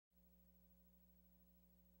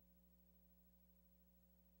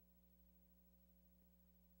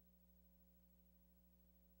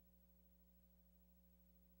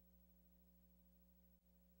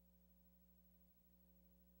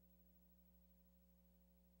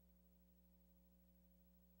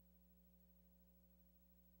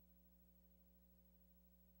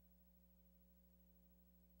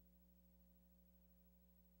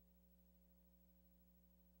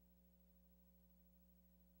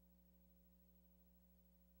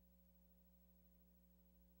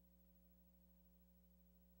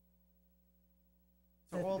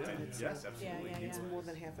For alternates. Yes, absolutely. It's more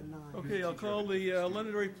than half a nine. Okay, I'll call the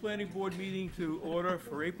Londonderry Planning Board meeting to order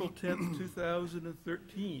for April 10th,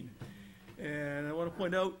 2013. And I want to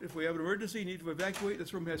point out, if we have an emergency, you need to evacuate.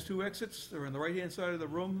 This room has 2 exits. They're on the right-hand side of the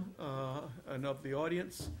room and of the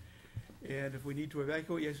audience. And if we need to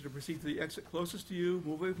evacuate, you have to proceed to the exit closest to you,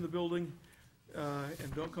 move away from the building,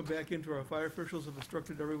 and don't come back into. Our fire officials have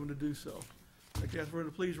instructed everyone to do so. I'd like to ask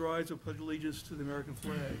everyone to please rise and pledge allegiance to the American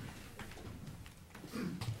flag.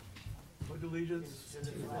 Pledge allegiance to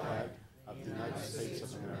the flag of the United States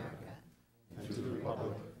of America and to the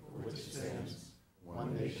republic for which it stands,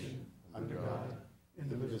 one nation, under God,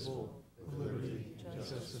 indivisible, with liberty and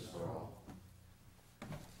justice for all.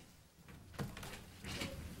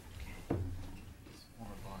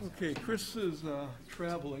 Okay, Chris is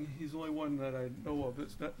traveling. He's the only one that I know of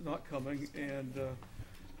that's not coming. And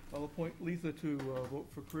I'll appoint Letha to vote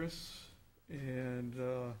for Chris. And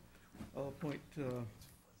I'll appoint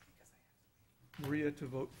Maria to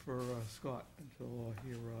vote for Scott until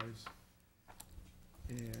he arrives.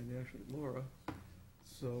 And actually Laura.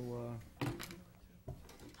 So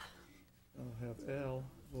I'll have Al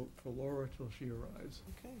vote for Laura till she arrives.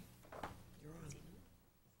 Okay, you're on.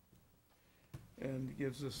 And it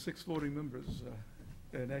gives us 6 voting members,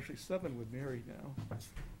 and actually 7 with Mary now.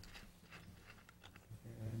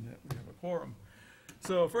 And we have a quorum.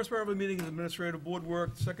 So first part of the meeting is administrative board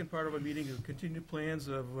work. The second part of the meeting is continued plans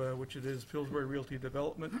of which it is Pillsbury Realty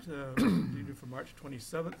Development, continued for March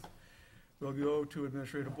 27th. We'll go to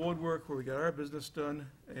administrative board work where we got our business done.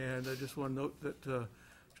 And I just want to note that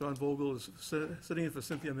John Vogel is sitting in for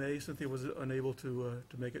Cynthia May. Cynthia was unable to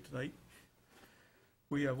make it tonight.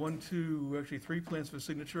 We have 3 plans for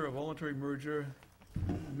signature, a voluntary merger,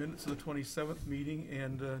 minutes of the 27th meeting,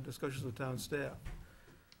 and discussions with town staff.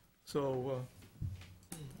 So,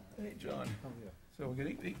 hey, John. Oh, yeah. So we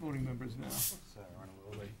got 8 voting members now. Sorry, I'm running a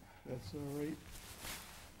little late. That's all right.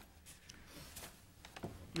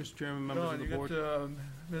 Mr. Chairman, members John, of the you board. got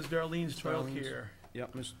Ms. Darlene's childcare.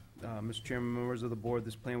 Yep, Mr. Chairman, members of the board,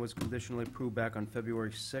 this plan was conditionally approved back on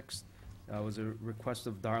February 6th. It was a request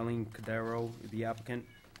of Darlene Cadero, the applicant.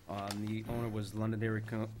 The owner was Londonderry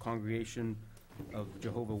Congregation of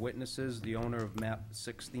Jehovah Witnesses, the owner of map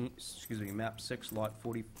 6, lot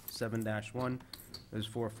 47-1. It was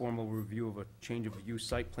for a formal review of a change of use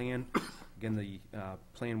site plan. Again, the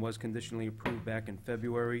plan was conditionally approved back in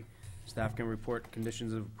February. Staff can report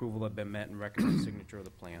conditions of approval have been met and recommend signature of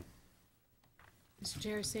the plan. Mr.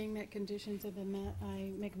 Chair, seeing that conditions have been met,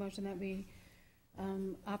 I make a motion that we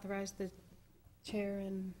authorize the chair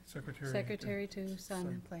and secretary to sign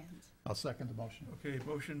the plans. I'll second the motion. Okay,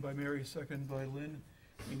 motion by Mary, second by Lynn.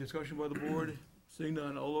 Any discussion by the board? Seeing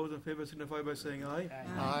none, all those in favor signify by saying aye.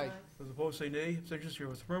 Aye. Those opposed say nay. Abstentions, here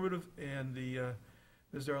was affirmative, and the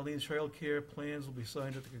Ms. Darlene's child care plans will be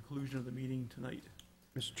signed at the conclusion of the meeting tonight.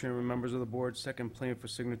 Mr. Chairman, members of the board, second plan for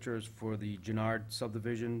signatures for the Gennard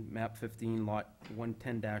subdivision, map 15, lot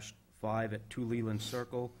 110-5 at 2 Leland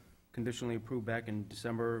Circle, conditionally approved back in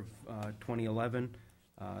December of 2011.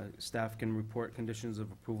 Staff can report conditions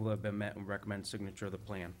of approval have been met and recommend signature of the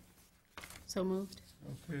plan. So moved.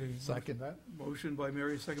 Okay. Second that. Motion by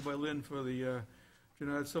Mary, second by Lynn for the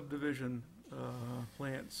Gennard subdivision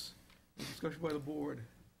plans. Any discussion by the board?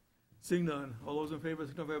 Seeing none, all those in favor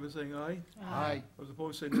signify by saying aye. Aye. Those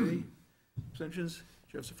opposed say nay. Abstentions,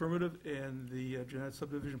 chair's affirmative, and the Gennard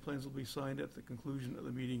subdivision plans will be signed at the conclusion of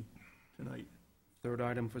the meeting tonight. Third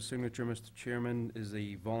item for signature, Mr. Chairman, is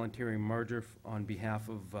a voluntary merger on behalf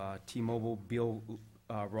of T-Mobile Beal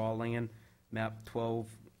Raw Land, map 12,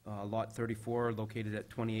 lot 34, located at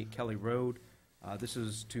 28 Kelly Road. This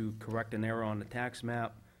is to correct an error on the tax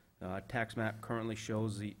map. Tax map currently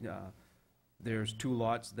shows there's 2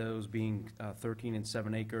 lots, those being 13 and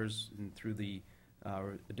 7 acres, and through the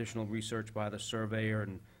additional research by the surveyor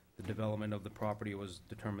and the development of the property, it was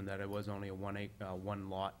determined that it was only a one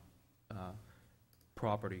lot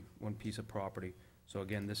property, one piece of property. So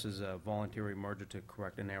again, this is a voluntary merger to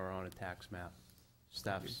correct an error on a tax map.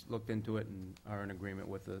 Staff's looked into it and are in agreement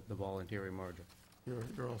with the voluntary merger.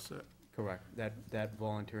 You're all set. Correct. That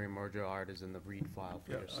voluntary merger art is in the read file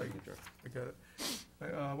for your signature. I got it.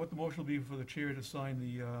 What the motion will be for the chair to sign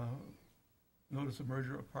the notice of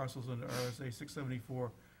merger of parcels under RSA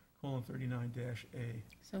 674:39-A.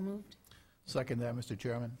 So moved. Second that, Mr.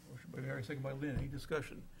 Chairman. Motion by Mary, second by Lynn. Any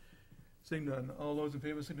discussion? Seeing none, all those in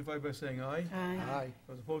favor signify by saying aye. Aye.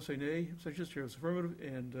 Those opposed say nay. Abstentions, chair is affirmative,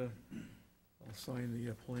 and I'll sign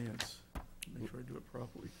the plans. Make sure I do it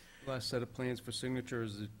properly. Last set of plans for signature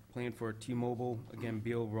is the plan for T-Mobile, again,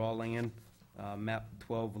 Beal Raw Land, map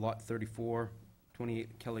 12, lot 34,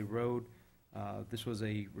 28 Kelly Road. This was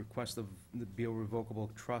a request of the Beal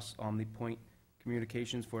Revocable Trust Omnipoint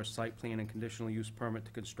Communications for a site plan and conditional use permit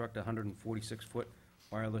to construct a 146-foot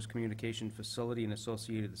wireless communication facility and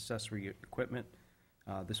associated accessory equipment.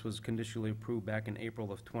 This was conditionally approved back in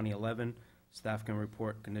April of 2011. Staff can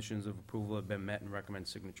report conditions of approval have been met and recommend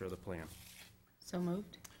signature of the plan. So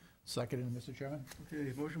moved. Seconded, Mr. Chairman.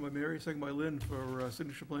 Okay, motion by Mary, second by Lynn for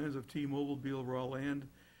signature plans of T-Mobile Beal Raw Land.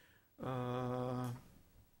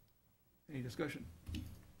 Any discussion?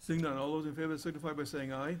 Seeing none, all those in favor signify by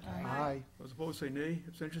saying aye. Aye. Those opposed say nay.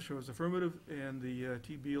 Abstentions show as affirmative, and the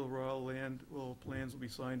T. Beal Raw Land plans will be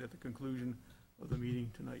signed at the conclusion of the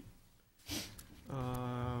meeting tonight.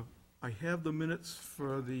 I have the minutes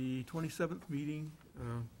for the 27th meeting.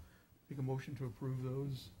 Take a motion to approve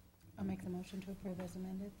those. I'll make the motion to approve as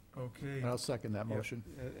amended. Okay. And I'll second that motion.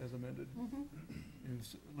 As amended. Mm-hmm. And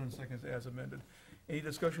Lynn seconds as amended. Any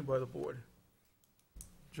discussion by the board?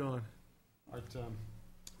 John? All right,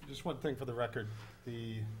 just one thing for the record.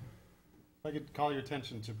 If I could call your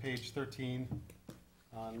attention to page 13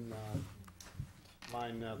 on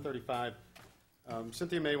line 35.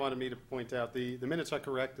 Cynthia May wanted me to point out the minutes are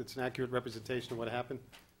correct. It's an accurate representation of what happened.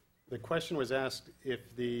 The question was asked if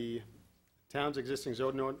the town's existing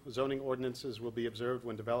zoning ordinances will be observed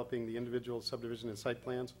when developing the individual subdivision and site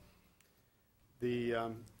plans. The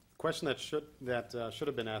question that should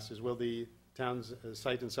have been asked is, will the town's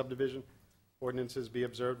site and subdivision ordinances be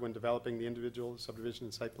observed when developing the individual subdivision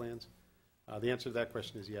and site plans? The answer to that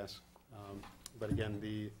question is yes. But again,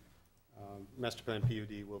 the master plan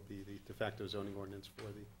PUD will be the de facto zoning ordinance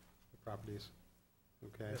for the properties.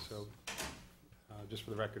 Okay, Yes. so just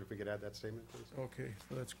for the record, if we could add that statement, please. Okay,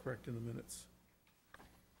 so that's correct in the minutes.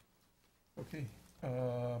 Okay,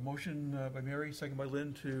 motion by Mary, second by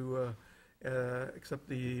Lynn to accept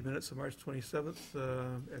the minutes of March 27th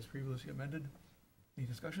as previously amended. Any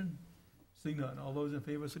discussion? Seeing none, all those in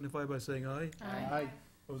favor signify by saying aye. Aye.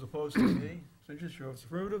 Those opposed say nay. Abstentions show as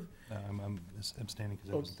affirmative. I'm abstaining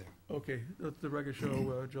because I wasn't there. Okay, let the record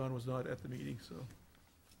show John was not at the meeting, so,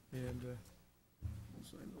 and we'll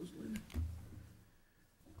sign those, Lynn.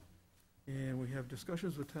 And we have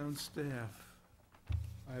discussions with town staff.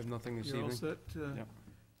 I have nothing this You're all evening. set? Yep.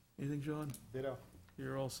 Anything, John? Ditto.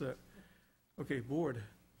 You're all set. Okay, board.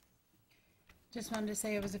 Just wanted to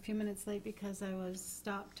say I was a few minutes late because I was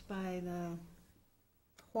stopped by the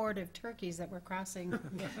horde of turkeys that were crossing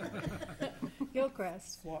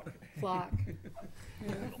Gilcrest. Flock.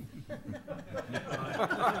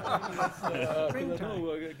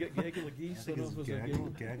 Gaggle of geese. I don't know if it was a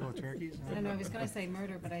Gaggle of turkeys? I don't know, I was going to say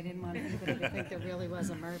murder, but I didn't want anybody to think there really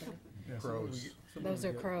was a murder. Yeah, Crows. Those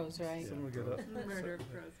are crows, right? Someone will get up. Murder of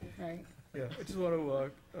crows. Right. Yeah, I just want to,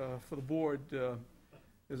 for the board,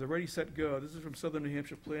 there's a Ready, Set, Go. This is from Southern New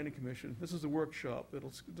Hampshire Planning Commission. This is a workshop.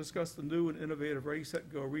 It'll discuss the new and innovative Ready, Set,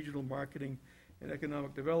 Go regional marketing and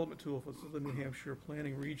economic development tool for Southern New Hampshire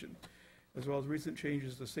Planning Region, as well as recent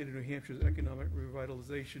changes to the state of New Hampshire's economic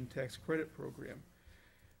revitalization tax credit program.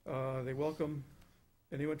 They welcome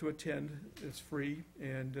anyone to attend. It's free,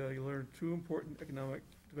 and you learn two important economic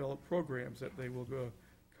development programs that they will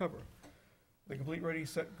cover. The complete Ready,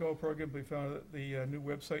 Set, Go program will be found at the new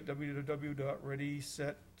website,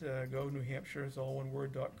 www.readysetgonewhampshire, it's all one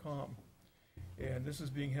word.com. And this is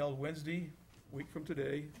being held Wednesday, a week from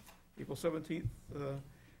today, April 17th,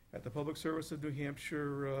 at the Public Service of New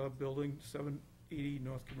Hampshire building, 780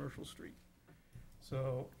 North Commercial Street.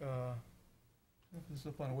 So, I don't know if this is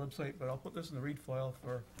up on a website, but I'll put this in the read file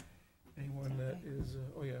for anyone that is,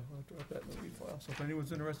 oh yeah, I'll drop that in the read file. So if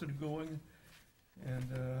anyone's interested in going and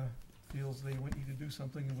feels they need to do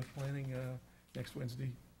something with planning next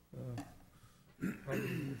Wednesday,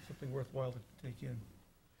 probably something worthwhile to take in.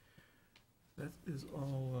 That is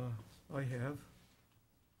all I have.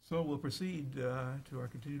 So we'll proceed to our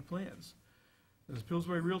continued plans. This is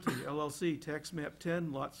Pillsbury Realty, LLC, Tax Map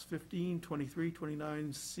 10, Lots 15, 23,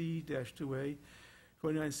 29C-2A,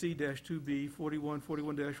 29C-2B, 41,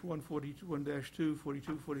 41-1, 41-2,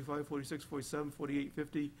 42, 45, 46, 47, 48,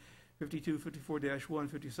 50, 52, 54-1,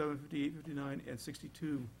 57, 58, 59, and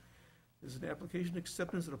 62. This is an application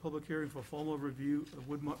acceptance at a public hearing for formal review of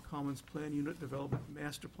Woodmont Commons Plan Unit Development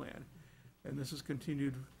Master Plan. And this is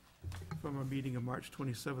continued from our meeting of March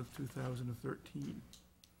 27th, 2013.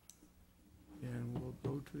 And we'll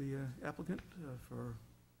go to the applicant for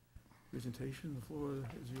presentation. The floor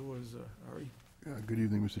is yours, Ari. Good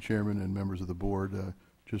evening, Mr. Chairman and members of the board.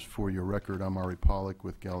 Just for your record, I'm Ari Pollack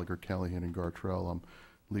with Gallagher, Callahan, and Gartrell. I'm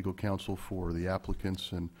legal counsel for the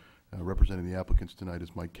applicants, and representing the applicants tonight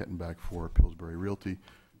is Mike Kettenbach for Pillsbury Realty.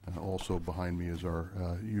 Also behind me is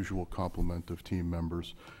our usual complement of team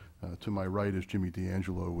members. To my right is Jimmy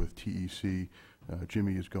D'Angelo with TEC.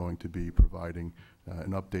 Jimmy is going to be providing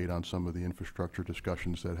an update on some of the infrastructure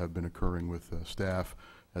discussions that have been occurring with staff,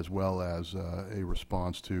 as well as a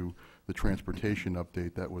response to the transportation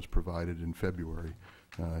update that was provided in February,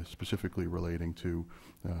 specifically relating to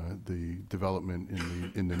the development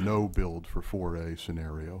in the no build for 4A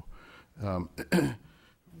scenario.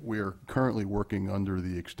 We are currently working under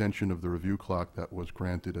the extension of the review clock that was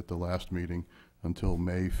granted at the last meeting until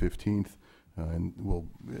May 15th, and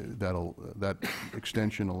that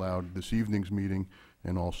extension allowed this evening's meeting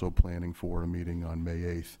and also planning for a meeting on May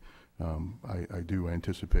 8th. I do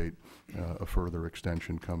anticipate a further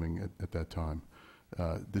extension coming at that time.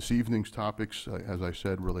 This evening's topics, as I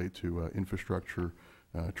said, relate to infrastructure,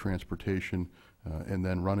 transportation, and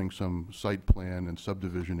then running some site plan and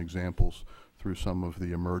subdivision examples through some of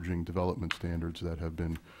the emerging development standards that have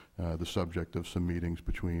been the subject of some meetings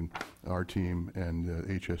between our team and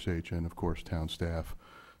HSH and, of course, town staff.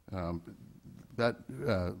 That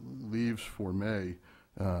leaves for May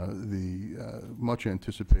the much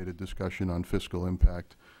anticipated discussion on fiscal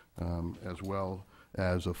impact, as well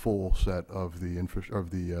as a full set of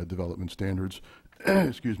the development standards,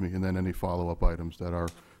 excuse me, and then any follow-up items that are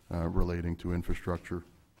relating to infrastructure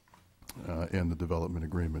and the development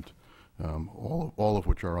agreement, all of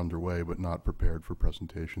which are underway but not prepared for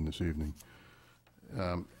presentation this evening.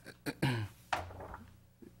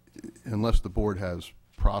 Unless the board has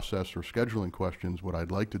process or scheduling questions, what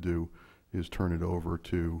I'd like to do is turn it over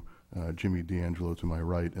to Jimmy D'Angelo to my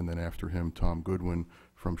right, and then after him, Tom Goodwin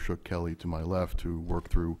from Shook Kelly to my left, to work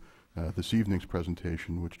through this evening's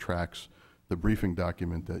presentation, which tracks the briefing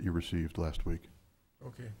document that you received last week.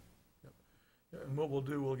 Okay. Yep. Yeah, and what we'll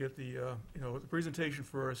do, we'll get the, the presentation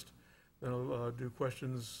first, then I'll do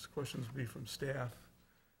questions. Questions will be from staff,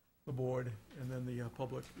 the board, and then the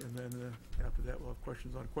public, and then after that, we'll have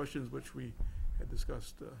questions on questions, which we had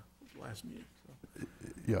discussed last meeting. So.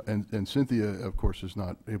 Yeah, and Cynthia, of course, is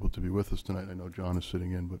not able to be with us tonight. I know John is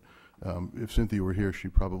sitting in, but if Cynthia were here, she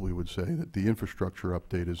probably would say that the infrastructure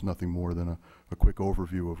update is nothing more than a quick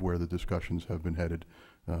overview of where the discussions have been headed,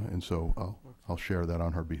 and so I'll share that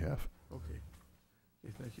on her behalf. Okay.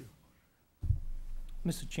 Okay, thank you.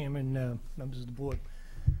 Mr. Chairman, members of the board,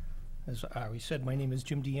 as Ari said, my name is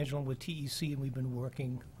Jim D'Angelo with TEC, and we've been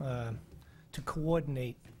working to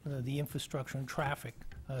coordinate the infrastructure and traffic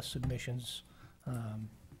submissions.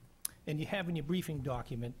 And you have in your briefing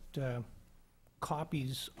document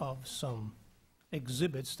copies of some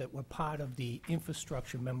exhibits that were part of the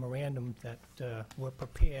infrastructure memorandum that were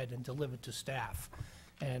prepared and delivered to staff.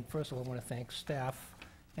 And first of all, I want to thank staff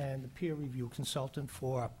and the peer review consultant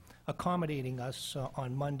for accommodating us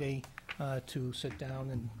on Monday to sit down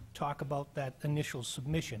and talk about that initial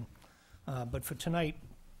submission. But for tonight,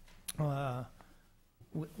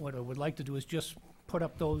 what I would like to do is just put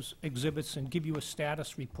up those exhibits and give you a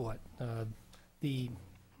status report. The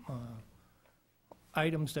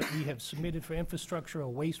items that we have submitted for infrastructure are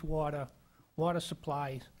wastewater, water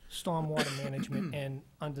supply, stormwater management, and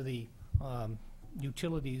under the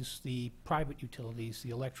utilities, the private utilities, the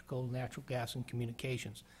electrical, natural gas, and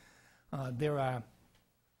communications. There are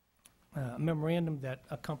a memorandum that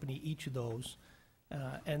accompany each of those,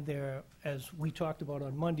 and there, as we talked about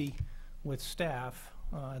on Monday with staff,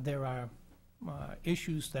 there are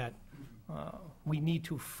issues that we need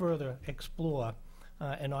to further explore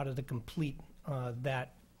in order to complete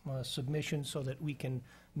that submission so that we can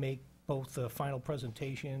make both the final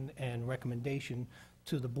presentation and recommendation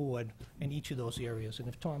to the board in each of those areas. And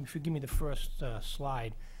if Tom, if you give me the first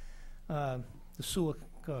slide, the sewer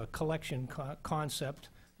collection concept,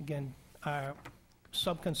 again, our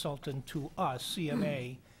subconsultant to us,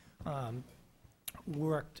 CMA,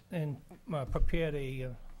 worked and prepared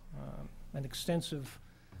an extensive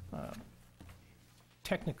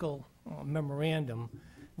technical memorandum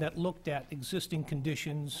that looked at existing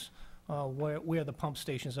conditions, where the pump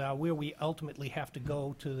stations are, where we ultimately have to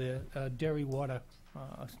go to the Derry water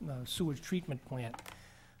sewage treatment plant.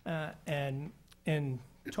 And in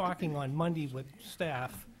talking on Monday with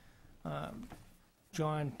staff,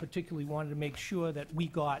 John particularly wanted to make sure that we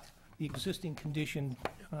got the existing condition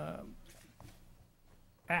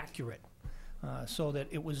accurate, so that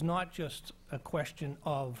it was not just a question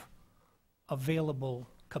of available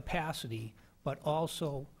capacity, but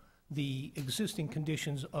also the existing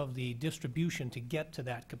conditions of the distribution to get to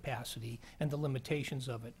that capacity and the limitations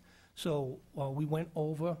of it. So we went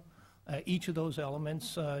over each of those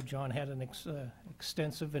elements. John had an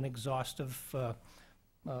extensive and exhaustive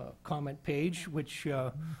comment page, which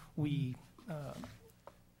we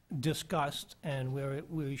discussed, and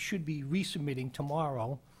we should be resubmitting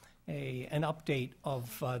tomorrow. an update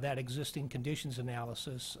of that existing conditions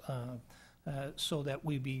analysis so that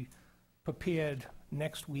we be prepared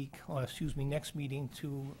next week, or excuse me, next meeting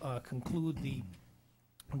to conclude the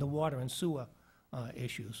water and sewer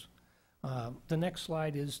issues. The next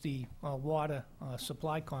slide is the water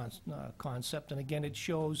supply concept, and again, it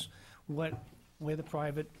shows where the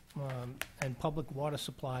private and public water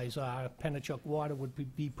supplies are. Pennachuck Water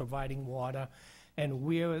would be providing water, and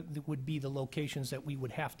where would be the locations that we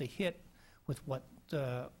would have to hit with what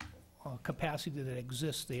capacity that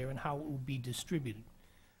exists there and how it would be distributed.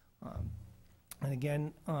 And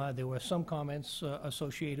again, there were some comments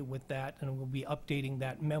associated with that, and we'll be updating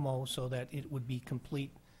that memo so that it would be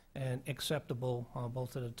complete and acceptable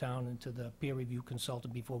both to the town and to the peer review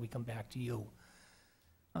consultant before we come back to you.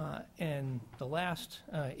 And the last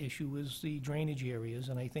issue is the drainage areas,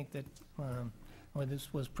 and I think that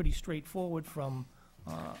this was pretty straightforward from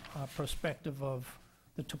a perspective of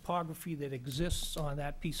the topography that exists on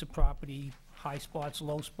that piece of property, high spots,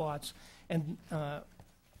 low spots, and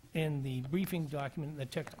in the briefing document, the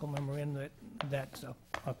technical memorandum that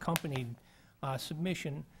accompanied our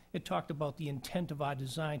submission, it talked about the intent of our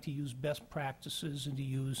design to use best practices and to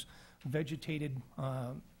use vegetated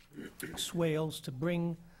swales to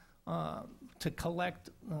bring, to collect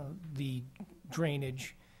the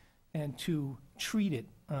drainage and to treat it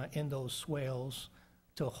in those swales,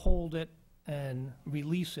 to hold it and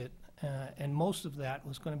release it. And most of that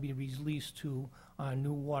was going to be released to our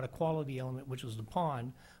new water quality element, which was the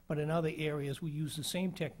pond. But in other areas, we use the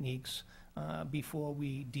same techniques before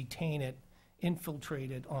we detain it,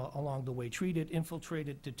 infiltrate it along the way, treat it, infiltrate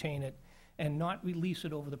it, detain it, and not release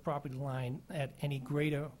it over the property line at any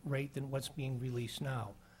greater rate than what's being released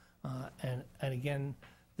now. And again,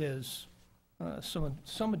 there's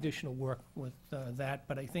some additional work with that,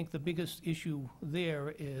 but I think the biggest issue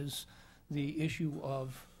there is the issue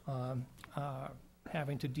of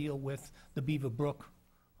having to deal with the Beaver Brook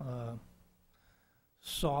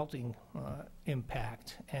salting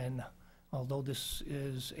impact. And although this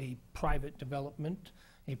is a private development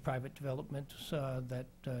that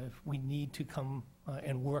we need to come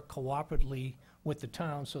and work cooperatively with the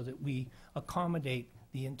town so that we accommodate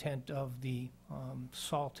the intent of the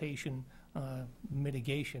saltation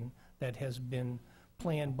mitigation that has been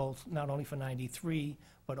planned both not only for 93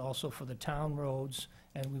 but also for the town roads,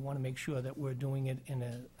 and we want to make sure that we're doing it in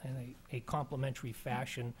a complementary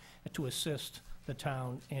fashion to assist the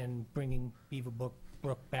town in bringing Beaver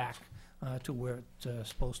Brook back to where it's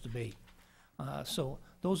supposed to be. So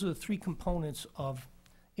those are the three components of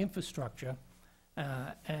infrastructure.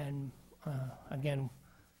 And again,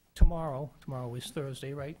 tomorrow is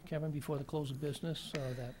Thursday, right, Kevin, before the close of business, so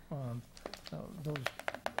that those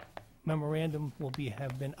memorandum will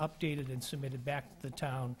have been updated and submitted back to the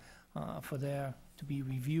town for there to be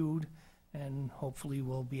reviewed, and hopefully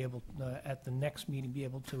we'll be able, at the next meeting, be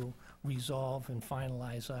able to resolve and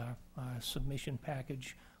finalize our submission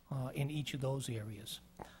package in each of those areas.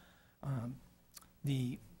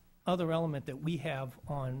 The other element that we have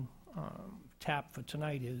on tap for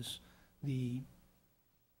tonight is the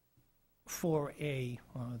 4A,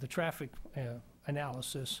 the traffic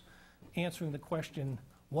analysis, answering the question,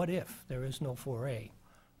 what if there is no 4A?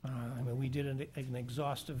 I mean, we did an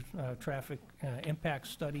exhaustive traffic impact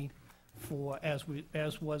study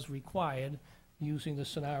as was required, using the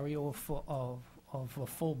scenario of a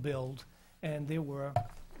full build, and there were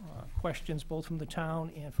questions both from the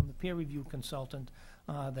town and from the peer review consultant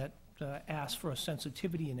that asked for a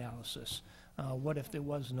sensitivity analysis. What if there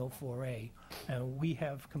was no 4A? We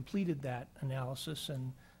have completed that analysis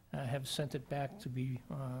and have sent it back to be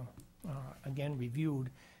again reviewed.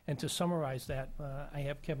 And to summarize that, I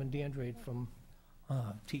have Kevin Dandrade from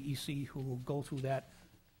TEC who will go through that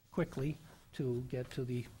quickly to get to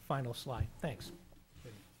the final slide. Thanks.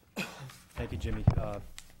 Thank you, Jimmy.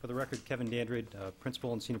 For the record, Kevin Dandrade,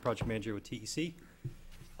 Principal and Senior Project Manager with TEC.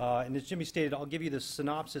 And as Jimmy stated, I'll give you the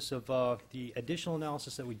synopsis of the additional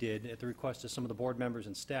analysis that we did at the request of some of the board members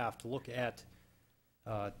and staff to look at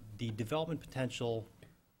the development potential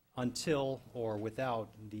until or without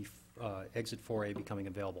the exit 4A becoming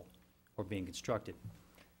available or being constructed.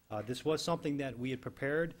 This was something that we had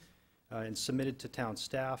prepared and submitted to town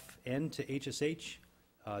staff and to HSH.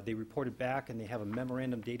 They reported back, and they have a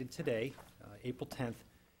memorandum dated today, April 10th,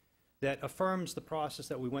 that affirms the process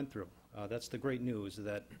that we went through. That's the great news,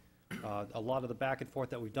 that a lot of the back and forth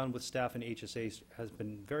that we've done with staff and HSH has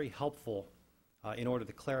been very helpful in order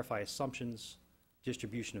to clarify assumptions,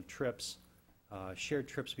 distribution of trips, shared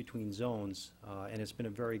trips between zones, and it's been a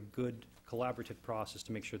very good collaborative process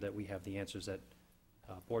to make sure that we have the answers that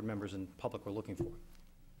board members and public were looking for.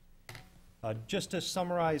 Just to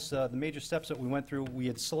summarize the major steps that we went through, we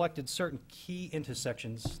had selected certain key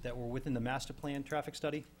intersections that were within the master plan traffic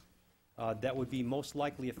study that would be most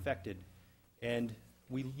likely affected. And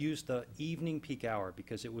we used the evening peak hour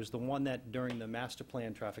because it was the one that during the master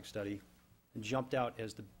plan traffic study jumped out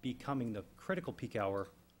as becoming the critical peak hour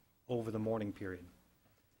over the morning period.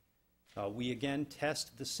 We again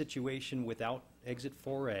test the situation without exit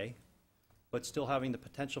 4A, but still having the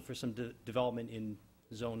potential for some development in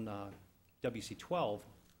zone WC12,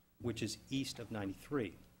 which is east of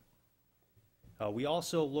 93. We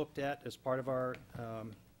also looked at, as part of our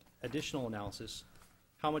additional analysis,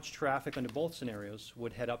 how much traffic under both scenarios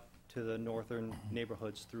would head up to the northern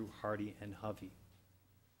neighborhoods through Hardy and Hovey.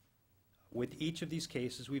 With each of these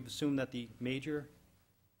cases, we've assumed that the major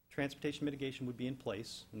transportation mitigation would be in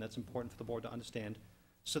place, and that's important for the board to understand,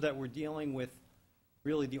 so that we're dealing with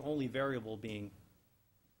really the only variable being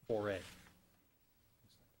 4A.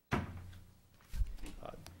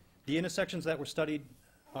 The intersections that were studied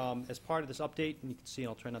as part of this update, and you can see, and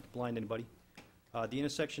I'll try not to blind anybody, the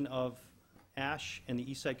intersection of Ash and the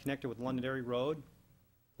East Side Connector with Londonderry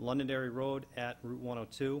Road at Route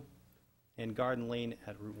 102, and Garden Lane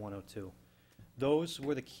at Route 102. Those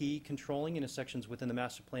were the key controlling intersections within the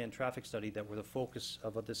master plan traffic study that were the focus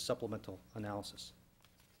of this supplemental analysis.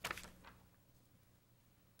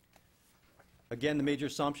 Again, the major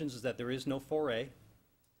assumptions is that there is no 4A.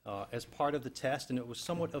 As part of the test, and it was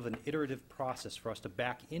somewhat of an iterative process for us to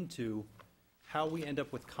back into how we end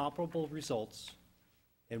up with comparable results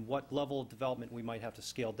and what level of development we might have to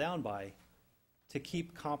scale down by to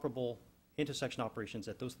keep comparable intersection operations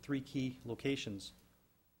at those three key locations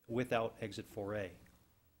without exit 4A.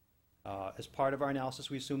 As part of our analysis,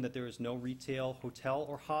 we assume that there is no retail, hotel,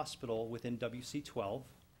 or hospital within WC12.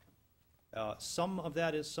 Some of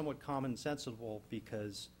that is somewhat commonsensical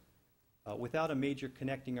because without a major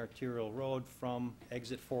connecting arterial road from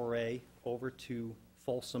exit 4A over to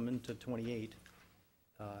Folsom into 28,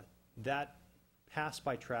 that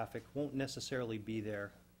pass-by traffic won't necessarily be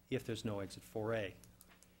there if there's no exit 4A.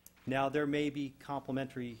 Now, there may be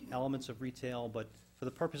complementary elements of retail, but for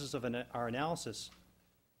the purposes of our analysis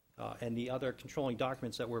and the other controlling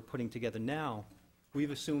documents that we're putting together now,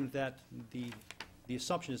 we've assumed that the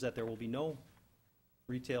assumption is that there will be no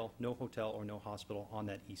retail, no hotel, or no hospital on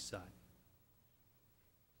that east side.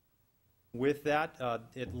 With that,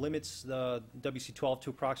 it limits the WC12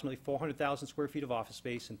 to approximately 400,000 square feet of office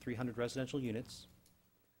space and 300 residential units.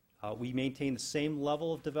 We maintain the same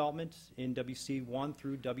level of development in WC1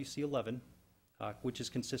 through WC11, which is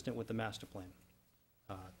consistent with the master plan,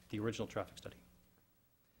 the original traffic study.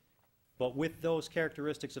 But with those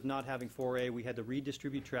characteristics of not having 4A, we had to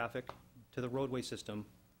redistribute traffic to the roadway system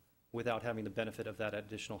without having the benefit of that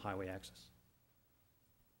additional highway access.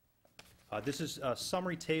 This is a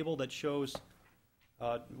summary table that shows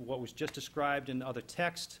what was just described in other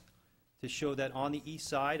text to show that on the east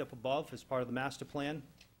side up above, as part of the master plan,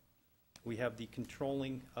 we have the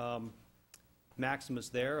controlling maximas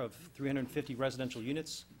there of 350 residential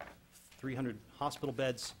units, 300 hospital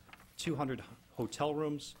beds, 200 hotel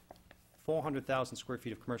rooms, 400,000 square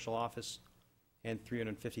feet of commercial office, and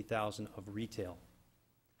 350,000 of retail.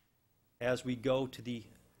 As we go to the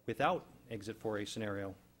without exit 4A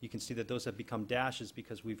scenario, you can see that those have become dashes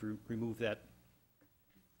because we've removed that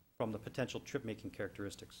from the potential trip-making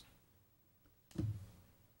characteristics.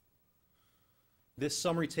 This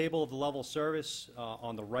summary table of the level of service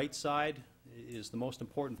on the right side is the most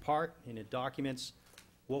important part, and it documents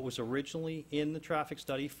what was originally in the traffic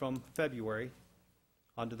study from February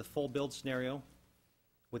under the full build scenario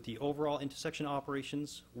with the overall intersection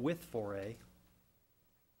operations with 4A,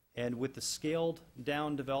 and with the scaled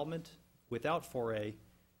down development without 4A,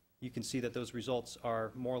 you can see that those results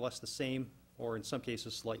are more or less the same, or in some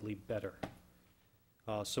cases slightly better.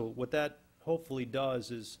 So what that hopefully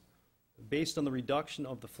does is, based on the reduction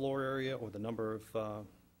of the floor area or the number of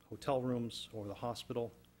hotel rooms or the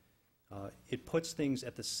hospital, it puts things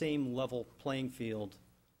at the same level playing field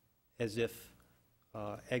as if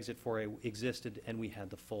exit 4A existed and we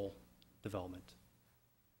had the full development.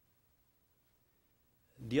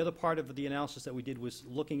 The other part of the analysis that we did was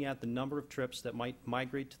looking at the number of trips that might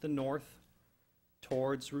migrate to the north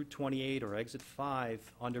towards Route 28 or exit 5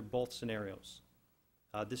 under both scenarios.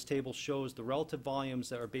 This table shows the relative volumes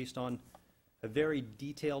that are based on a very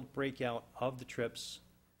detailed breakout of the trips,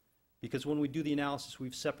 because when we do the analysis,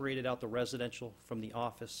 we've separated out the residential from the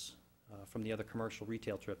office, from the other commercial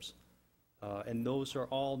retail trips. And those are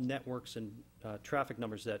all networks and traffic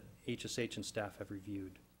numbers that HSH and staff have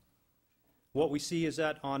reviewed. What we see is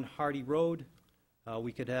that on Hardy Road,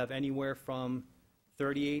 we could have anywhere from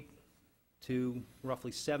 38 to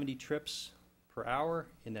roughly 70 trips per hour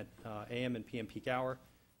in that AM and PM peak hour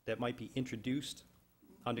that might be introduced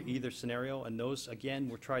under either scenario. And those, again,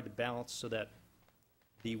 were tried to balance so that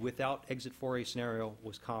the without exit 4A scenario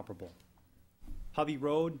was comparable. Hovey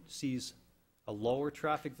Road sees a lower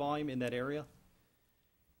traffic volume in that area.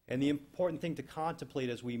 And the important thing to contemplate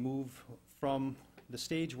as we move from the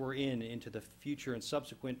stage we're in into the future and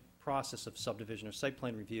subsequent process of subdivision or site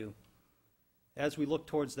plan review, as we look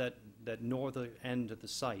towards that northern end of the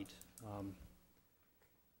site,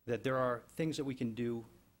 that there are things that we can do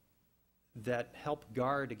that help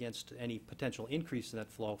guard against any potential increase in that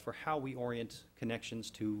flow for how we orient connections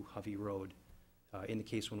to Hovey Road in the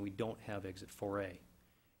case when we don't have exit 4A.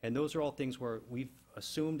 And those are all things where we've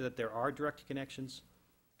assumed that there are direct connections,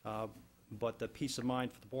 but the peace of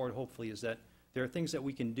mind for the board hopefully is that there are things that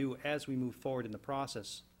we can do as we move forward in the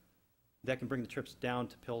process that can bring the trips down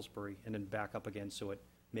to Pillsbury and then back up again so it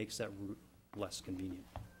makes that route less convenient.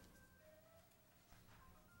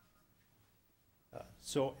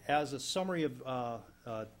 So as a summary of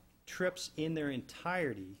trips in their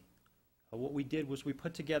entirety, what we did was we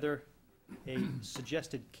put together a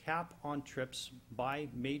suggested cap on trips by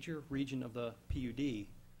major region of the PUD.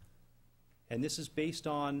 And this is based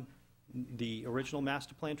on the original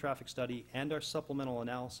master plan traffic study and our supplemental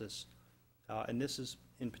analysis. And this has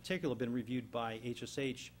in particular been reviewed by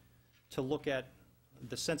HSH to look at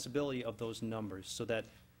the sensibility of those numbers so that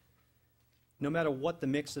no matter what the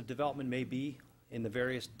mix of development may be in the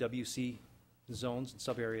various WC zones and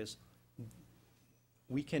sub-areas,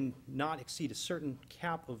 we can not exceed a certain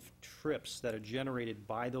cap of trips that are generated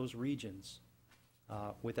by those regions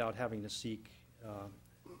without having to seek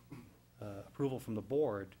approval from the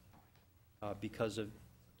board because of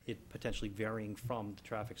it potentially varying from the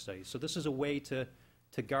traffic study. So this is a way to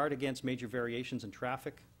guard against major variations in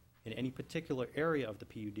traffic in any particular area of the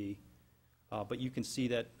PUD. But you can see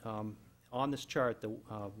that on this chart,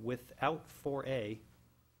 without 4A,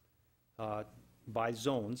 by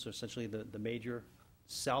zones, so essentially the major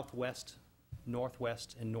southwest,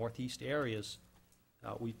 northwest, and northeast areas,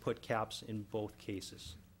 we put caps in both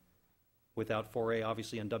cases. Without 4A,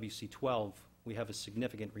 obviously on WC12, we have a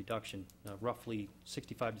significant reduction, roughly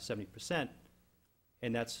 65 to 70%,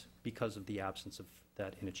 and that's because of the absence of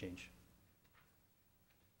that interchange.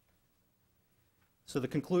 So the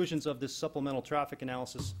conclusions of this supplemental traffic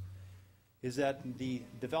analysis is that the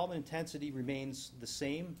development intensity remains the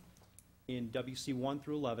same in WC 1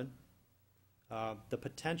 through 11. The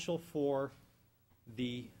potential for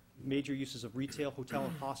the major uses of retail, hotel,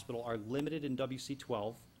 and hospital are limited in WC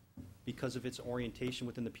 12 because of its orientation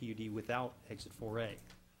within the PUD without exit 4A.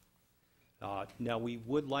 Now, we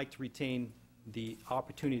would like to retain the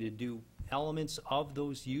opportunity to do elements of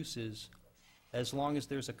those uses as long as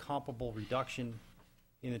there's a comparable reduction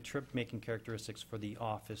in the trip-making characteristics for the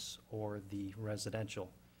office or the residential.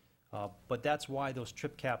 But that's why those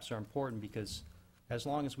trip caps are important, because as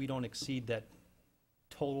long as we don't exceed that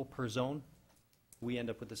total per zone, we end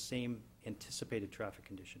up with the same anticipated traffic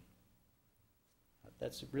condition.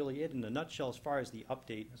 That's really it in a nutshell as far as the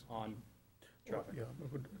update on traffic. Yeah,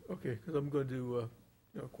 okay, because I'm going to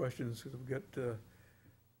do questions, because we get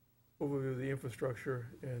overview of the infrastructure,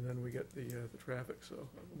 and then we get the traffic. So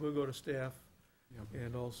we'll go to staff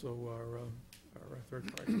and also our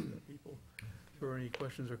third-party people for any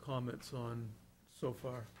questions or comments on so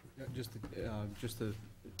far. Just to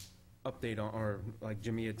update on, or like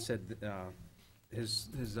Jimmy had said, his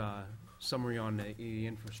summary on the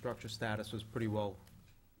infrastructure status was pretty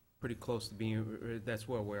close to being, that's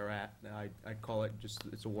where we're at. I'd call it just,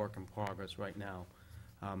 it's a work in progress right now.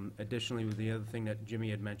 Additionally, the other thing that Jimmy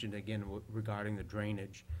had mentioned, again, regarding the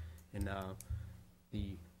drainage and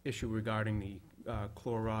the issue regarding the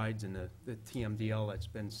chlorides and the TMDL that's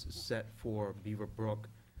been set for Beaver Brook,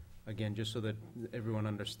 again, just so that everyone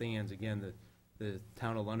understands, again, the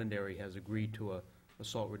town of Londonderry has agreed to a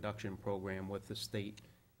salt reduction program with the state.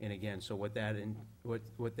 And again, so what that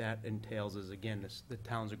entails is, again, the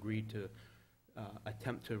town's agreed to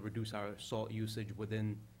attempt to reduce our salt usage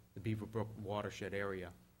within the Beaver Brook watershed area.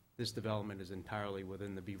 This development is entirely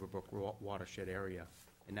within the Beaver Brook watershed area,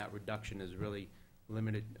 and that reduction is really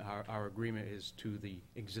limited. Our agreement is to the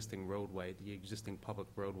existing roadway, the existing public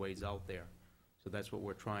roadways out there. So that's what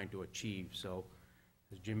we're trying to achieve. So,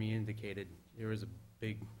 as Jimmy indicated, there is a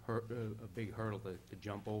big hurdle to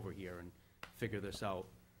jump over here and figure this out.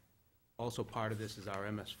 Also, part of this is our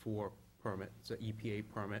MS4 permit. It's an EPA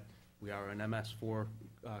permit. We are an MS4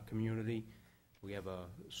 community. We have a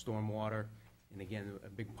stormwater, and again, a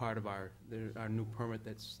big part of our new permit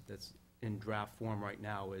that's in draft form right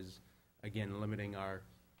now is, again, limiting our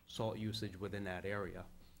salt usage within that area.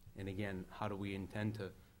 And again, how do we intend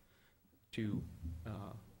to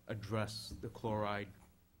address the chloride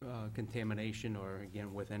contamination, or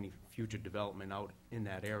again, with any future development out in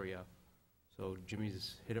that area? So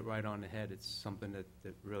Jimmy's hit it right on the head. It's something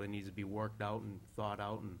that really needs to be worked out and thought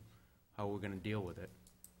out, and how we're gonna deal with it.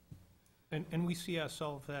 And we see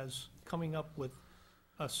ourselves as coming up with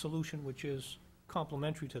a solution which is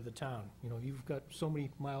complementary to the town. You know, you've got so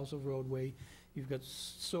many miles of roadway, you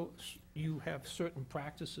have certain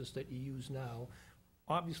practices that you use now.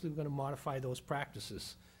 Obviously, we're gonna modify those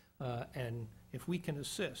practices. And if we can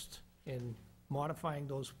assist in modifying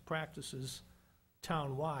those practices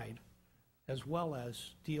town-wide, as well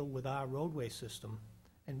as deal with our roadway system,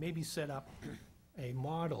 and maybe set up a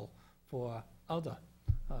model for other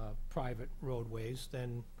private roadways,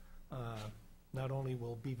 then not only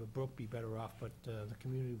will Beaver Brook be better off, but the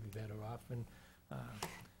community will be better off. And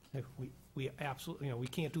if we absolutely, you know, we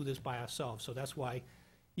can't do this by ourselves. So that's why,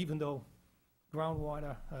 even though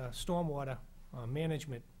groundwater, stormwater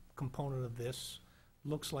management component of this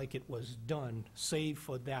looks like it was done, save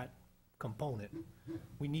for that component,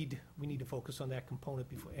 we need to focus on that component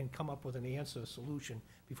before, and come up with an answer, solution,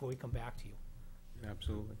 before we come back to you.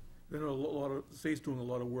 Absolutely. Then the state's doing a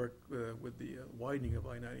lot of work with the widening of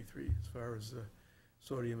I-93 as far as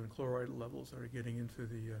sodium and chloride levels that are getting into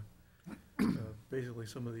the, basically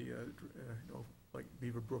some of the, you know, like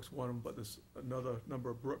Beaver Brook's one of them, but there's another number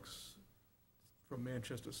of brooks from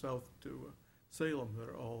Manchester south to Salem that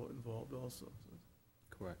are all involved also. So.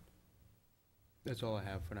 Correct. That's all I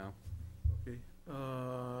have for now. Okay.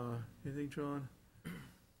 Anything, John?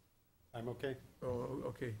 I'm okay. Oh,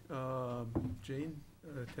 okay. Jane,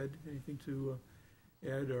 Ted, anything to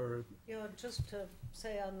add, or? You know, just to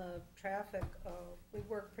say on the traffic, we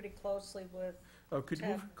work pretty closely with, Could you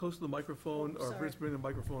move close to the microphone, or Sorry. just bring the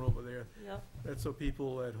microphone over there? yep, That's so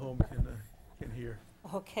people at home can hear.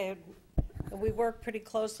 okay. We work pretty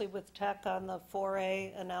closely with Tech on the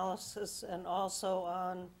 4A analysis and also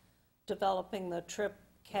on developing the trip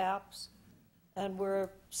caps. And we're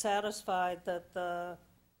satisfied that the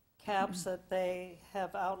caps that they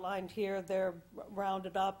have outlined here, they're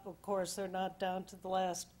rounded up. Of course, they're not down to the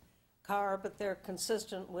last car, but they're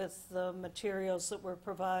consistent with the materials that were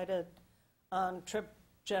provided on trip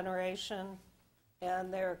generation,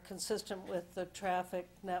 and they're consistent with the traffic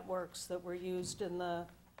networks that were used in the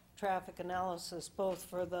traffic analysis, both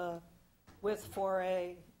for the with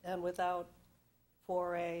 4A and without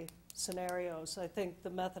 4A scenarios. I think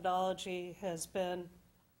the methodology has been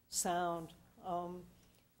sound.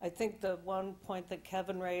 I think the one point that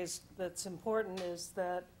Kevin raised that's important is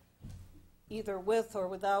that either with or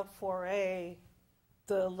without 4A,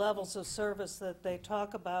 the levels of service that they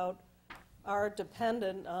talk about are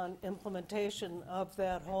dependent on implementation of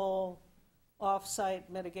that whole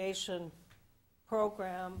off-site mitigation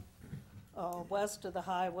program west of the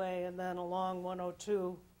highway and then along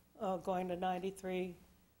 102 going to 93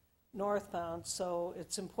 northbound. So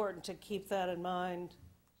it's important to keep that in mind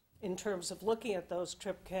in terms of looking at those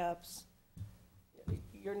trip caps.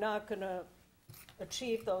 You're not going to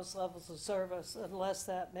achieve those levels of service unless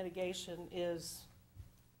that mitigation is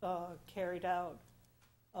carried out.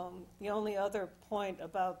 The only other point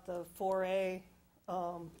about the 4A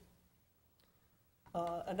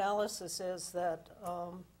analysis is that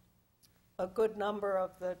a good number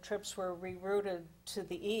of the trips were rerouted to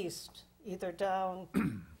the east, either down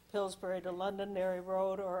Pillsbury to Londonderry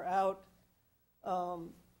Road or out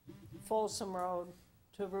Folsom Road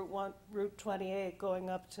to Route 28 going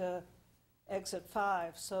up to Exit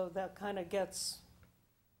 5. So that kind of gets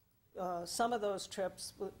some of those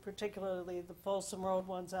trips, particularly the Folsom Road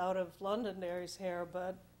ones, out of Londonderry's hair,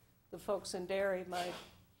 but the folks in Derry might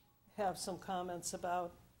have some comments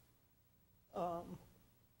about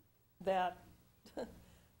that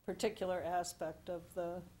particular aspect of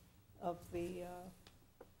the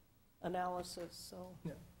analysis. So.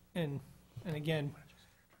 Yeah. And again,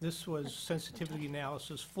 this was sensitivity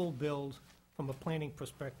analysis, full build from a planning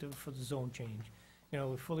perspective for the zone change. You know,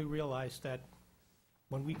 we fully realize that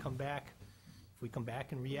when we come back, if we come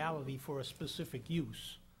back in reality for a specific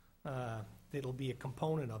use, it'll be a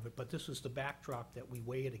component of it, but this is the backdrop that we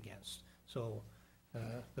weigh it against. So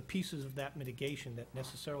the pieces of that mitigation that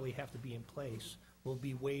necessarily have to be in place will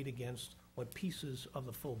be weighed against what pieces of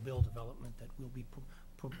the full bill development that we'll be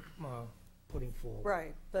putting forward.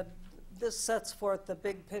 Right, but this sets forth the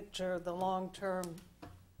big picture, the long-term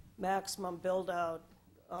maximum build-out,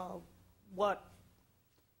 what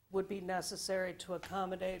would be necessary to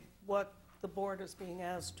accommodate what the board is being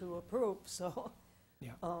asked to approve. So,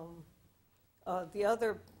 Yeah. The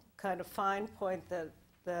other kind of fine point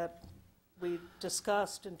that we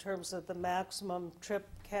discussed in terms of the maximum trip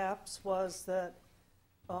caps was that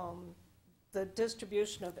the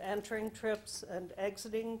distribution of entering trips and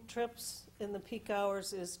exiting trips in the peak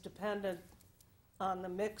hours is dependent on the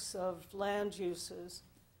mix of land uses.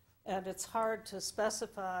 And it's hard to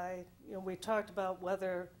specify, we talked about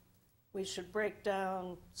whether we should break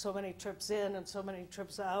down so many trips in and so many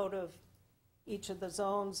trips out of each of the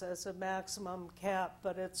zones as a maximum cap,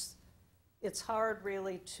 but it's hard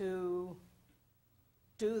really to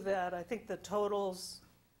do that. I think the totals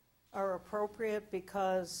are appropriate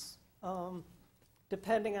because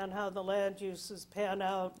depending on how the land uses pan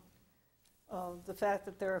out, the fact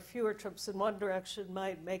that there are fewer trips in one direction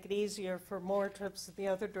might make it easier for more trips in the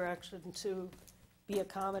other direction to be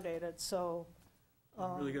accommodated. So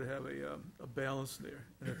Really got to have a balance there.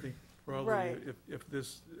 And I think probably Right. if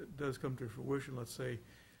this does come to fruition, let's say,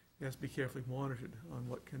 it has to be carefully monitored on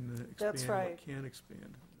what can expand, That's and right. what can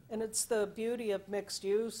expand. And it's the beauty of mixed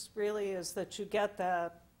use, really, is that you get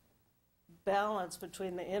that balance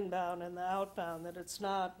between the inbound and the outbound, that it's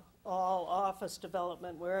not all office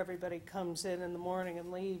development where everybody comes in the morning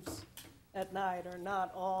and leaves at night, or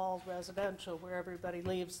not all residential where everybody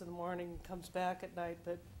leaves in the morning and comes back at night,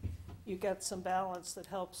 but you get some balance that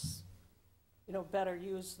helps, better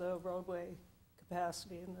use the roadway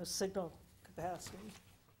capacity and the signal capacity.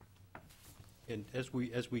 And as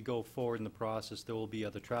we go forward in the process, there will be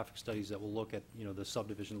other traffic studies that will look at, the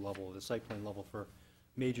subdivision level, or the site plan level for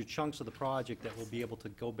major chunks of the project that will be able to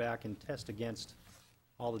go back and test against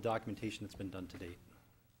all the documentation that's been done to date.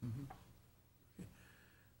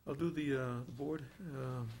 I'll do the board.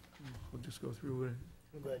 We'll just go through it.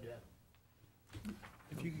 I'm glad you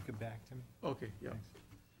If you could get back to me. Okay, yeah.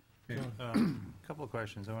 Okay, couple of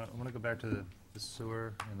questions. I want to go back to the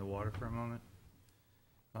sewer and the water for a moment.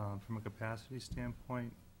 From a capacity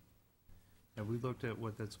standpoint, have we looked at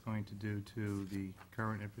what that's going to do to the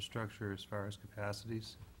current infrastructure as far as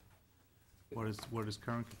capacities? What is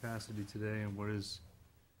current capacity today, and what is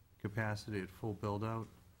capacity at full build-out?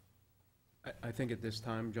 I think at this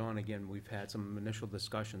time, John, again, we've had some initial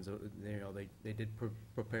discussions. They did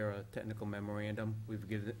prepare a technical memorandum. We've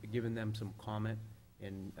given them some comment,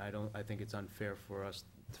 and I think it's unfair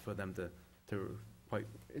for them to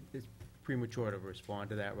it's premature to respond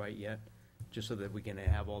to that right yet, just so that we can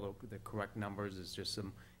have all the correct numbers. There's just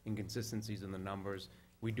some inconsistencies in the numbers.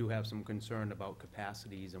 We do have some concern about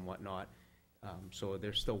capacities and whatnot, so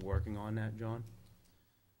they're still working on that, John.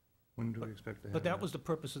 When do we expect to have But that was the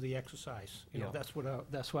purpose of the exercise. Yeah. That's what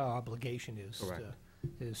our obligation is. Correct.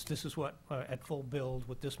 This is what, at full build,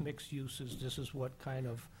 with this mixed uses, this is what kind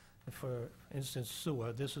of, for instance,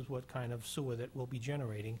 sewer, this is what kind of sewer that we'll be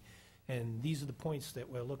generating. And these are the points that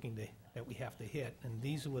we're looking to, that we have to hit. And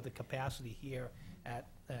these are with the capacity here at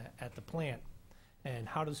the plant. And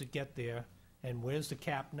how does it get there? And where's the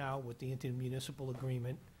cap now with the intermunicipal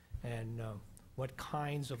agreement? And what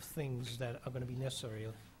kinds of things that are going to be necessary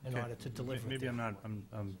in Okay. order to deliver it Maybe there.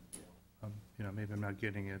 maybe I'm not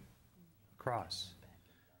getting it across.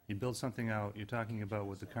 You build something out, you're talking about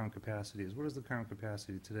what the current capacity is. What is the current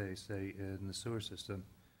capacity today, say, in the sewer system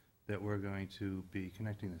that we're going to be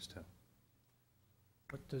connecting this to?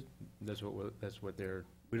 That's what they're.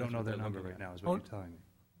 We don't that's know what that they're number looking right at. now, is what you're telling me.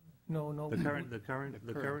 No. The current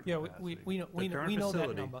Yeah, capacity. we know The current that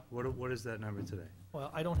facility, number. what is that number today? Well,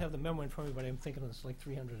 I don't have the memo in front of me, but I'm thinking it's like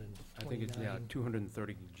 329. I think it's,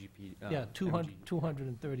 230 GP. Yeah, MG.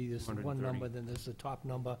 230 is the one 230. number, then there's the top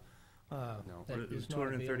number. No. that What is is not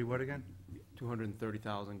 230 available. what again?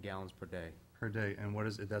 230,000 gallons per day. Per day, and what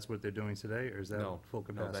is it, that's what they're doing today, or is that No, full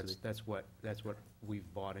no, capacity? that's what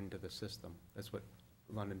we've bought into the system. That's what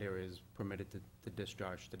Londonderry is permitted to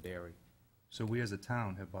discharge to dairy. So we as a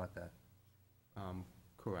town have bought that?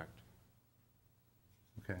 Correct.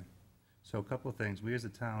 Okay. So a couple of things, we as a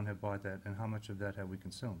town have bought that, and how much of that have we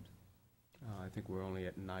consumed? I think we're only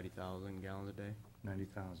at 90,000 gallons a day.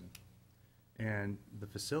 90,000. And the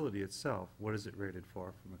facility itself, what is it rated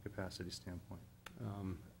for from a capacity standpoint?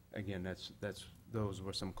 Again, those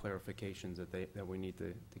were some clarifications that we need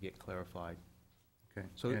to get clarified. Okay.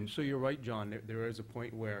 So you're right, John, there is a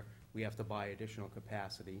point where we have to buy additional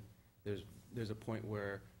capacity. There's a point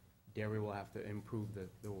where dairy will have to improve the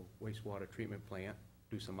wastewater treatment plant,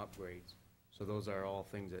 do some upgrades. So those are all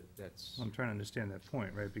things that's. I'm trying to understand that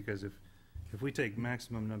point, right? Because if we take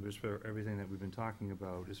maximum numbers for everything that we've been talking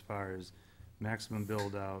about, as far as maximum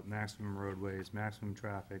build-out, maximum roadways, maximum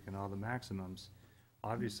traffic, and all the maximums,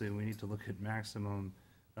 obviously, we need to look at maximum,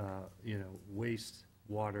 waste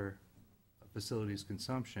water facilities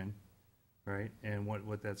consumption, right? And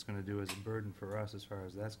what that's going to do as a burden for us as far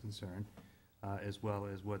as that's concerned, as well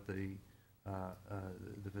as what the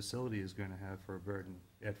the facility is going to have for a burden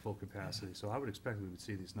at full capacity. So I would expect we would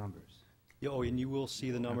see these numbers. Yeah, oh, and you will see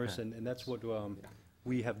the numbers, Okay. and that's what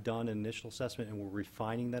we have done an initial assessment, and we're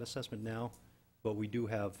refining that assessment now. But we do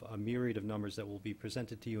have a myriad of numbers that will be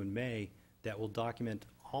presented to you in May that will document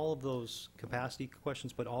all of those capacity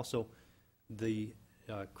questions, but also the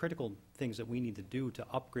critical things that we need to do to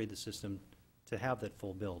upgrade the system to have that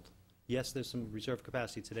full build. Yes, there's some reserve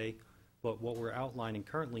capacity today, but what we're outlining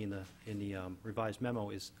currently in the revised memo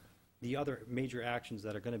is the other major actions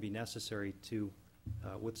that are going to be necessary to,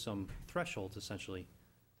 with some thresholds essentially,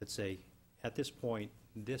 that say, at this point,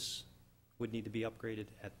 this would need to be upgraded.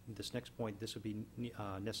 At this next point, this would be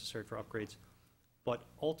necessary for upgrades. But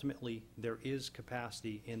ultimately, there is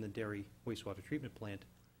capacity in the dairy wastewater treatment plant.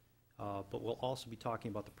 But we'll also be talking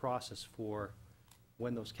about the process for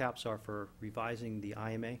when those caps are for revising the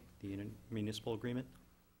IMA, the intermunicipal agreement,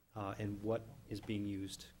 and what is being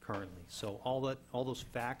used currently. So all those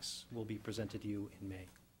facts will be presented to you in May.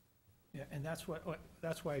 Yeah, and that's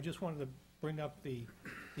why I just wanted to bring up the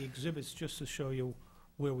exhibits, just to show you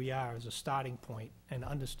where we are as a starting point and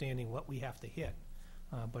understanding what we have to hit.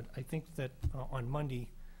 But I think that on Monday,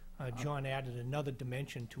 John added another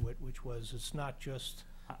dimension to it, which was it's not just...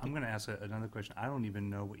 I'm going to ask another question. I don't even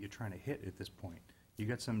know what you're trying to hit at this point. You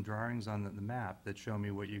got some drawings on the map that show me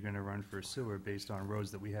what you're going to run for sewer based on roads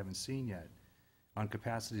that we haven't seen yet, on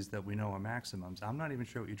capacities that we know are maximums. I'm not even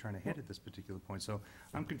sure what you're trying to hit at this particular point. So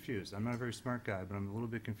I'm confused. I'm not a very smart guy, but I'm a little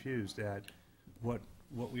bit confused at what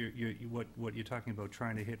you're talking about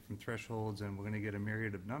trying to hit from thresholds, and we're going to get a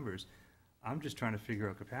myriad of numbers. I'm just trying to figure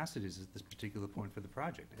out capacities at this particular point for the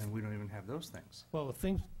project, and we don't even have those things. Well, the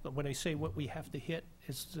thing, when I say what we have to hit,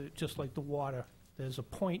 it's just like the water. There's a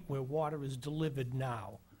point where water is delivered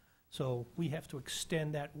now. So we have to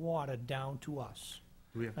extend that water down to us.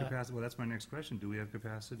 Do we have capacity? Well, that's my next question. Do we have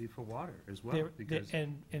capacity for water as well? Because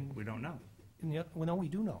we don't know. Well, no, we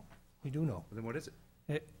do know. We do know. Well, then what is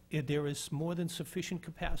it? There is more than sufficient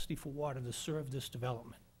capacity for water to serve this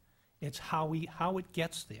development. It's how it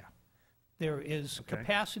gets there. There is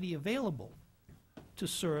capacity available to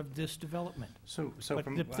serve this development. So But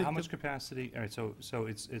from how much capacity, all right, so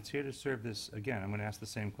it's here to serve this, again, I'm going to ask the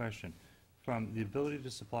same question. From the ability to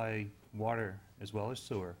supply water as well as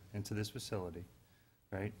sewer into this facility,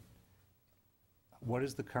 right? What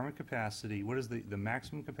is the current capacity, what is the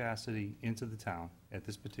maximum capacity into the town at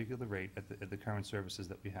this particular rate at the current services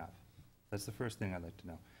that we have? That's the first thing I'd like to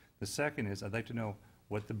know. The second is, I'd like to know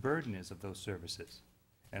what the burden is of those services,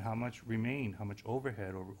 and how much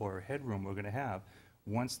overhead or headroom we're going to have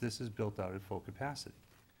once this is built out at full capacity,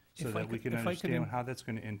 so that we can understand how that's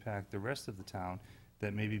going to impact the rest of the town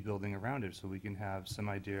that may be building around it, so we can have some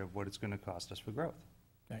idea of what it's going to cost us for growth.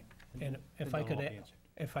 Right. And if I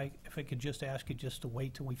could just ask you just to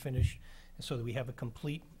wait till we finish, so that we have a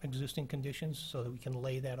complete existing conditions, so that we can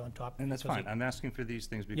lay that on top. And that's fine. I'm asking for these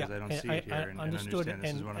things because I don't see it here and understood, understand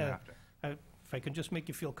this is what I'm after. If I could just make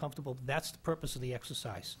you feel comfortable, that's the purpose of the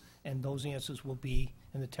exercise, and those answers will be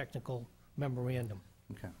in the technical memorandum.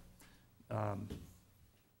 Okay.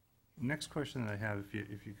 Next question that I have,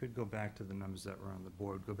 if you could go back to the numbers that were on the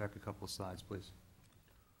board, go back a couple of slides, please.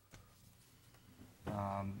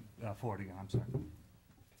 Forward again, I'm sorry.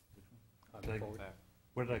 Forward.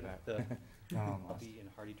 Where did I go? The No, I'm lost. Hobby and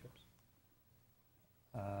Hardy trips?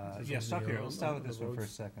 Yeah, stop here. Let's start with this one for a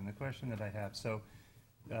second. The question that I have, so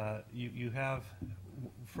you have,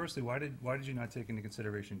 firstly, why did you not take into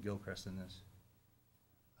consideration Gilchrist in this?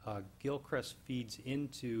 Gilchrist feeds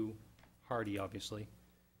into Hardy, obviously.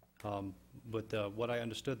 But what I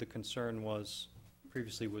understood the concern was,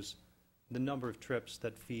 previously, was the number of trips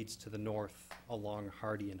that feeds to the north along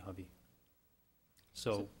Hardy and Hovey.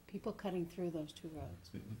 So People cutting through those two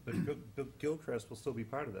roads. But Gilchrist will still be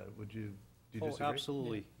part of that. Do you disagree? Oh,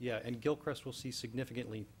 absolutely, yeah, and Gilchrist will see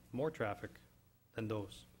significantly more traffic than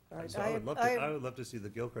those. All right, So I would love to see the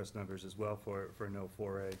Gilchrist numbers as well for no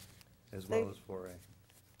 4A, as well as 4A.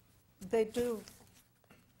 They do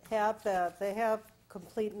have that. They have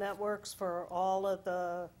complete networks for all of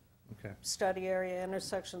the Okay. study area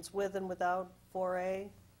intersections with and without 4A.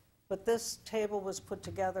 But this table was put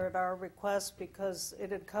together at our request because it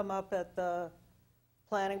had come up at the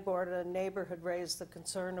planning board, and a neighbor had raised the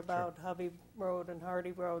concern about Hovey Road and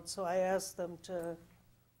Hardy Road. So I asked them to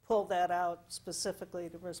pull that out specifically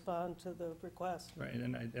to respond to the request. Right,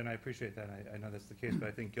 and I appreciate that. I know that's the case, but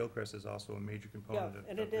I think Gilchrist is also a major Yeah, component of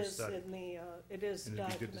and this it is study. in the, it is And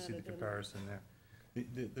it'd be good to see the documented in. comparison there.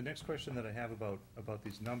 The next question that I have about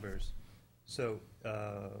these numbers, so,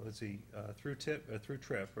 let's see, through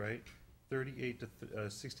trip, right? 38 to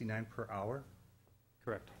 69 per hour?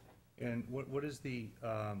 Correct. And what is the,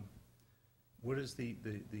 what is the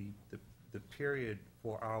period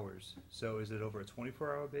for hours? So is it over a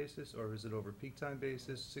 24-hour basis, or is it over peak time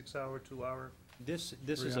basis, 6-hour, 2-hour? This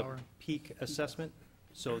is a 3 hour? peak assessment,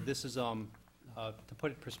 so this is, to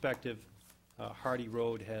put it in perspective, Hardy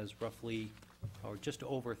Road has roughly, or just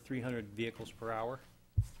over 300 vehicles per hour.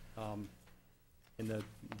 And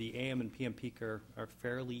the AM and PM peak are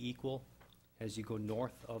fairly equal as you go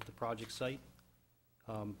north of the project site.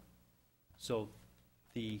 So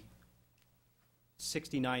the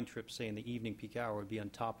 69 trips, say, in the evening peak hour would be on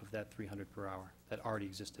top of that 300 per hour that already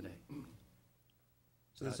exists today.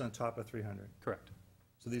 So this is on top of 300? Correct.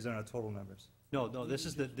 So these are not total numbers? No, this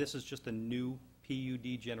is just the new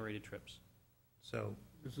PUD-generated trips. So,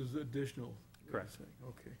 This is additional. Correct.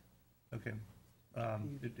 Okay. okay.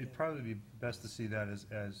 It'd probably be best to see that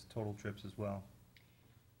as total trips as well.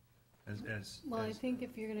 Well, I think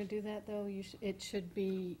if you're going to do that, though, it should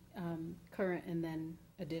be current and then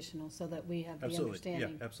additional, so that we have the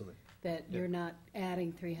understanding absolutely. that you're not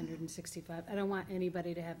adding 365. I don't want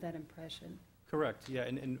anybody to have that impression. Correct, yeah,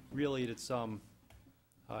 and really, it's a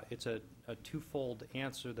twofold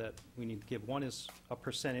answer that we need to give. One is a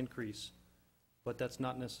 % increase, but that's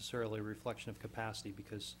not necessarily a reflection of capacity,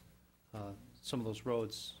 because some of those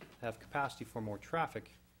roads have capacity for more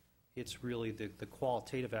traffic. It's really the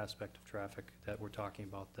qualitative aspect of traffic that we're talking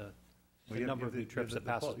about, the number of new trips that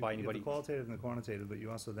passes by anybody. You have the qualitative and the quantitative, but you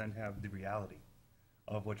also then have the reality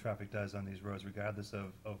of what traffic does on these roads, regardless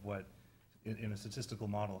of what, in a statistical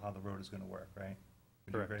model, how the road is going to work, right?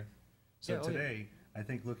 Would you Correct. agree? So Yeah, oh, yeah. today, I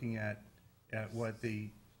think looking at what the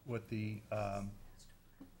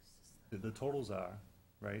totals are,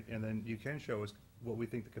 right? And then you can show us what we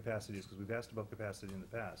think the capacity is, because we've asked about capacity in the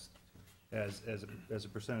past, as a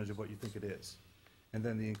percentage of what you think it is. And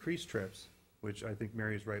then the increased trips, which I think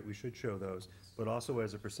Mary is right, we should show those, but also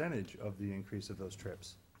as a percentage of the increase of those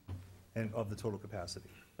trips and of the total capacity.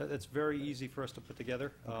 That's very easy for us to put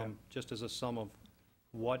together, Okay. just as a sum of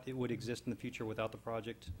what it would exist in the future without the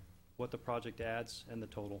project, what the project adds, and the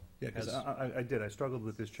total. Yeah, because I struggled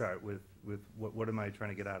with this chart, with what am I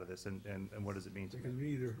trying to get out of this, and what does it mean to Because me?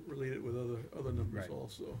 we need to relate it with other numbers Right.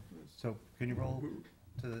 also. So, can you roll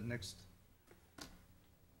to the next?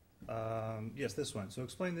 Yes, this one. So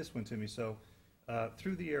explain this one to me. So,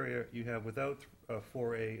 through the area, you have without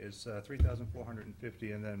 4A is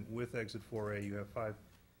 3,450, and then with exit 4A, you have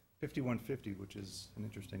 5,5150, which is an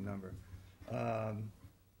interesting number.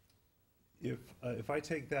 If I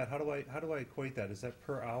take that, how do I equate that? Is that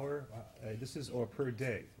per hour? This is, or per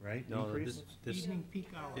day, right? No, Increase? this, Evening peak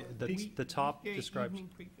hour. the top Weekday describes, evening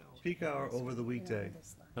peak hour. Peak hour over the weekday.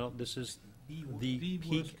 no, this is The the worst peak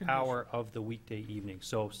condition. hour of the weekday evening,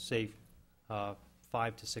 so say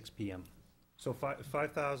 5 to 6 p.m. So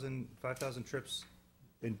 5,000 trips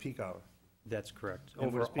in peak hour. That's correct. And what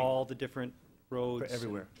Over is peak? all the different roads. and-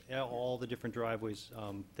 everywhere. Yeah, all the different driveways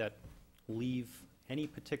that leave any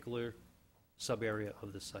particular sub-area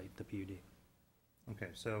of the site, the PUD. Okay,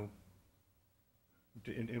 so,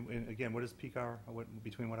 and again, what is peak hour?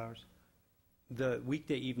 Between what hours? The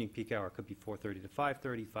weekday evening peak hour could be 4:30 to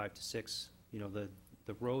 5:30, 5 to 6. You know, the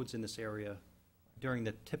roads in this area during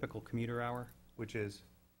the typical commuter hour Which is?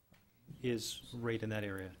 is right in that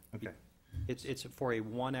area. Okay. It's for a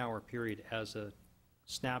 1-hour period as a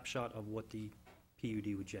snapshot of what the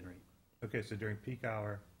PUD would generate. Okay, so during peak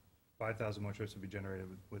hour, 5,000 more trips would be generated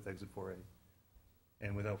with exit 4A.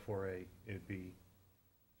 And without 4A, it'd be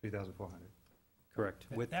 3,400. Correct.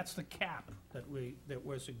 With That's the cap that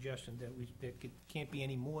we're suggesting, that can't be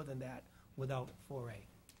any more than that without 4A.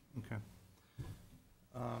 Okay.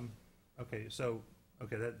 Okay, so,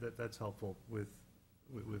 that's helpful with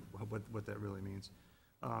what that really means.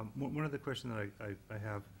 One other question that I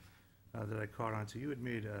have, that I caught on to, you had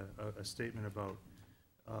made a statement about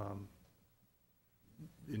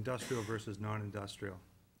industrial versus non-industrial.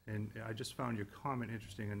 And I just found your comment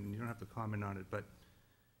interesting, and you don't have to comment on it, but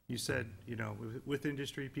you said, you know, with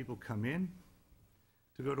industry, people come in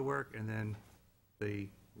to go to work, and then they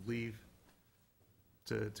leave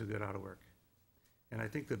to get out of work. And I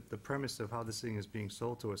think that the premise of how this thing is being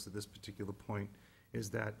sold to us at this particular point is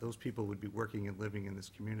that those people would be working and living in this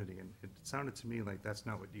community, and it sounded to me like that's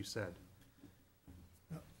not what you said.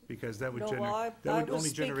 Because that would No, generate, well, I that would was only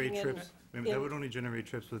generate speaking trips, in- that would only generate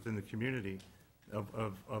trips within the community of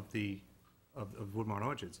Woodmont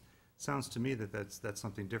Orchards. Sounds to me that that's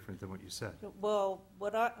something different than what you said. Well,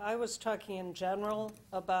 what I was talking in general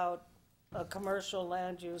about a commercial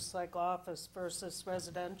land use like office versus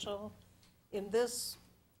residential.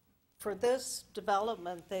 For this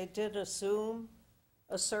development, they did assume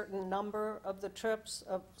a certain number of the trips,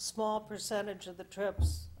 a small percentage of the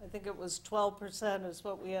trips, I think it was 12% is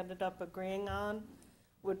what we ended up agreeing on,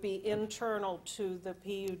 would be internal to the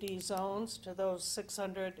PUD zones, to those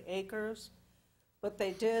 600 acres. But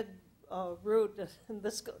they did route, and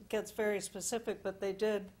this gets very specific, but they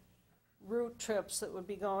did route trips that would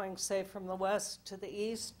be going, say, from the west to the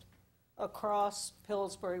east, across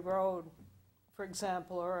Pillsbury Road, for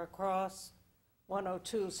example, or across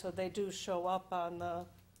 102, so they do show up on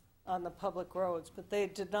the public roads. But they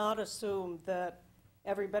did not assume that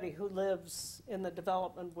everybody who lives in the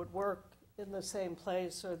development would work in the same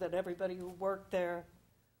place, or that everybody who worked there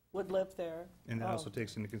would live there. And that also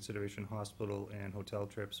takes into consideration hospital and hotel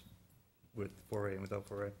trips with 4A and without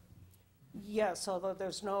 4A? Yes, although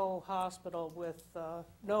there's no hospital with,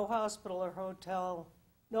 no hospital or hotel,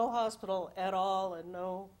 no hospital at all, and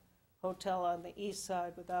no hotel on the east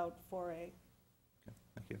side without 4A. Okay,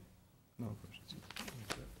 thank you. No questions.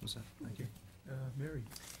 What's that? Thank you. Mary?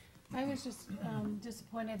 I was just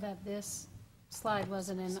disappointed that this slide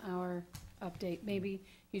wasn't in our update. Maybe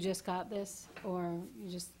you just got this, or you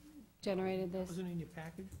just generated this. Wasn't it in your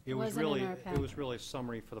package? It was wasn't in really, our it was packet. really a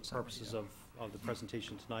summary for the purposes of the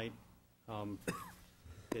presentation tonight.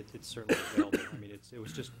 It's certainly available. I mean, it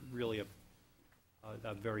was just really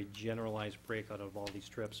a very generalized breakout of all these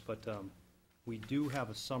trips, but we do have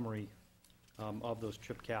a summary of those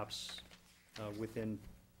trip caps within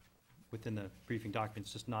the briefing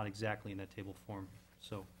documents, just not exactly in that table form.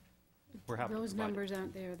 So we're happy to Those provide it. numbers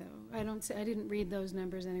aren't there, though. I didn't read those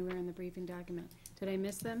numbers anywhere in the briefing document. Did I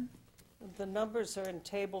miss them? The numbers are in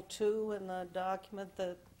Table 2 in the document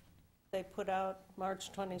that they put out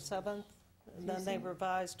March 27th, and then they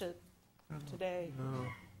revised it today. No.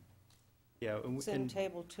 Yeah, It's in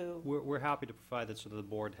Table 2. we're happy to provide that so that the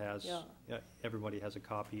board has, Yeah. everybody has a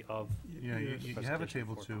copy of. Yeah, you have a Presentation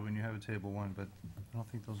table for- 2 and you have a table 1, but I don't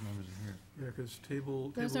think those numbers are here. Yeah, because table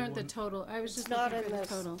Those aren't the one- total. I was It's just not looking in for the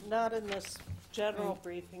this, total. not in this general Right.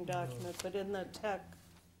 briefing document, but in the tech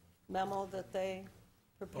memo that they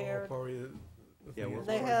prepared. Probably the Yeah, thing we're- is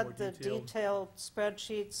They probably had more the detailed. detailed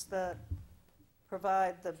spreadsheets that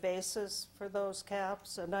provide the basis for those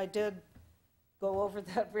caps, and I did go over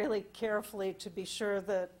that really carefully to be sure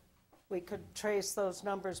that we could trace those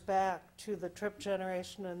numbers back to the trip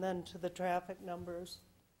generation and then to the traffic numbers.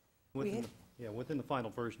 Within, within the final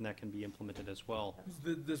version, that can be implemented as well.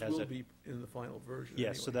 This as will a- be in the final version.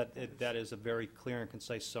 Yes, so anyway. that is a very clear and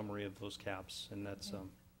concise summary of those caps, and that's,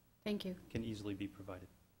 Thank you. can easily be provided.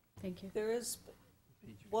 Thank you. There is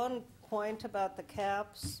one point about the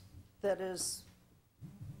caps that is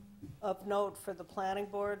of note for the planning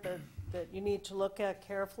board that you need to look at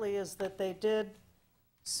carefully, is that they did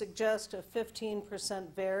suggest a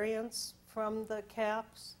 15% variance from the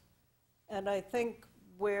caps. And I think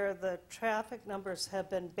where the traffic numbers have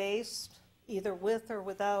been based, either with or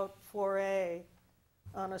without 4A,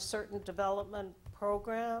 on a certain development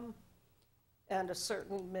program and a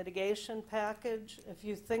certain mitigation package, if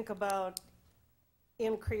you think about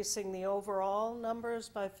increasing the overall numbers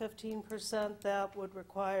by 15%, that would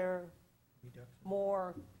require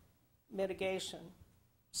more mitigation.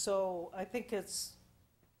 So I think it's,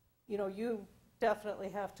 you definitely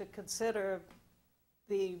have to consider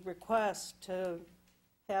the request to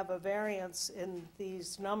have a variance in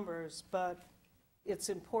these numbers, but it's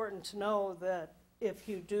important to know that if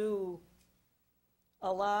you do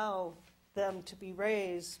allow them to be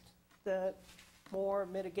raised, that more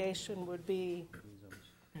mitigation would be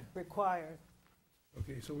required.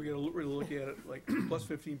 Okay, so we're gonna really look at it like plus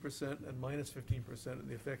 15% and minus 15%, and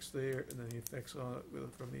the effects there, and then the effects on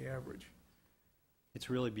it from the average. It's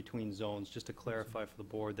really between zones, just to clarify for the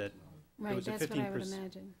board that Right, was a that's what I would 15%.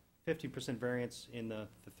 imagine. 50% variance in the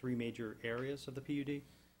three major areas of the PUD,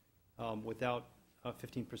 without a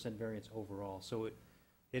 15% variance overall. So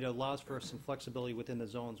it allows for some flexibility within the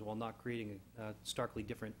zones while not creating a starkly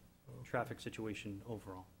different traffic situation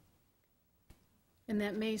overall. And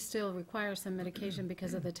that may still require some mitigation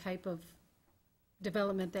because of the type of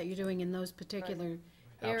development that you're doing in those particular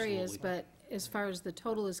areas. Absolutely. But as far as the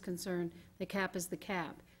total is concerned, the cap is the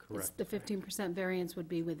cap. It's Correct. the 15% variance would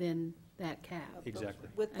be within that cap. Exactly.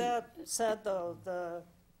 With that said, though, the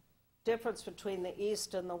difference between the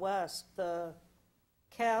east and the west, the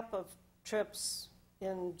cap of trips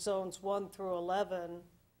in zones 1 through 11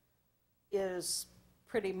 is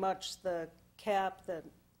pretty much the cap that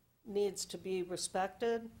needs to be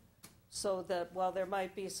respected, so that while there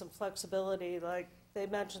might be some flexibility, like they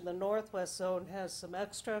mentioned, the northwest zone has some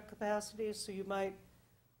extra capacity, so you might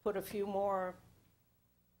put a few more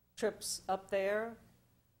trips up there,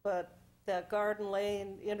 but that Garden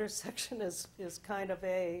Lane intersection is kind of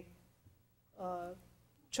a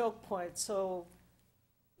choke points. So,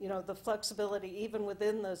 you know, the flexibility, even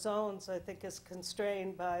within the zones, I think is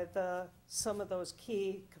constrained by some of those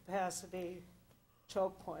key capacity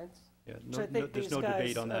choke points. Yeah, Which I think there's these no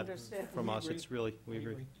debate guys on that understand. from us. It's really, we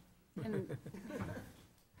agree. And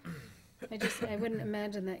I wouldn't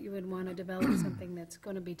imagine that you would want to develop something that's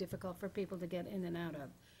going to be difficult for people to get in and out of.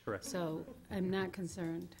 Correct. So I'm not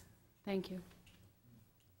concerned. Thank you.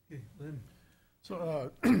 Okay, Lynn?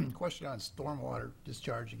 So, question on stormwater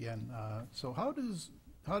discharge again. So how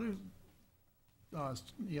do,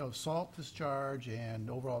 you know, salt discharge and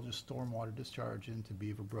overall just stormwater discharge into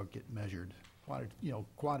Beaver Brook get measured,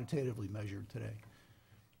 quantitatively measured today?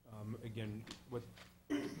 Again, what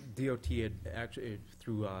DOT had actually,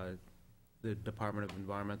 through the Department of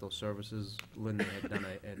Environmental Services, Linda had done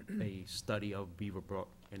a study of Beaver Brook,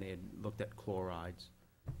 and they had looked at chlorides,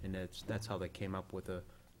 and that's how they came up with a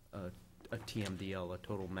TMDL, a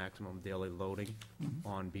total maximum daily loading,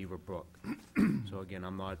 on Beaver Brook. So again,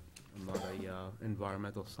 I'm not a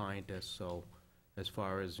environmental scientist, so as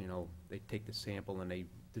far as, you know, they take the sample and they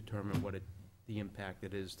determine the impact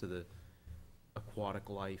it is to the aquatic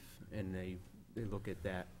life, and they look at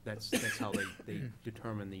that. That's how they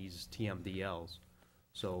determine these TMDLs.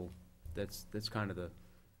 So that's kind of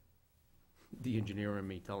the engineer in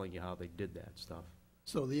me telling you how they did that stuff.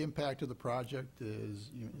 So the impact of the project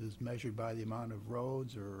is measured by the amount of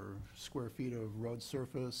roads or square feet of road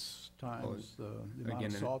surface times the amount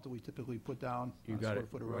of salt that we typically put down You on a got square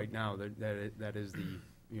it foot of road? right now. That is the,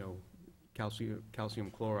 you know,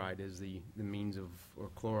 calcium chloride is the means of, or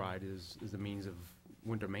chloride is the means of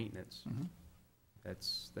winter maintenance. Mhm.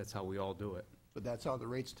 That's how we all do it. But that's how the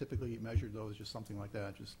rates typically get measured, though, is just something like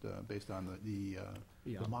that, just based on the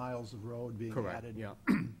Yeah. miles of road being Correct, added yeah.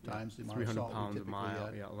 times the amount of 300 salt we pounds a typically mile,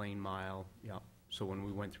 add. yeah, lane mile, yeah. So when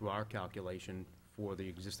we went through our calculation for the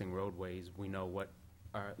existing roadways, we know what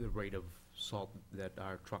the rate of salt that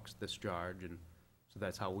our trucks discharge, and so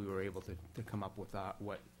that's how we were able to come up with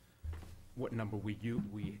what number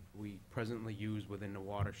we presently use within the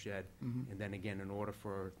watershed. Mhm. And then again, in order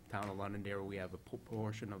for town of Londonderry, we have a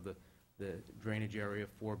portion of the drainage area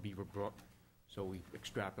for Beaver Brook. So we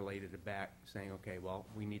extrapolated it back, saying, okay, well,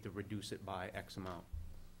 we need to reduce it by X amount.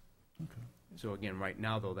 Okay. So again, right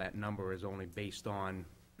now, though, that number is only based on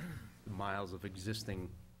the miles of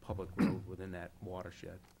existing public road within that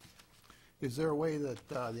watershed. Is there a way that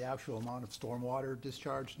the actual amount of stormwater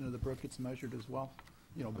discharged into the brook gets measured as well,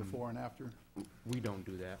 you know, before and after? We don't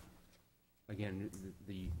do that. Again,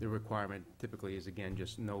 the requirement typically is, again,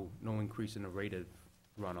 just no increase in the rate of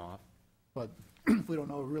runoff. But if we don't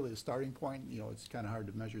know really the starting point, you know, it's kind of hard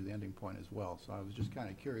to measure the ending point as well. So I was just kind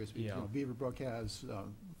of curious, because, you know, Beaver Brook has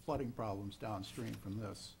flooding problems downstream from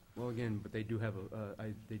this. Well, again, but they do have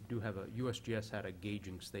USGS had a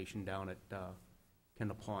gauging station down at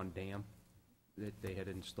Kendall Pond Dam that they had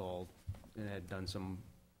installed, and had done some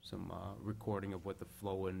recording of what the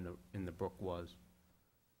flow in the brook was.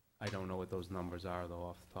 I don't know what those numbers are, though,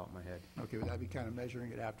 off the top of my head. Okay, would that be kind of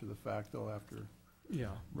measuring it after the fact, though, after?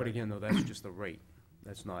 Yeah. But again, though, that's just the rate.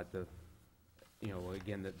 That's not the, you know,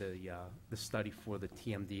 again, the study for the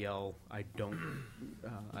TMDL, I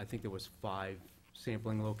think there was 5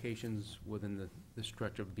 sampling locations within the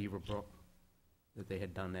stretch of Beaver Brook that they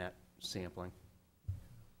had done that sampling.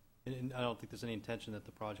 And I don't think there's any intention that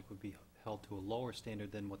the project would be held to a lower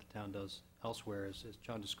standard than what the town does elsewhere. As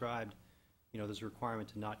John described, you know, there's a requirement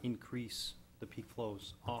to not increase the peak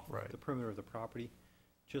flows off the perimeter of the property.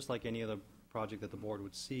 Just like any other project that the board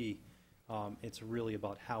would see, it's really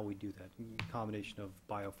about how we do that. A combination of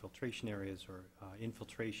biofiltration areas or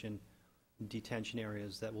infiltration, detention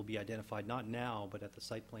areas that will be identified not now, but at the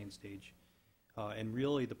site plan stage. And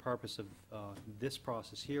really the purpose of this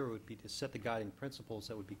process here would be to set the guiding principles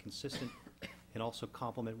that would be consistent and also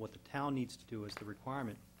complement what the town needs to do as the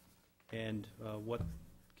requirement, and what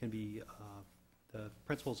can be the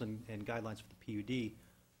principles and guidelines for the PUD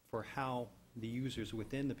for how the users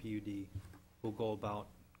within the PUD will go about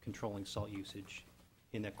controlling salt usage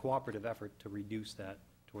in a cooperative effort to reduce that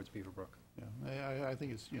towards Beaver Brook. Yeah, I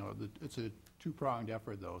think it's, you know, it's a two-pronged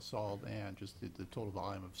effort, though, salt and just the total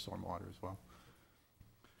volume of stormwater as well.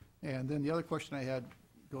 And then the other question I had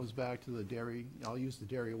goes back to the dairy. I'll use the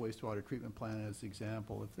dairy wastewater treatment plant as an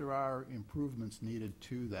example. If there are improvements needed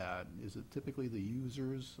to that, is it typically the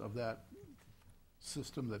users of that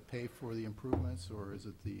system that pay for the improvements, or is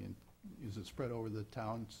it spread over the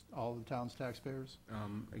towns, all the town's taxpayers?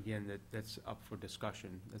 Again, that's up for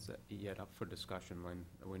discussion. That's yet up for discussion when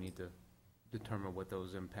we need to determine what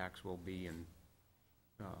those impacts will be, and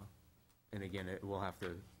again, we'll have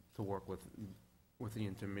to work with the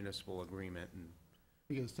intermunicipal agreement, and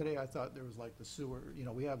Because today I thought there was like the sewer,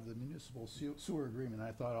 we have the municipal sewer agreement.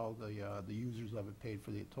 I thought all the users of it paid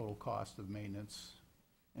for the total cost of maintenance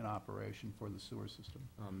and operation for the sewer system.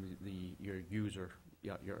 Your user,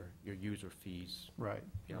 your user fees. Right,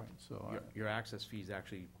 Yeah. right, so, Your access fees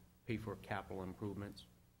actually pay for capital improvements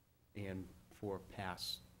and for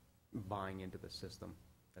past buying into the system.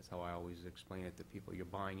 That's how I always explain it to people. You're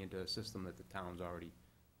buying into a system that the town's already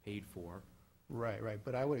paid for. right,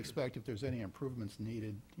 but I would expect if there's any improvements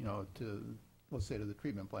needed, to, let's say to the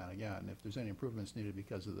treatment plant again, if there's any improvements needed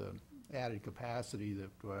because of the added capacity that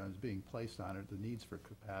is being placed on it, the needs for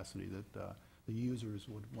capacity, that the users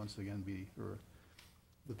would once again be, or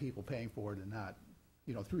the people paying for it and not,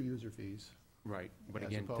 through user fees. Right, but As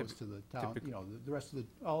again, opposed to the town, the rest of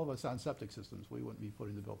all of us on septic systems, we wouldn't be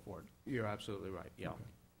footing the bill for it. you're absolutely right, yeah. Okay.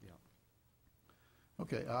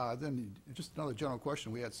 Okay, then just another general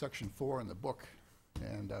question. We had section 4 in the book,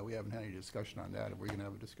 and we haven't had any discussion on that. We're going to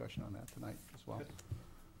have a discussion on that tonight as well.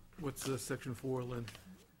 What's section 4, Lynn?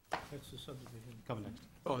 That's the subdivision. Coming next.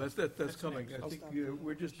 Oh, that's coming. I think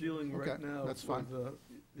we're just dealing right Okay, now that's with fine.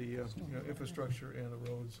 the infrastructure and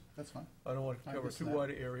the roads. That's fine. I don't want to I cover missed too that. wide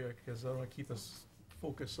an area because I don't want to keep us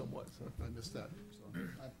focused somewhat, so. I missed that. So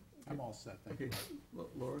I'm all set, thank you. Okay,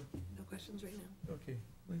 Laura? No questions right now. Okay,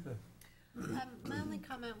 Lisa? My only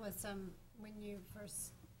comment was, when you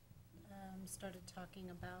first started talking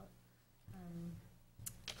about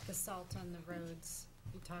the salt on the roads,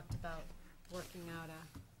 you talked about working out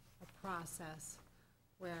a process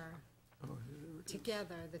where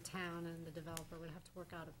together, the town and the developer would have to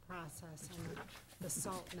work out a process on the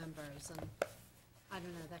salt numbers, and I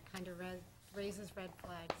don't know, that kind of raises red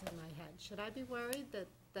flags in my head. Should I be worried that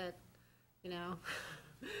that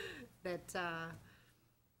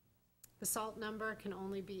the salt number can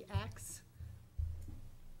only be X,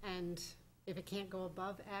 and if it can't go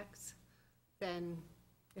above X, then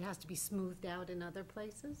it has to be smoothed out in other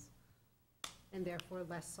places, and therefore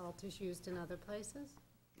less salt is used in other places?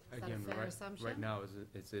 Is that a Again, fair assumption? right now,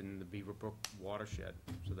 it's in the Beaverbrook watershed,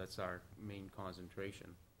 so that's our main concentration.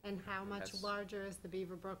 And how much That's- larger is the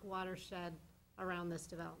Beaverbrook watershed around this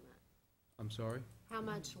development? I'm sorry? How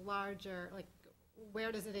much larger, like,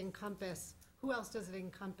 where does it encompass, who else does it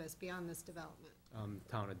encompass beyond this development?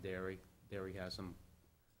 Town of Derry. Derry has some,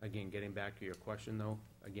 again, getting back to your question, though,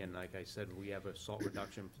 again, like I said, we have a salt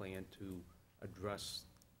reduction plan to address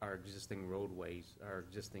our existing roadways, our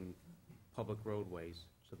existing public roadways,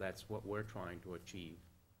 so that's what we're trying to achieve.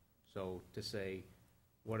 So to say,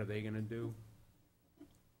 what are they gonna do?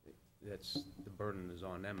 That's, the burden is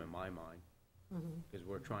on them in my mind. Because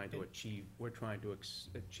we're trying to achieve,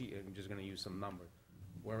 achieve, I'm just gonna use some number.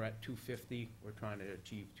 We're at 250, we're trying to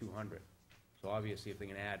achieve 200. So obviously, if they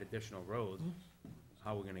can add additional roads,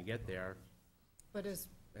 how we're gonna get there, But it's,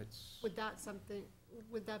 would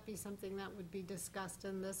that be something that would be discussed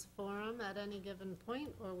in this forum at any given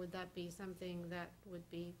point, or would that be something that would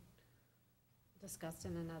be discussed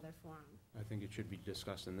in another forum? I think it should be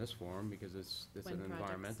discussed in this forum, because it's When an projects-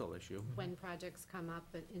 environmental issue. When projects come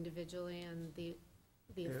up individually and the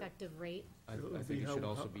Yeah. effective rate? I It'll think it should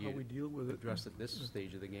also how be we deal with it. addressed at this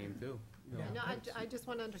stage of the game, too. No, I just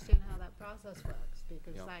want to understand how that process works,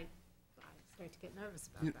 because Yeah. I start to get nervous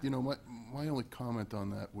about that. You know, my only comment on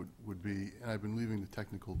that would be, and I've been leaving the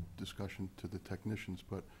technical discussion to the technicians,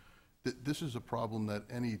 but this is a problem that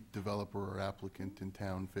any developer or applicant in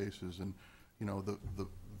town faces, and,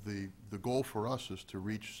 the goal for us is to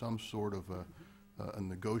reach some sort of a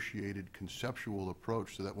negotiated conceptual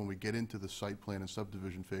approach, so that when we get into the site plan and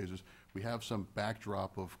subdivision phases, we have some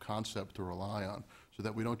backdrop of concept to rely on, so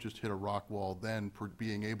that we don't just hit a rock wall then,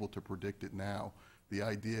 being able to predict it now. The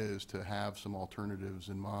idea is to have some alternatives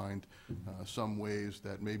in mind, some ways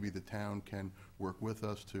that maybe the town can work with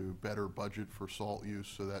us to better budget for salt use,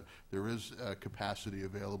 so that there is capacity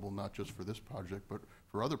available, not just for this project, but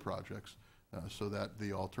for other projects, so that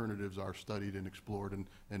the alternatives are studied and explored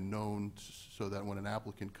and known, so that when an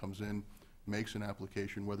applicant comes in, makes an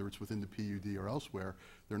application, whether it's within the PUD or elsewhere,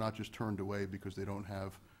 they're not just turned away because they don't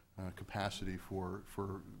have capacity for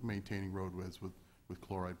maintaining roadways with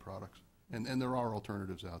chloride products. And there are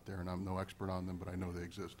alternatives out there, and I'm no expert on them, but I know they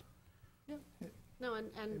exist. No,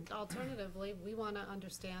 and alternatively, we want to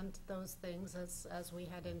understand those things as we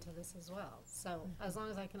head into this as well. So as long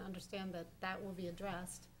as I can understand that that will be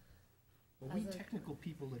addressed. Well, we As a- technical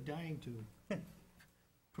people are dying to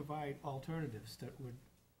provide alternatives that would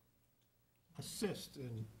assist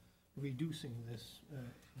in reducing this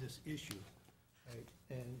issue, right?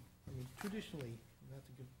 And, I mean, traditionally, not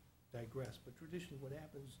to digress, but traditionally what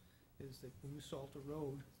happens is that when you salt a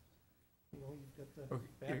road, You know, you've got the Okay,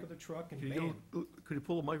 back of the truck and Could bam. could you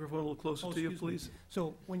pull the microphone a little closer Oh, to you, excuse me. please?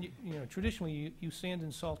 So when you know, traditionally, you sand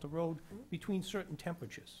and salt the road between certain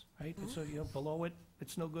temperatures, right? So, you know, below it,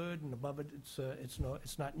 it's no good, and above it,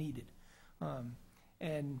 it's not needed.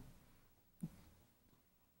 And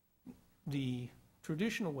the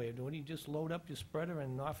traditional way of doing it, you just load up your spreader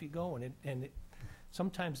and off you go,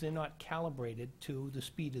 sometimes they're not calibrated to the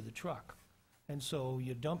speed of the truck. And so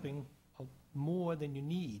you're dumping more than you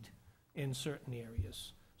need in certain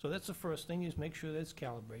areas. So that's the first thing, is make sure that it's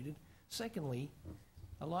calibrated. Secondly,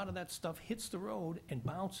 a lot of that stuff hits the road and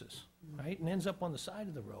bounces, right? And ends up on the side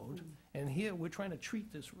of the road. And here, we're trying to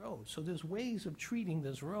treat this road. So there's ways of treating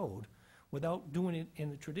this road without doing it in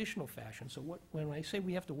the traditional fashion. So when I say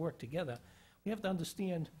we have to work together, we have to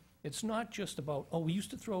understand it's not just about, oh, we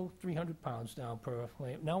used to throw 300 pounds down per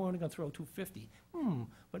lane, now we're only going to throw 250.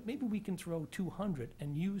 But maybe we can throw 200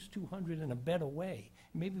 and use 200 in a better way.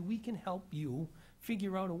 Maybe we can help you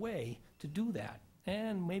figure out a way to do that.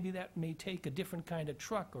 And maybe that may take a different kind of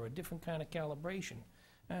truck or a different kind of calibration.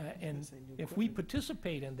 And if we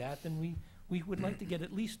participate in that, then we would like to get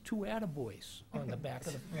at least 2 attaboys on the back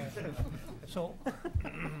of the... So,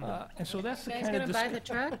 and so that's the You guys kind of... gonna buy the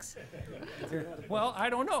trucks? Well, I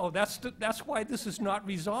don't know. That's why this is not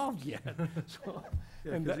resolved yet. So,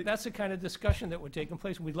 Yeah, and 'cause it- that's the kind of discussion that would take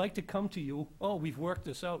place. We'd like to come to you, oh, we've worked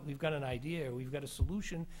this out, we've got an idea, we've got a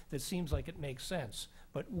solution that seems like it makes sense,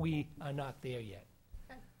 but we are not there yet.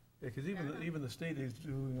 Yeah, because even the state is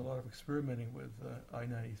doing a lot of experimenting with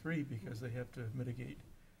I-93 because they have to mitigate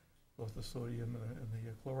both the sodium and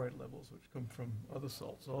the chloride levels, which come from other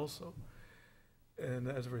salts also. And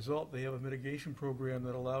as a result, they have a mitigation program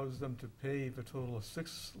that allows them to pave a total of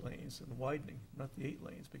 6 lanes and widening, not the 8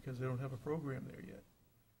 lanes, because they don't have a program there yet.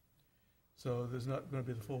 So there's not going to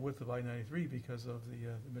be the full width of I-93 because of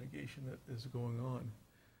the mitigation that is going on.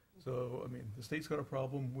 So, I mean, the state's got a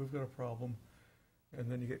problem, we've got a problem, and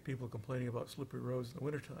then you get people complaining about slippery roads in the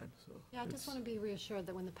wintertime, so. Yeah, I just want to be reassured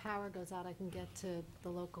that when the power goes out, I can get to the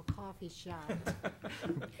local coffee shop.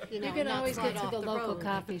 You can always get to the local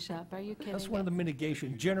coffee shop, are you kidding? That's one of the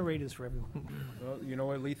mitigation, generators for everyone. Well, you know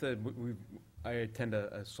what, Letha, I attend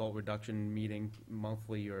a salt reduction meeting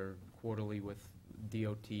monthly or quarterly with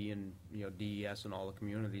DOT and, you know, DES and all the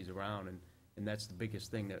communities around, and that's the biggest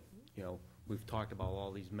thing that, you know, we've talked about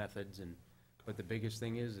all these methods, but the biggest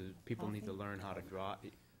thing is people need to learn how to drive,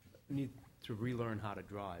 need to relearn how to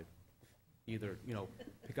drive. Either, you know,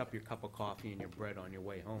 pick up your cup of coffee and your bread on your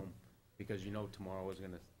way home, because you know tomorrow is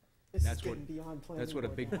gonna, This is that's what, getting beyond planning that's what a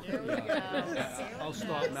board big, now. I'll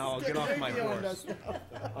stop now, I'll get off my horse.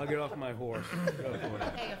 I'll get off my horse.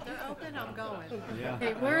 Hey, if they're open, I'm going. Yeah.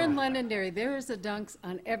 Hey, we're in Londonderry. There is a Dunks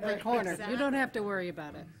on every corner. You don't have to worry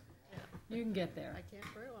about it. You can get there. I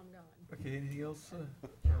can't brew, I'm going. Okay, anything else?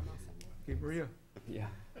 Okay, Maria? Yeah.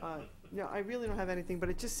 No, I really don't have anything, but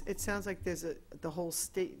it sounds like there's the whole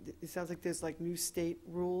state, it sounds like there's like new state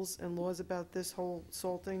rules and laws about this whole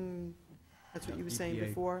salting. That's what you were saying EPA.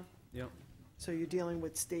 before? Yep. So you're dealing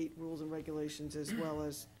with state rules and regulations as well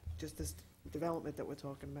as just this development that we're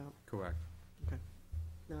talking about? Correct.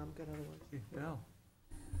 No, I'm good otherwise. Okay, Al?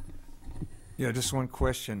 Yeah, just one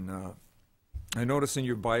question. I notice in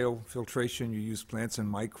your biofiltration, you use plants and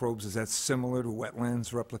microbes. Is that similar to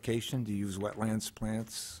wetlands replication? Do you use wetlands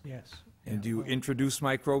plants? Yes. And do you introduce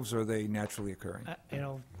microbes, or are they naturally occurring? You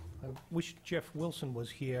know, I wish Jeff Wilson was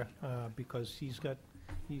here, because he's got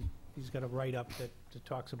a write-up that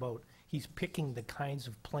talks about, he's picking the kinds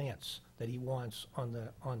of plants that he wants on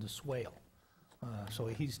the swale. So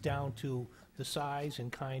he's down to the size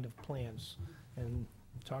and kind of plants, and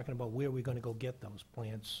talking about where we're going to go get those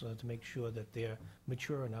plants to make sure that they're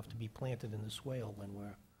mature enough to be planted in the swale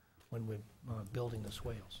when we're building the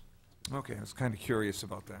swales. Okay, I was kind of curious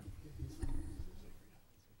about that.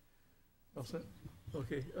 All set?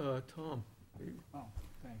 Okay, Tom? Oh,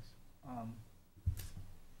 thanks.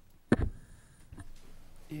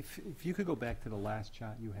 If you could go back to the last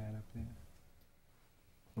chart you had up there.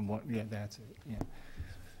 And what, yeah, that's it, yeah.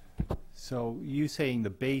 So you saying the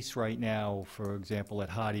base right now, for example, at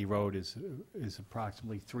Hardy Road is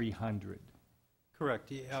approximately 300?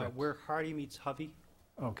 Correct. Where Hardy meets Hovey,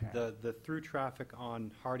 Okay. the through traffic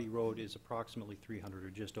on Hardy Road is approximately 300 or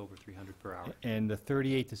just over 300 per hour. And the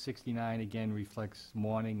 38 to 69 again reflects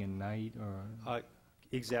morning and night, or?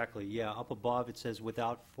 Exactly, yeah. Up above, it says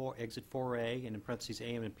without exit 4A, and in parentheses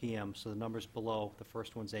AM and PM, so the numbers below, the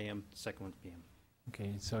first one's AM, the second one's PM.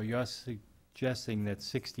 Okay, so you're suggesting that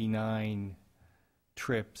 69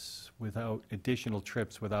 trips without, additional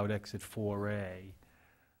trips without exit 4A,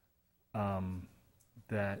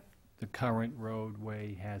 that the current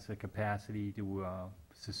roadway has the capacity to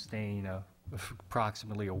sustain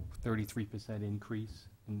approximately a 33% increase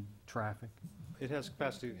in traffic? It has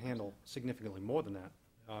capacity to handle significantly more than that.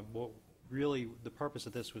 Really, the purpose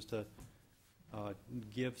of this was to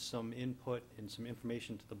give some input and some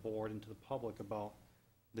information to the board and to the public about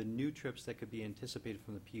the new trips that could be anticipated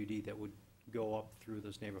from the PUD that would go up through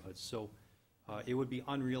those neighborhoods. So it would be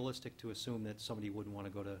unrealistic to assume that somebody wouldn't want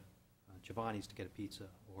to go to Giovanni's to get a pizza,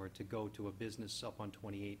 or to go to a business up on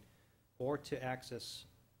 28, or to access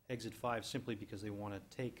exit 5 simply because they want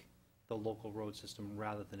to take the local road system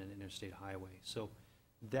rather than an interstate highway. So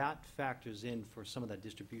that factors in for some of that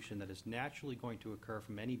distribution that is naturally going to occur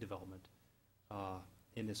from any development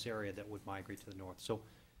in this area that would migrate to the north. So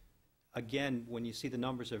again, when you see the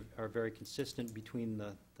numbers are very consistent between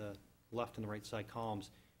the left and the right side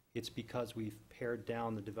columns, it's because we've pared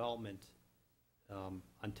down the development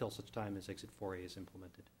until such time as exit 4A is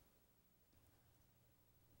implemented.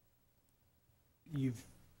 You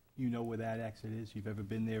know where that exit is? You've ever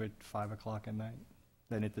been there at 5 o'clock at night,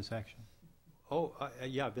 that intersection? Oh,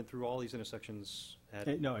 yeah, I've been through all these intersections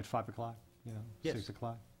at... No, at 5 o'clock, you know, Yes. 6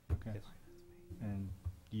 o'clock? Okay. Yes. And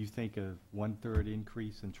do you think a 1/3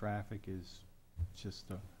 increase in traffic is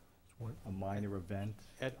just a minor event?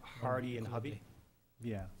 At Hardy and Hubby?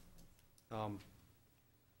 Yeah.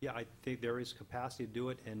 Yeah, I think there is capacity to do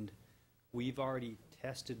it, and we've already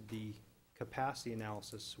tested the capacity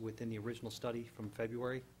analysis within the original study from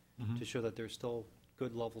February to show that there's still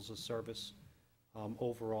good levels of service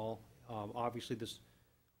overall. Obviously,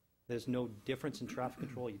 there's no difference in traffic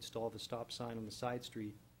control. You'd still have a stop sign on the side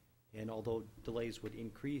street, and although delays would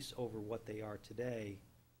increase over what they are today,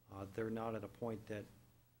 they're not at a point that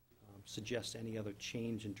suggests any other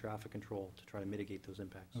change in traffic control to try to mitigate those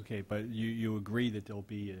impacts. Okay, but you agree that there'll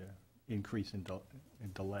be an increase in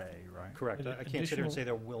delay, right? Correct. An I can't sit here and additional- say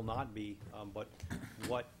there will not be, but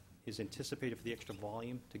what is anticipated for the extra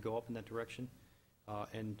volume to go up in that direction?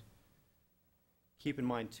 And keep in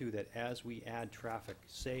mind, too, that as we add traffic,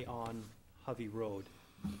 say on Hovey Road,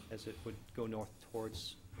 as it would go north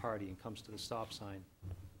towards Hardy and comes to the stop sign,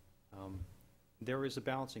 there is a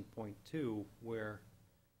balancing point, too, where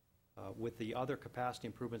with the other capacity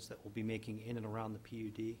improvements that we'll be making in and around the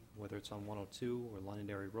PUD, whether it's on 102 or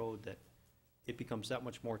Londonderry Road, that it becomes that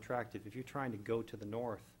much more attractive. If you're trying to go to the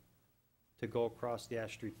north, to go across the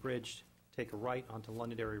Ash Street Bridge, take a right onto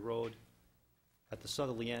Londonderry Road, at the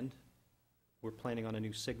southerly end, we're planning on a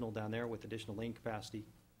new signal down there with additional lane capacity,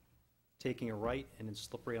 taking a right and then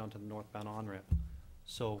slip right onto the northbound on-ramp.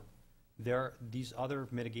 So there are these other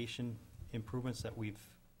mitigation improvements that we've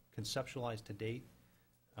conceptualized to date.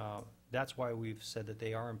 That's why we've said that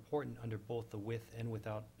they are important under both the with and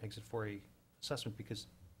without exit 4A assessment, because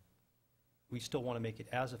we still want to make it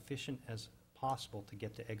as efficient as possible to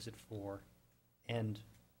get to exit 4 and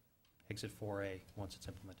exit 4A once it's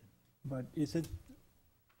implemented. But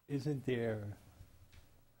isn't there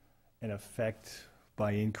an effect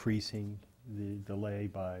by increasing the delay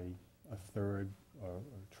by a third or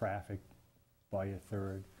traffic by a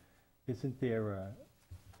third? Isn't there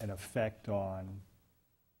an effect on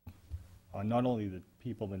not only the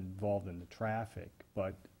people involved in the traffic,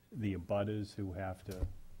 but the abutters who have to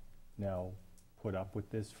now put up with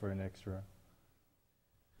this for an extra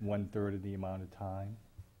 1/3 of the amount of time?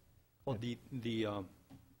 Well,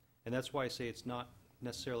 and that's why I say it's not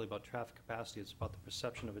necessarily about traffic capacity, it's about the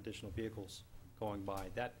perception of additional vehicles going by.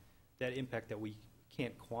 That impact that we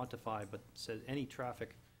can't quantify, but says any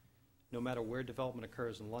traffic, no matter where development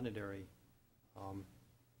occurs in Londonderry,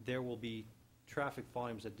 there will be traffic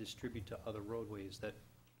volumes that distribute to other roadways that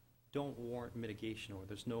don't warrant mitigation, or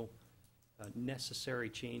there's no necessary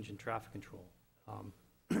change in traffic control.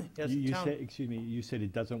 Excuse me, you said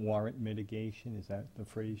it doesn't warrant mitigation? Is that the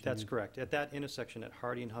phrase you That's used? correct. At that intersection at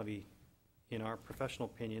Hardy and Hovey, in our professional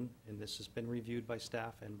opinion, and this has been reviewed by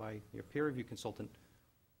staff and by your peer review consultant,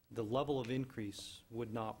 the level of increase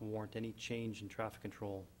would not warrant any change in traffic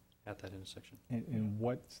control at that intersection. And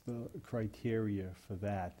what's the criteria for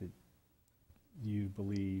that you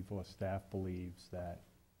believe or staff believes that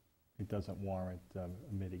it doesn't warrant a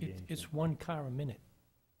mitigation? It's 1 car a minute.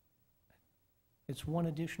 It's 1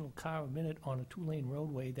 additional car a minute on a 2-lane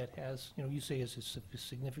roadway that has, you say it's a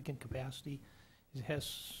significant capacity. It has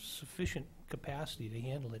sufficient capacity to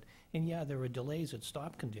handle it. And yeah, there are delays at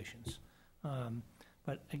stop conditions.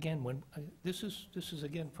 But again, this is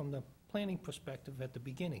again from the planning perspective at the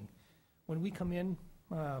beginning. When we come in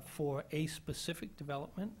for a specific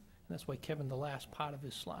development, and that's why Kevin, the last part of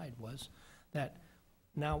his slide was that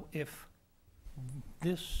now if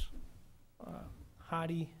this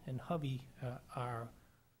Hardy and Hovey are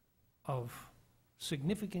of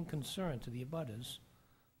significant concern to the abutters,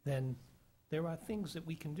 then there are things that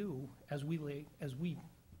we can do as we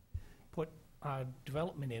put our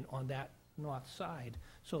development in on that north side,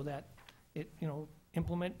 so that it,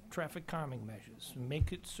 implement traffic calming measures,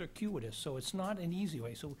 make it circuitous, so it's not an easy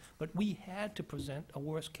way. But we had to present a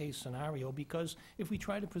worst-case scenario, because if we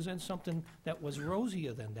tried to present something that was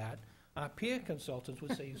rosier than that, our peer consultants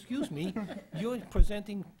would say, excuse me, you're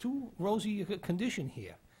presenting too rosy a condition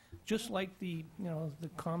here. Just like the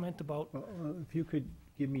comment about, If you could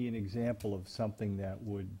give me an example of something that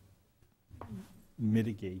would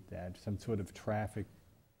mitigate that, some sort of traffic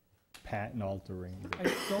pattern altering.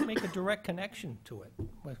 I don't make a direct connection to it,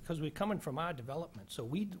 because we're coming from our development, so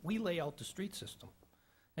we lay out the street system.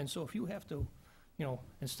 And so if you have to,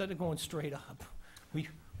 instead of going straight up, we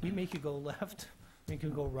make you go left, make you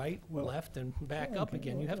go right, left, and back up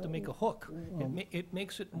again. You have to make a hook. It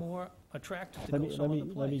makes it more attractive to go some other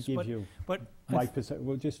place. Let me give you my perception.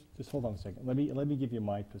 Well, just hold on a second. Let me give you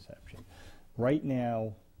my perception. Right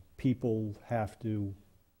now, people have to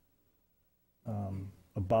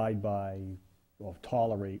abide by or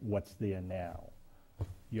tolerate what's there now.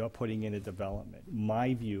 You're putting in a development.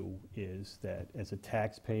 My view is that as a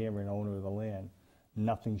taxpayer and owner of the land,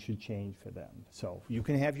 nothing should change for them. So you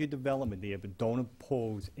can have your development there, but don't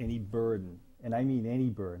impose any burden, and I mean any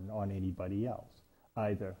burden, on anybody else.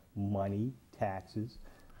 Either money, taxes,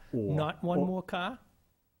 or... Not one more car?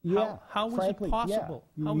 Yeah. How is it possible?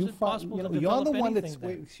 Yeah. How is it possible to develop you're the one anything that's,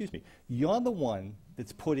 then? excuse me, you're the one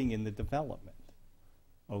that's putting in the development,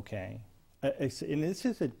 okay? And this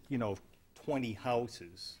isn't, 20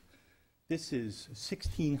 houses. This is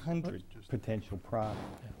 1,600 potential properties.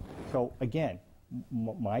 So again,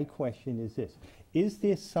 my question is this: is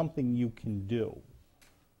there something you can do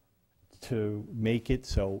to make it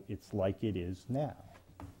so it's like it is now?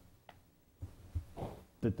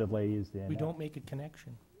 The delay is there We now. don't make a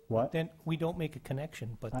connection. What? Then, we don't make a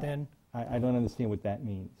connection, but then I don't understand what that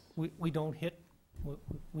means. we don't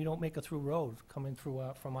we don't make a through road coming through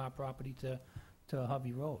from our property to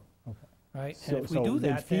Hovey Road. Okay. Right? So, And if we do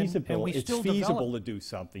that, it's then, feasible, and we it's still feasible develop. to do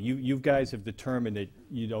something. You guys have determined that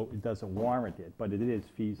it doesn't warrant it, but it is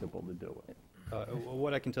feasible to do it.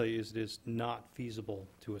 What I can tell you is it is not feasible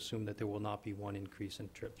to assume that there will not be one increase in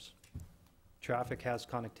trips. Traffic has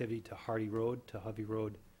connectivity to Hardy Road, to Hovey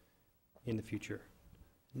Road in the future,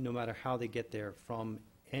 no matter how they get there from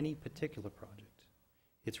any particular project.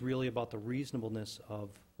 It's really about the reasonableness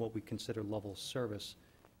of what we consider level of service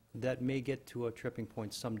that may get to a tripping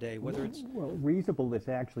point someday, whether it's... Well, reasonableness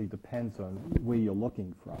actually depends on where you're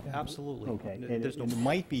looking from. Absolutely. Okay, N- there's no- and it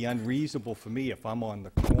might be unreasonable for me if I'm on the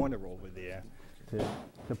corner over there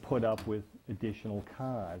to put up with additional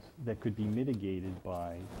cars that could be mitigated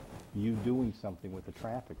by you doing something with the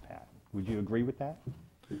traffic pattern. Would you agree with that?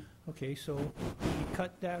 Okay, so we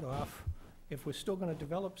cut that off. If we're still gonna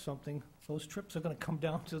develop something, those trips are gonna come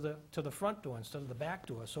down to the front door instead of the back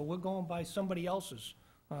door. So we're going by somebody else's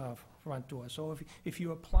front door. So if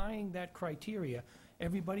you're applying that criteria,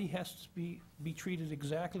 everybody has to be treated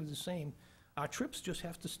exactly the same. Our trips just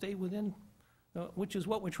have to stay within, which is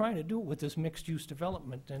what we're trying to do with this mixed-use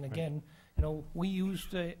development. And again, we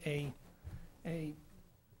used a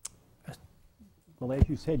Well, as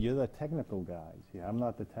you said, you're the technical guys here. I'm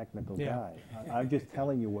not the technical Yeah. guy. I'm just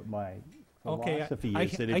telling you what my Okay, philosophy I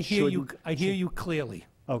is, that it hear you. shouldn't... I hear you clearly.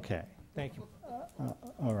 Okay. Thank you.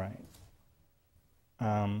 All right.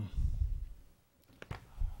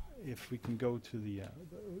 If we can go to the,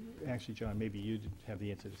 actually, John, maybe you have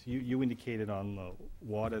the answer to this. You indicated on the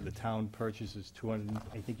water, the town purchases 200,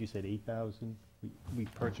 I think you said 8,000 we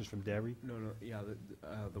purchased from Derry? No, yeah,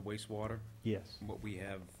 the wastewater, Yes. what we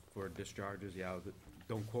have for discharges, yeah,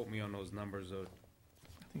 don't quote me on those numbers,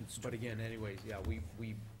 but again, anyways, yeah,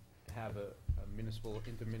 we have a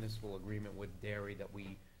intermunicipal agreement with Derry that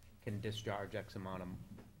we can discharge X amount of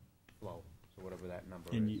flow, so whatever that number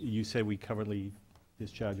is. And you said we currently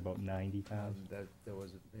discharge about 90,000? That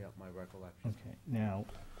was, yeah, my recollection. Okay. Now,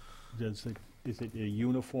 is it a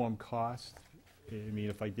uniform cost? I mean,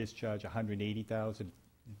 if I discharge 180,000,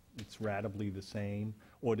 it's ratably the same?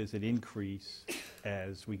 Or does it increase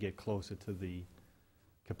as we get closer to the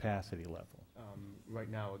capacity level? Right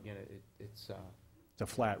now, again, it's It's a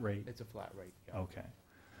flat rate? it's a flat rate, yeah. Okay.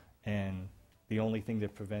 And the only thing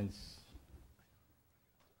that prevents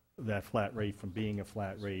that flat rate from being a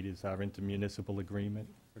flat rate is our intermunicipal agreement,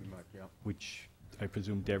 Pretty much, yeah. which I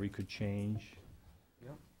presume Derry could change?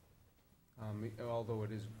 Yep. Although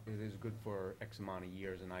it is good for X amount of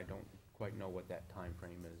years, and I don't quite know what that time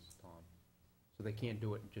frame is, Tom. So they can't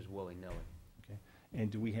do it just willy-nilly. Okay. And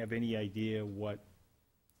do we have any idea what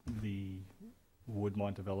the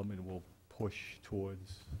Woodmont development will push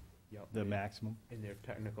towards Yep. the maximum? In their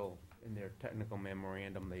technical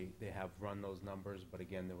memorandum, they have run those numbers, but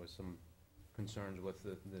again, there was some concerns with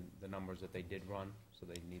the numbers that they did run, so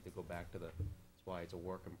they need to go back to that's why it's a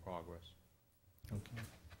work in progress. Okay.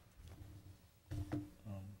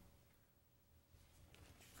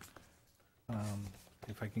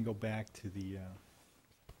 If I can go back to the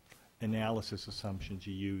analysis assumptions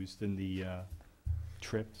you used in the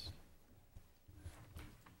trips.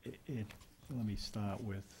 Let me start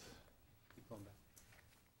with, Keep going back.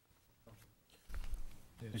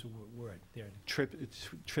 There's a word there.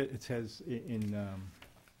 it says in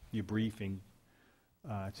your briefing,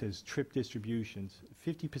 it says trip distributions,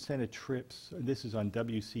 50% of trips, this is on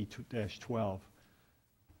WC-12,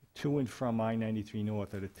 to and from I-93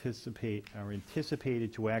 North are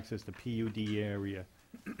anticipated to access the PUD area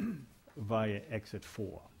via exit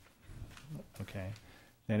 4. Okay?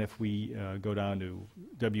 Then if we go down to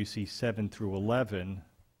WC 7 through 11,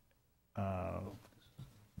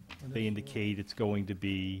 they indicate it's going to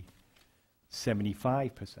be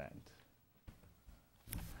 75%.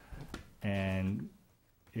 And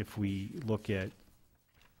if we look at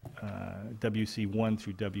WC 1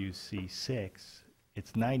 through WC 6,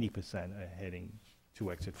 it's 90% heading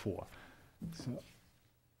to exit 4. So,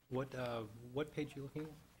 What page are you looking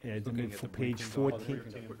at? looking at for the page briefing 14,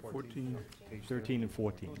 document. 14. 13 and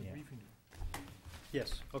 14, yeah.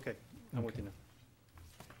 Yes, okay, I'm with you now.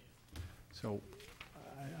 So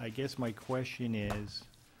I guess my question is,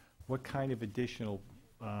 what kind of additional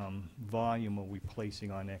volume are we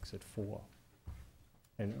placing on exit 4?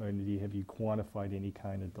 And have you quantified any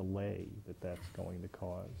kind of delay that that's going to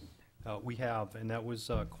cause? We have, and that was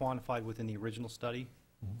quantified within the original study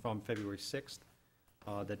from February 6th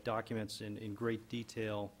that documents in great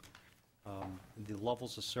detail the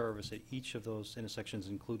levels of service at each of those intersections,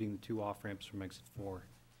 including the 2 off-ramps from exit 4.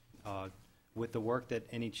 With the work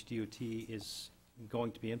that NHDOT is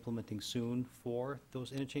going to be implementing soon for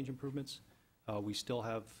those interchange improvements, we still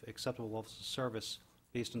have acceptable levels of service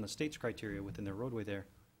based on the state's criteria within their roadway there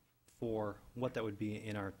for what that would be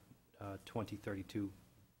in our 2032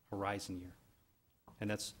 horizon year. And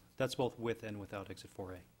that's both with and without exit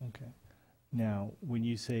 4A. Okay. Now, when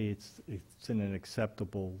you say it's in an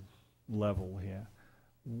acceptable level here,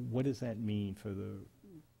 what does that mean for the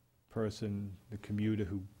person, the commuter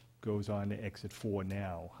who goes on to exit 4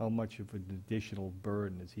 now? How much of an additional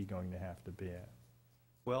burden is he going to have to bear?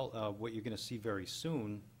 Well, what you're going to see very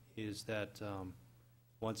soon is that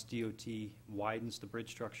once DOT widens the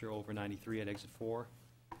bridge structure over 93 at exit 4,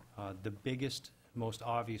 the biggest, most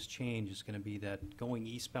obvious change is going to be that going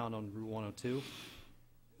eastbound on Route 102,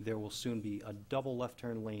 there will soon be a double left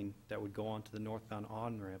turn lane that would go onto the northbound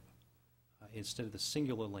on-ramp instead of the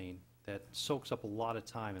singular lane that soaks up a lot of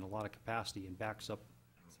time and a lot of capacity and backs up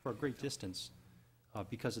for a great distance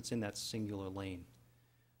because it's in that singular lane.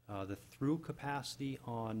 The through capacity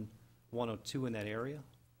on 102 in that area,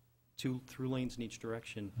 2 through lanes in each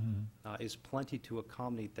direction, is plenty to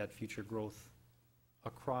accommodate that future growth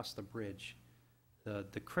across the bridge.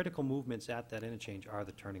 The critical movements at that interchange are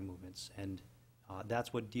the turning movements, and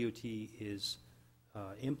that's what DOT is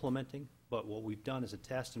implementing. But what we've done is a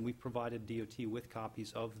test, and we've provided DOT with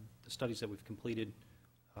copies of the studies that we've completed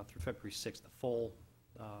through February 6th, the full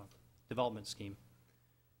development scheme,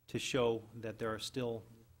 to show that there are still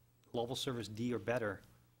level service D or better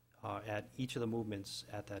at each of the movements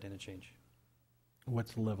at that interchange.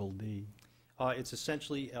 What's level D? It's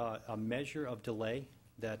essentially a measure of delay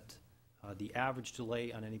that the average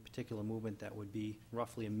delay on any particular movement that would be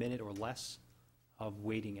roughly a minute or less of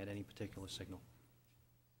waiting at any particular signal.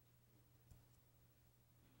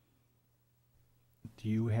 Do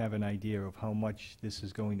you have an idea of how much this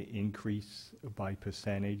is going to increase by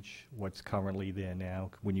percentage, what's currently there now?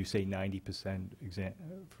 When you say 90%,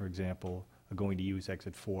 for example, are going to use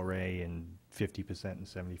exit 4A and 50% and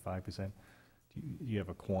 75%, do you have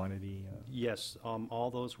a quantity? Yes, all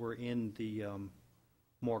those were in the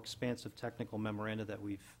more expansive technical memoranda that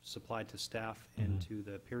we've supplied to staff and to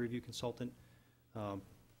the peer review consultant.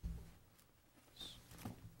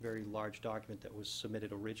 Very large document that was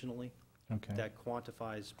submitted originally. Okay. That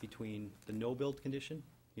quantifies between the no-build condition,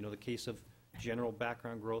 the case of general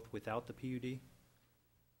background growth without the PUD.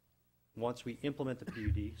 Once we implement the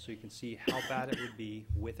PUD, so you can see how bad it would be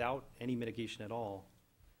without any mitigation at all,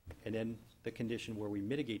 and then the condition where we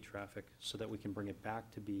mitigate traffic so that we can bring it back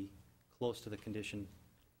to be close to the condition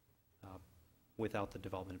without the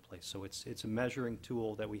development in place. So it's a measuring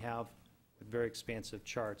tool that we have with very expansive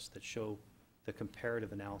charts that show the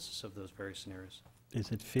comparative analysis of those various scenarios. Is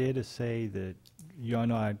it fair to say that you're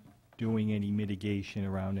not doing any mitigation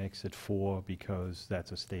around exit 4 because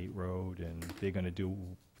that's a state road and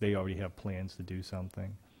they already have plans to do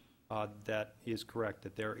something? That is correct,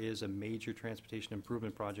 that there is a major transportation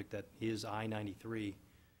improvement project that is I-93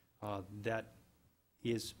 that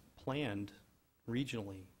is planned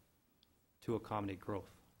regionally to accommodate growth.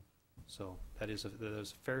 So that is a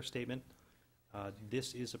fair statement.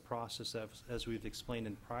 This is a process that, as we've explained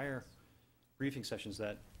in prior briefing sessions,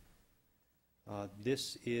 that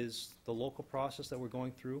this is the local process that we're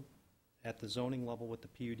going through at the zoning level with the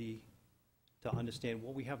PUD to understand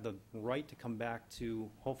what we have the right to come back to,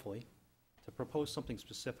 hopefully, to propose something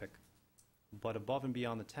specific. But above and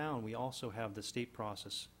beyond the town, we also have the state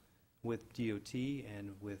process with DOT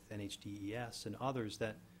and with NHDES and others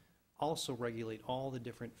that also regulate all the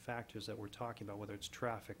different factors that we're talking about, whether it's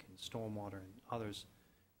traffic and stormwater and others.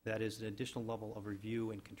 That is an additional level of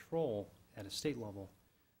review and control at a state level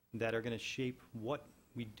that are going to shape what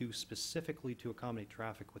we do specifically to accommodate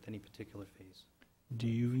traffic with any particular phase. Do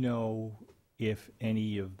you know if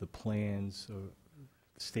any of the plans the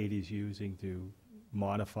state is using to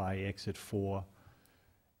modify exit 4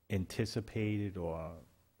 anticipated or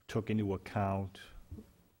took into account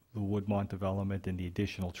the Woodmont development and the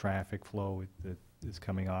additional traffic flow that is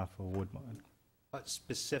coming off of Woodmont?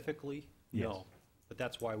 Specifically, Yes. no. But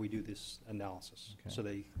that's why we do this analysis, Okay. so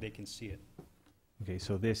they can see it. Okay,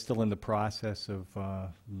 so they're still in the process of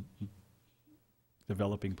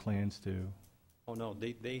developing plans to... Oh, no,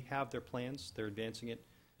 they have their plans, they're advancing it.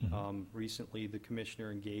 Recently, the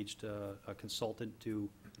commissioner engaged a consultant to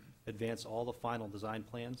advance all the final design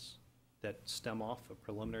plans that stem off a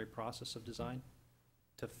preliminary process of design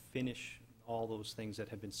to finish all those things that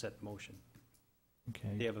have been set in motion.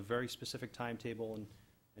 Okay. They have a very specific timetable,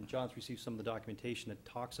 and John's received some of the documentation that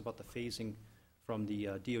talks about the phasing from the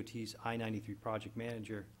DOT's I-93 project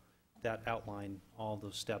manager that outline all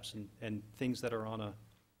those steps and things that are on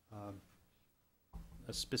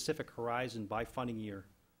a specific horizon by funding year,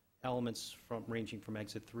 elements ranging from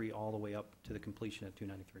exit 3 all the way up to the completion at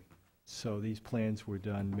 293. So these plans were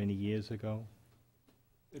done many years ago?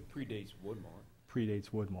 It predates Woodmont. Predates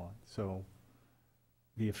Woodmont. So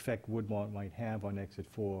the effect Woodmont might have on exit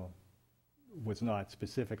 4 was not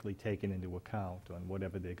specifically taken into account on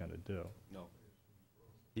whatever they're going to do. No.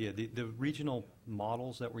 Yeah, the regional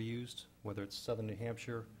models that were used, whether it's Southern New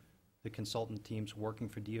Hampshire, the consultant teams working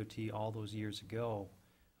for DOT all those years ago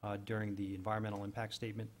during the environmental impact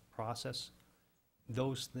statement process,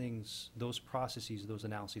 those things, those processes, those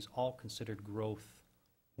analyses all considered growth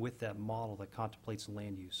with that model that contemplates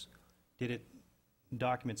land use. Did it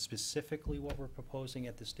document specifically what we're proposing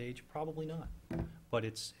at this stage? Probably not. But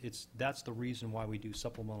that's the reason why we do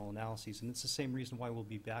supplemental analyses, and it's the same reason why we'll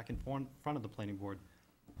be back in front of the planning board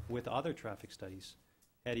with other traffic studies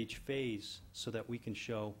at each phase so that we can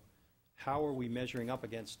show how are we measuring up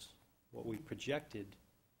against what we projected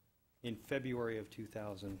in February of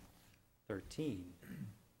 2013,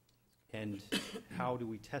 and how do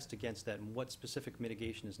we test against that, and what specific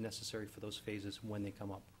mitigation is necessary for those phases when they come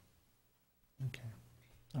up. Okay.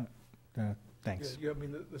 Thanks. Yeah, I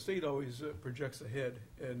mean, the state always projects ahead,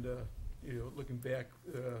 and, looking back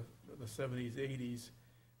the 70s, 80s,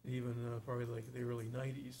 even probably like the early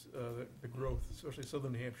 90s, the growth, especially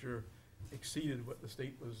Southern New Hampshire, exceeded what the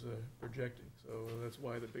state was projecting. So that's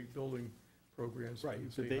why the big building programs. Right,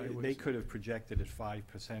 but they could have projected at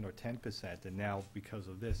 5% or 10%, and now because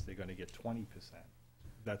of this, they're going to get 20%.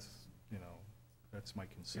 That's, that's my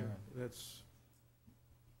concern. Yeah, that's...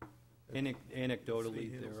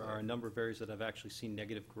 Anecdotally, there are a number of areas that have actually seen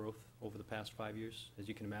negative growth over the past 5 years, as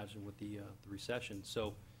you can imagine with the recession.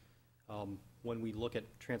 So when we look at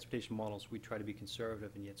transportation models, we try to be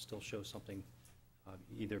conservative and yet still show something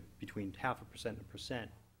either between 0.5% and 1%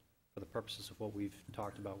 for the purposes of what we've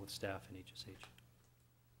talked about with staff and HSH.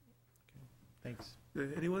 Okay. Thanks.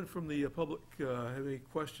 Anyone from the public have any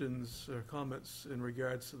questions or comments in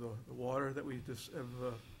regards to the water that we just have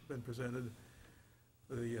been presented,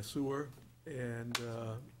 the sewer and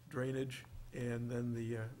drainage, and then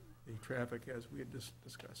the traffic as we had just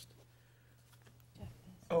discussed?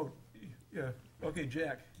 Oh, yeah. Okay,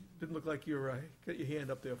 Jack. Didn't look like you got your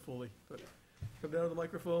hand up there fully, but come down to the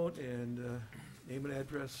microphone and name and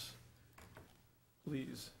address,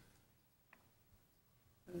 please.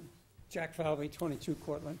 Jack Falvey, 22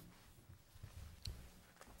 Cortlandt.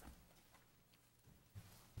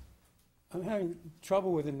 I'm having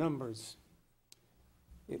trouble with the numbers.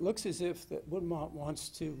 It looks as if that Woodmont wants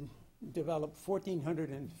to develop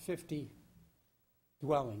 1,450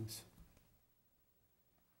 dwellings.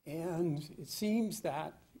 And it seems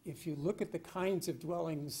that if you look at the kinds of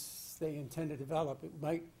dwellings they intend to develop, it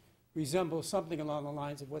might resemble something along the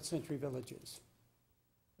lines of what Century Village is,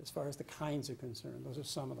 as far as the kinds are concerned. Those are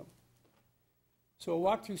some of them. So a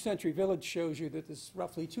walk through Century Village shows you that there's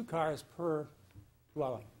roughly 2 cars per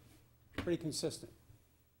dwelling, pretty consistent.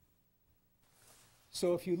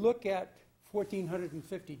 So if you look at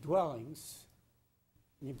 1,450 dwellings,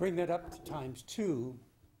 and you bring that up to times 2,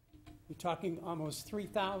 you're talking almost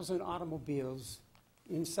 3,000 automobiles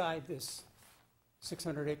inside this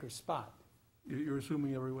 600-acre spot. You're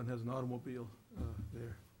assuming everyone has an automobile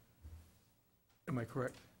there. Am I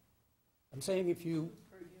correct? I'm saying if you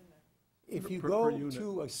Per go unit.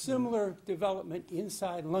 to a similar development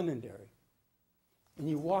inside Londonderry, and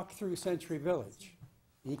you walk through Century Village,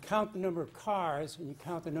 and you count the number of cars and you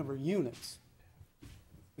count the number of units,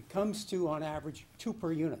 it comes to, on average, 2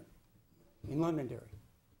 per unit in Londonderry.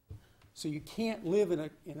 So you can't live in a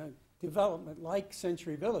development like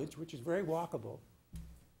Century Village, which is very walkable,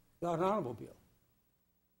 without an automobile.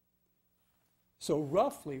 So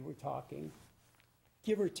roughly, we're talking,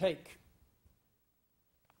 give or take,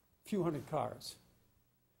 a few hundred cars.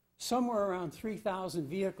 Somewhere around 3,000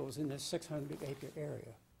 vehicles in this 600-acre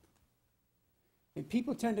area. And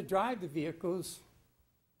people tend to drive the vehicles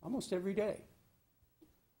almost every day.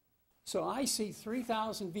 So I see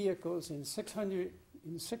 3,000 vehicles in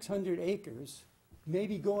 600 acres,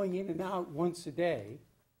 maybe going in and out once a day.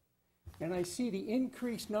 And I see the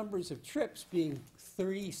increased numbers of trips being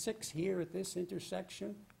 36 here at this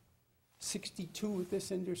intersection, 62 at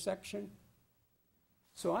this intersection.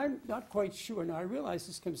 So I'm not quite sure. Now, I realize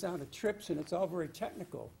this comes down to trips, and it's all very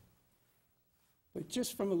technical. But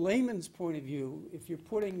just from a layman's point of view, if you're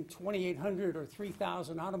putting 2,800 or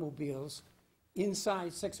 3,000 automobiles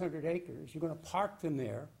inside 600 acres, you're going to park them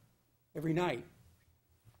there every night.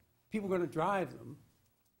 People are going to drive them.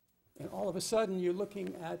 And all of a sudden, you're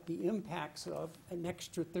looking at the impacts of an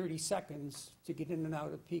extra 30 seconds to get in and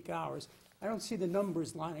out at peak hours. I don't see the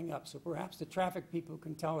numbers lining up, so perhaps the traffic people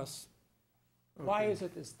can tell us why is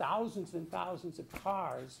it there's thousands and thousands of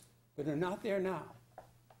cars that are not there now,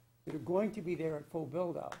 that are going to be there at full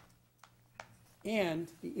build-out, and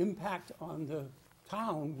the impact on the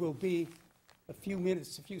town will be a few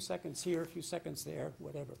minutes, a few seconds here, a few seconds there,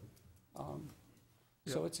 whatever.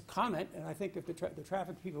 So it's a comment, and I think if the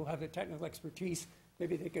traffic people have the technical expertise,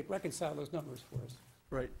 maybe they could reconcile those numbers for us.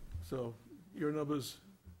 Right. So your numbers,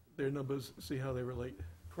 their numbers, see how they relate.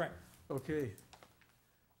 Correct. Okay.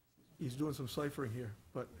 He's doing some ciphering here,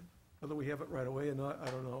 but whether we have it right away or not, I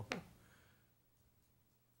don't know.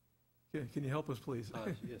 Can you help us, please?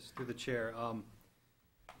 Yes, through the chair.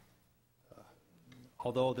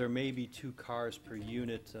 Although there may be 2 cars per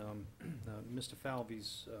unit, Mr.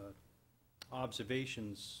 Falvey's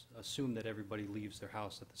observations assume that everybody leaves their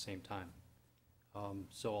house at the same time.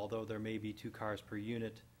 So although there may be 2 cars per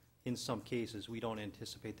unit, in some cases, we don't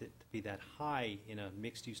anticipate it to be that high in a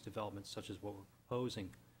mixed-use development such as what we're proposing.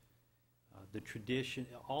 The tradition,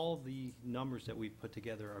 all the numbers that we've put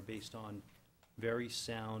together are based on very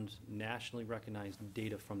sound, nationally recognized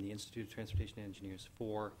data from the Institute of Transportation Engineers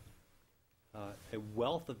for a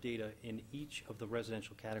wealth of data in each of the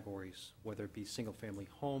residential categories, whether it be single-family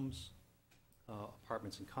homes,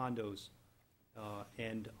 apartments and condos,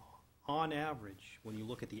 and on average, when you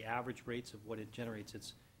look at the average rates of what it generates,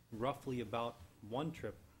 it's roughly about 1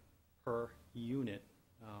 trip per unit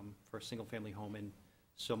for a single-family home, and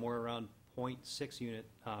somewhere around 0.6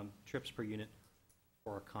 trips per unit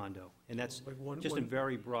for a condo. And that's Like just in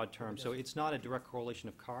very broad terms. So it's not a direct correlation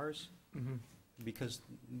of cars, because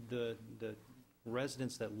the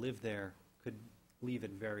residents that live there could leave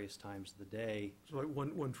at various times of the day. So like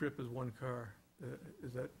one trip is 1 car.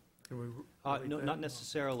 Is that, can we relate No, that? not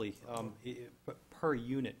necessarily. Per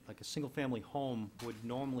unit, like a single-family home would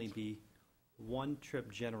normally be 1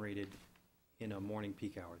 trip generated in a morning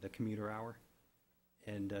peak hour, the commuter hour,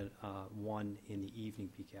 and 1 in the evening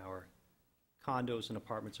peak hour. Condos and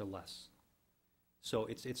apartments are less. So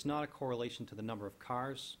it's not a correlation to the number of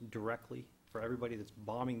cars directly for everybody that's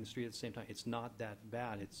bombing the street at the same time. It's not that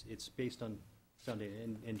bad. It's based on sound data,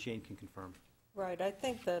 and Jane can confirm. Right, I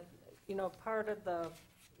think that, part of the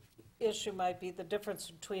issue might be the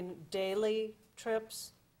difference between daily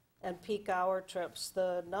trips and peak hour trips.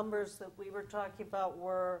 The numbers that we were talking about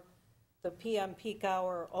were the PM peak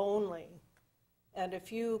hour only. And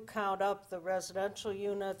if you count up the residential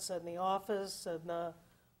units and the office and the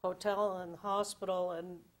hotel and hospital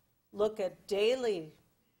and look at daily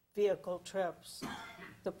vehicle trips,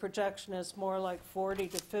 the projection is more like 40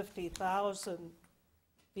 to 50,000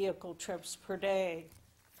 vehicle trips per day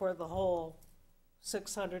for the whole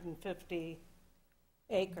 650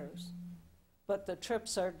 acres. but the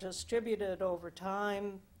trips are distributed over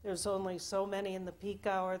time. There's only so many in the peak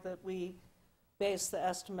hour that we base the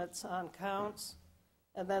estimates on counts.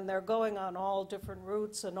 And then they're going on all different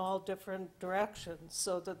routes in all different directions,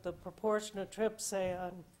 so that the proportion of trips, say,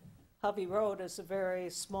 on Hovey Road is a very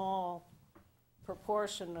small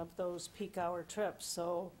proportion of those peak hour trips.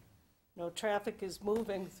 So, traffic is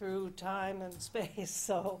moving through time and space,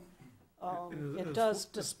 so it does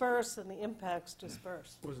disperse and the impacts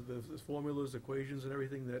disperse. Was it the formulas, equations, and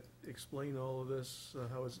everything that explain all of this,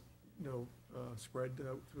 how it's, spread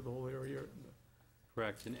out through the whole area?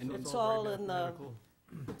 Correct. And So It's very all in the, mathematical.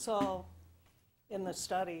 it's all in the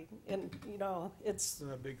study, and, it's, It's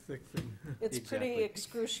a big, thick thing. it's pretty Exactly.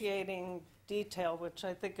 excruciating detail, which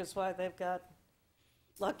I think is why they've got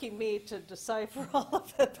lucky me to decipher all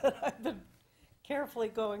of it, but I've been carefully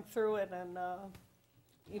going through it and,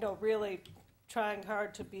 really trying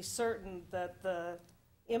hard to be certain that the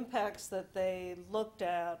impacts that they looked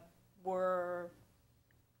at were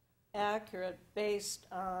accurate based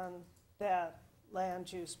on that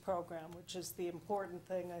land use program, which is the important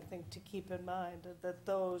thing, I think, to keep in mind, that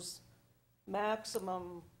those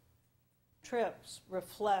maximum trips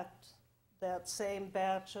reflect that same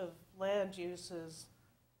batch of land uses,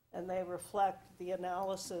 and they reflect the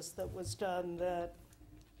analysis that was done that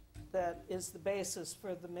is the basis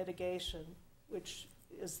for the mitigation, which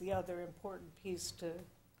is the other important piece to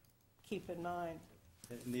keep in mind.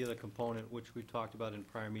 And the other component, which we've talked about in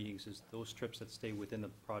prior meetings, is those trips that stay within the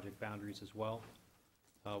project boundaries as well,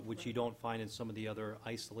 which you don't find in some of the other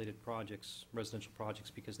isolated projects, residential projects,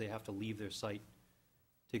 because they have to leave their site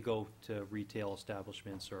to go to retail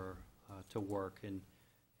establishments or to work.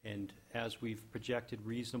 And as we've projected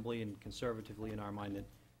reasonably and conservatively in our mind,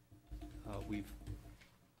 that we've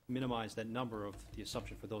minimized that number of the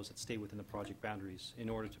assumption for those that stay within the project boundaries in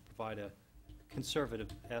order to provide a conservative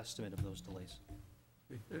estimate of those delays.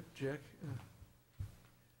 Jack?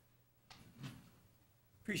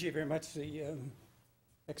 Appreciate very much the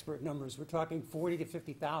expert numbers. We're talking 40 to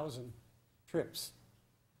 50,000 trips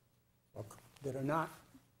that are not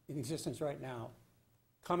in existence right now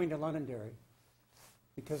coming to Londonderry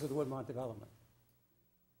because of the Woodmont development.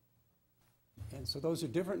 And so those are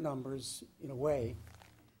different numbers, in a way,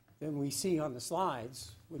 than we see on the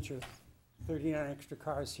slides, which are 39 extra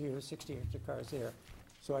cars here, 60 extra cars there.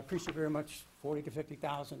 So I appreciate very much 40 to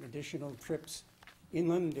 50,000 additional trips in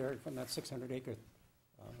Londonderry from that 600-acre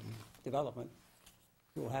development.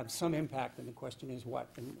 It will have some impact, and the question is what,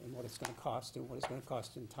 and what it's going to cost, and what it's going to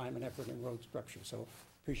cost in time and effort and road structure. So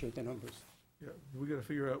appreciate the numbers. Yeah, we got to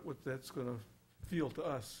figure out what that's going to feel to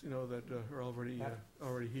us, that are already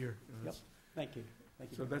here. Yep. Thank you.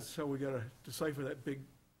 Thank you. So that's how we got to decipher that big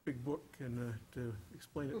book and to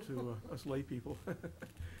explain it to us lay people.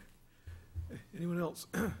 Anyone else?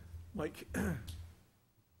 Mike?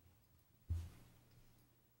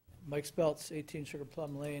 Mike Speltz, 18 Sugar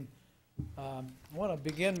Plum Lane. I want to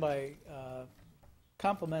begin by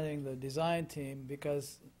complimenting the design team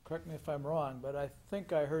because, correct me if I'm wrong, but I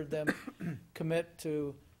think I heard them commit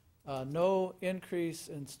to no increase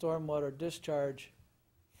in stormwater discharge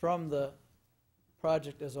from the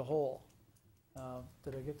project as a whole.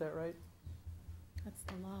 Did I get that right? That's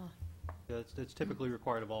the law. That's typically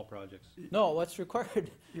required of all projects. No, what's required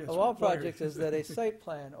Yes, of all required. projects is that a site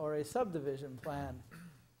plan or a subdivision plan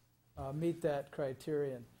meet that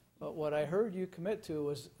criterion. But what I heard you commit to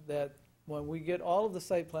was that when we get all of the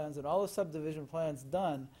site plans and all the subdivision plans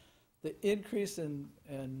done, the increase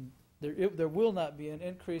there will not be an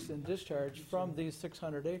increase in discharge from these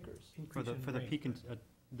 600 acres. For the peak,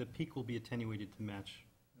 the peak will be attenuated to match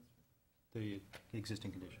the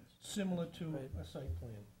existing conditions. Similar to Right. a site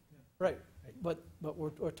plan. Right, but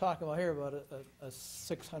we're talking about here about a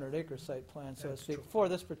 600-acre site plan, so to That's speak, true. for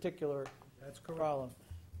this particular That's correct. problem.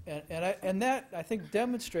 And that, I think,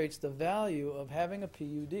 demonstrates the value of having a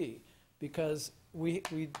PUD, because we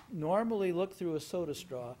normally look through a soda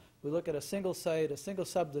straw. We look at a single site, a single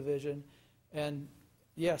subdivision, and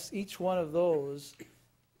yes, each one of those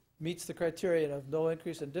meets the criterion of no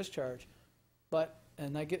increase in discharge. But,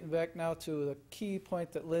 and I get back now to the key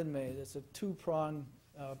point that Lynn made, it's a two-pronged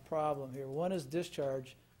problem here. One is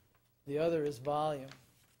discharge, the other is volume.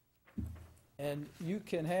 And you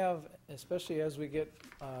can have, especially as we get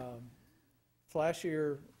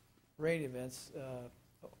flashier rain events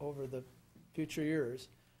over the future years,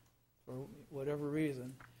 for whatever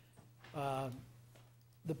reason,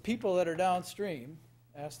 the people that are downstream,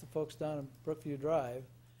 ask the folks down in Brookview Drive,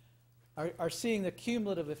 are seeing the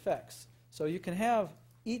cumulative effects. So you can have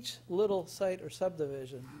each little site or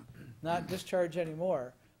subdivision not discharge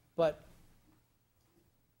anymore, but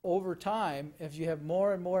over time, if you have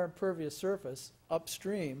more and more impervious surface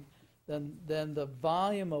upstream, then the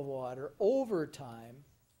volume of water over time,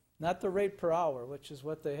 not the rate per hour, which is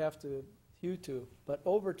what they have to hew to, but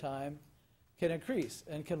over time can increase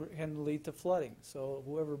and can lead to flooding. So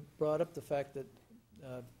whoever brought up the fact that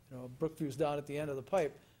Brookview's down at the end of the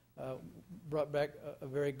pipe brought back a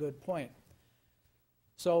very good point.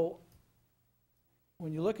 So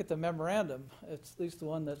when you look at the memorandum, it's at least the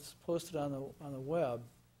one that's posted on the web,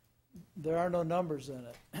 there are no numbers in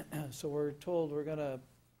it. So we're told we're going to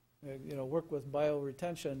work with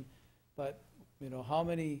bioretention, but how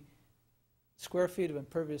many square feet of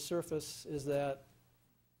impervious surface is that?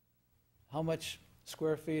 How much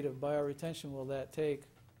square feet of bioretention will that take?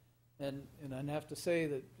 And I'd have to say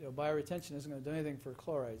that bioretention isn't going to do anything for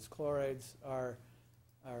chlorides. Chlorides are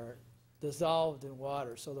dissolved in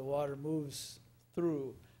water, so the water moves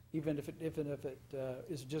through. Even if it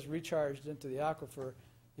is just recharged into the aquifer,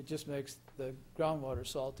 it just makes the groundwater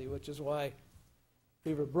salty, which is why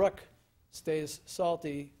Beaver Brook stays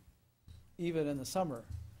salty even in the summer.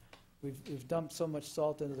 We've dumped so much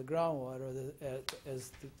salt into the groundwater that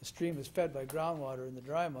as the stream is fed by groundwater in the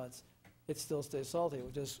dry months, it still stays salty,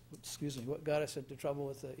 which is, what got us into trouble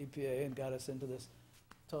with the EPA and got us into this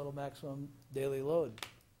total maximum daily load.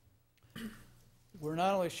 We're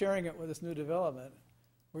not only sharing it with this new development,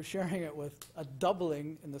 we're sharing it with a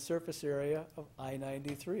doubling in the surface area of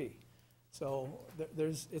I-93. So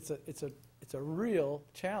it's a real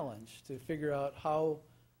challenge to figure out how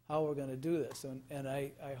we're going to do this. And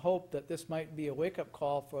I hope that this might be a wake-up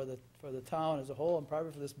call for the town as a whole, and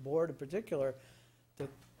probably for this board in particular,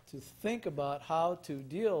 to think about how to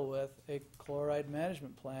deal with a chloride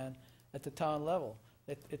management plan at the town level.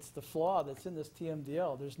 It's the flaw that's in this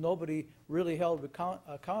TMDL. There's nobody really held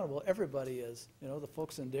accountable. Everybody is. The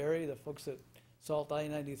folks in Derry, the folks that salt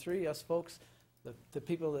I-93, us folks, the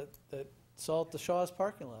people that salt the Shaw's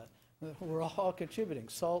parking lot. We're all contributing.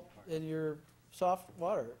 Salt in your soft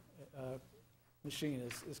water machine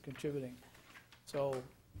is contributing. So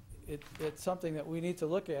it's something that we need to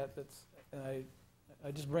look at. And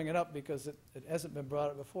I just bring it up because it hasn't been brought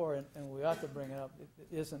up before, and we ought to bring it up.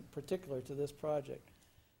 It isn't particular to this project.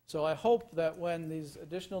 So I hope that when these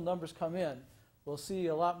additional numbers come in, we'll see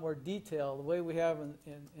a lot more detail, the way we have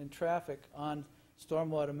in traffic on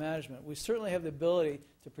stormwater management. We certainly have the ability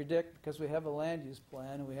to predict, because we have a land use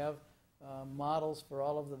plan and we have models for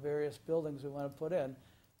all of the various buildings we want to put in,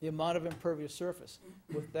 the amount of impervious surface.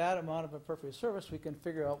 With that amount of impervious surface, we can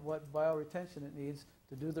figure out what bioretention it needs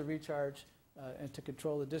to do the recharge and to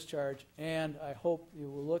control the discharge. And I hope you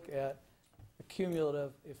will look at the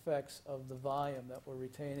cumulative effects of the volume that we're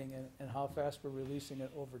retaining and how fast we're releasing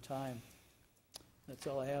it over time. That's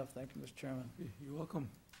all I have. Thank you, Mr. Chairman. You're welcome.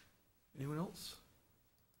 Anyone else?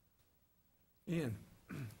 Ian?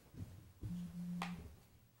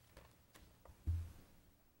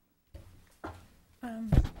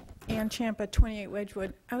 Ann Champa, 28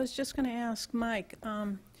 Wedgwood. I was just going to ask Mike,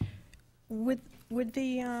 would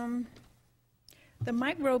the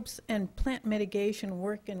microbes and plant mitigation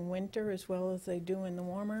work in winter as well as they do in the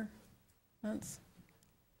warmer months?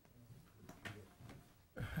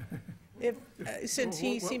 Since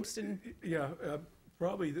he seems to... Yeah,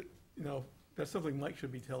 probably, that's something Mike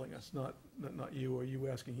should be telling us, not you or you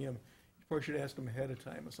asking him. You probably should ask him ahead of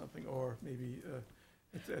time or something, or maybe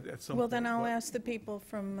at some point. Well, then I'll ask the people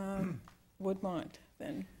from Woodmont,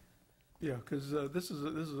 then. Yeah, because this is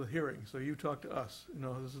a hearing, so you talk to us.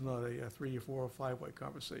 This is not a 3 or 4 or 5 way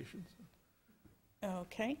conversation.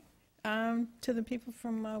 Okay. To the people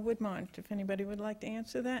from Woodmont, if anybody would like to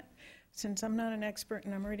answer that, since I'm not an expert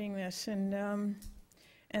and I'm reading this, and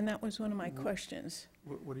that was one of my questions.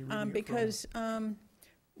 What are you reading because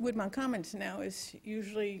Woodmont Commons now is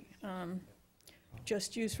usually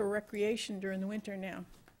just used for recreation during the winter now,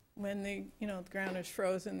 when the ground is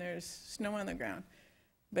frozen, there's snow on the ground.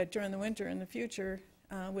 But during the winter in the future,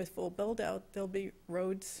 with full build-out, there'll be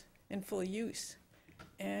roads in full use,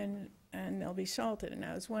 and they'll be salted. And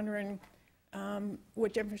I was wondering,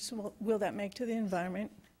 what difference will that make to the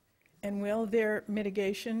environment, and will their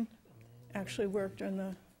mitigation actually work during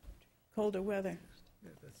the colder weather?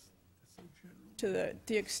 Yeah, that's so general. To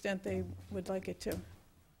the extent they would like it to.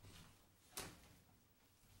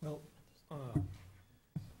 Well,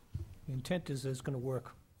 the intent is it's going to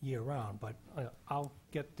work year-round, but I'll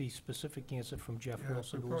get the specific answer from Jeff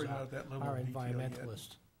Wilson, we're who's probably not at that level our of detail yet.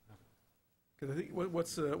 environmentalist. Because I think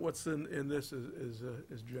what's in this is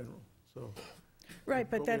general. So. Right,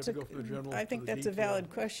 but that's we have to go from the general I to think the that's a detail. valid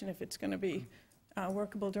question if it's going to be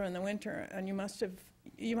workable during the winter. And you must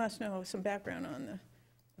know some background on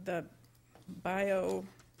the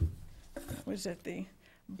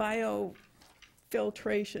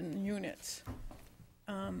biofiltration units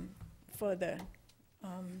for the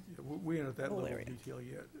We ain't at that whole level area. of detail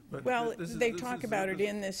yet. But Well, this is- they this talk is- about it this-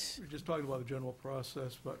 in this, We're just talking about the general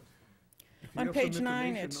process, but if you on have some page 9,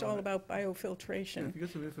 information it's on all it- about If biofiltration. you get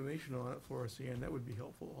some information on it for us, Ann, that would be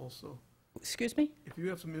helpful also. Excuse me? If you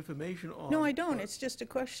have some information on... No, I don't, it's just a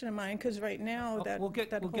question of mine, because right now, that We'll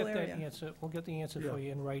get whole that area. answer, we'll get the answer Yeah. for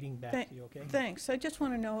you in writing back Thank- to you, okay? Thanks, I just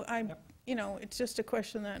want to know, Yep. it's just a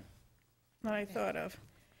question that I thought of,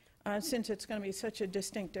 since it's going to be such a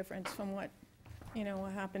distinct difference from what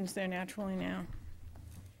happens there naturally now.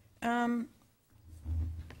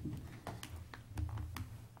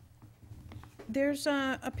 There's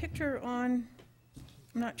a picture on,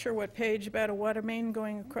 I'm not sure what page, about a water main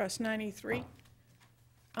going across 93.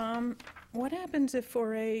 What happens if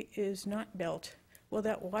 4A is not built? Will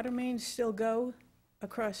that water main still go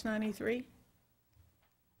across 93?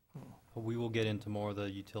 We will get into more of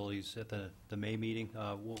the utilities at the May meeting.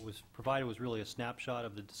 What was provided was really a snapshot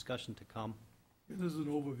of the discussion to come. This is an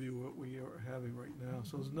overview of what we are having right now,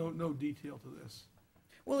 so there's no detail to this.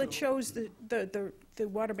 Well, it shows the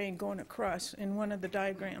water main going across in one of the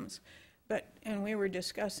diagrams, and we were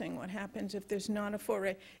discussing what happens if there's not a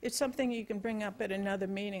 4A. It's something you can bring up at another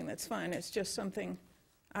meeting, that's fine, it's just something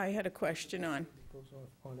I had a question on. It goes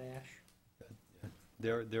on Ash.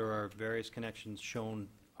 There are various connections shown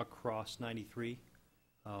across 93.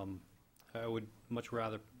 I would much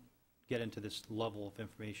rather get into this level of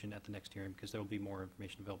information at the next hearing, because there will be more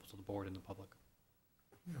information available to the board and the public.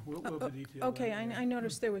 Yeah, we'll have the detail. Okay, then, yeah. I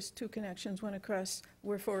noticed there was 2 connections, one across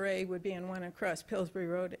where 4A would be and one across Pillsbury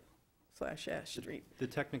Road / Ash Street. The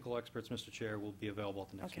technical experts, Mr. Chair, will be available at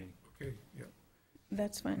the next Okay. meeting. Okay, yeah.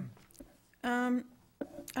 That's fine. I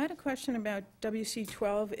had a question about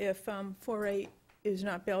WC12 if 4A is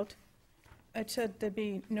not built. It said there'd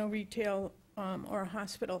be no retail or a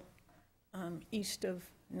hospital east of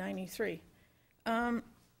 93.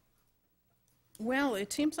 Well,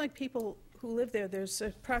 it seems like people who live there, there's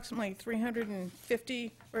approximately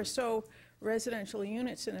 350 or so residential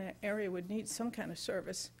units in that area would need some kind of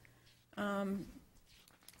service to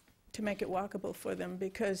make it walkable for them,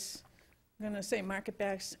 because I'm going to say Market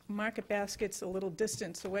Basket's a little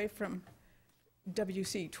distance away from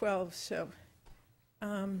WC12, so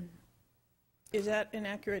is that an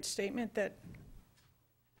accurate statement that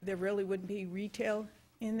there really wouldn't be retail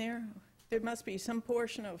in there? There must be some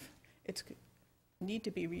portion of it's need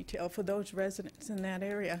to be retail for those residents in that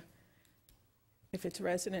area, if it's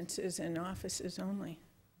residences and offices only.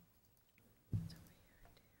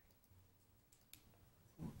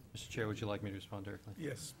 Mr. Chair, would you like me to respond directly?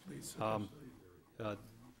 Yes, please. What I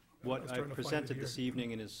was I trying to find presented it this here.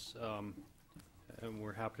 evening and is, and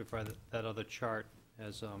we're happy to provide that other chart,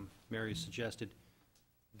 as Mary suggested.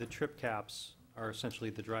 The trip caps are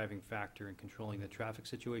essentially the driving factor in controlling the traffic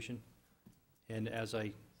situation. And as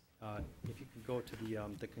I, if you could go to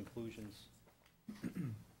the conclusions.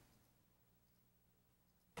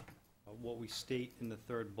 What we state in the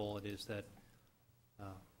third bullet is that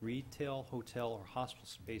retail, hotel, or hospital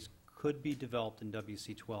space could be developed in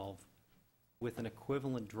WC12 with an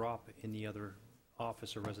equivalent drop in the other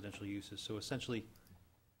office or residential uses. So essentially,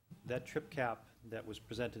 that trip cap that was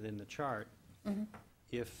presented in the chart,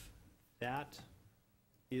 if that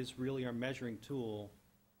is really our measuring tool,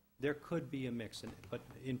 there could be a mix. But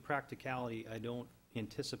in practicality, I don't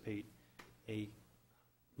anticipate a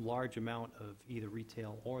large amount of either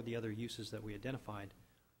retail or the other uses that we identified,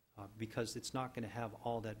 because it's not going to have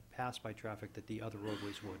all that pass-by traffic that the other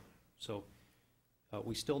roadways would. So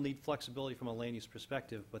we still need flexibility from a land use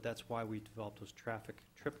perspective, but that's why we developed those traffic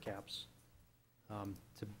trip caps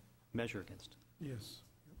to measure against. Yes.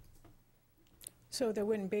 So there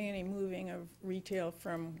wouldn't be any moving of retail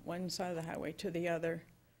from one side of the highway to the other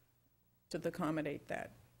to accommodate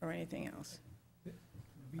that, or anything else?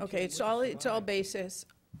 Okay, it's all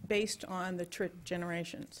based on the trip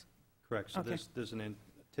generations. Correct. So Okay. there's an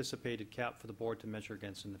anticipated cap for the board to measure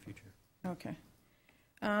against in the future. Okay.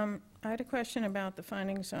 I had a question about the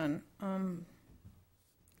findings on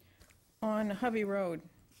Hovey Road.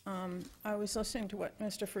 I was listening to what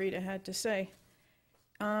Mr. Frieda had to say,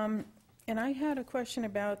 and I had a question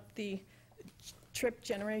about the trip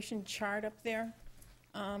generation chart up there,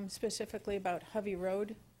 specifically about Hovey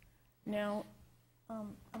Road. Now,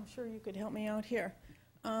 I'm sure you could help me out here.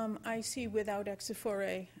 I see without exit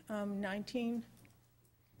 4A, 19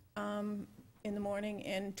 in the morning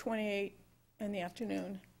and 28 in the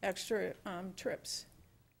afternoon, extra trips.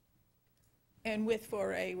 And with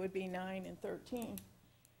 4A would be 9 and 13.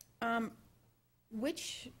 In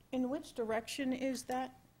which direction is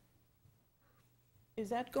that? Is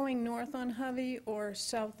that going north on Hovey or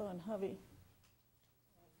south on Hovey?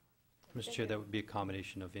 Mr. Chair, that would be a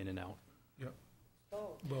combination of in and out. Yep.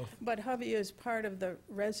 Both. But Hovey is part of the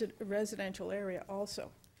residential area also.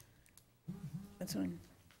 That's on,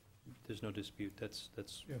 There's no dispute.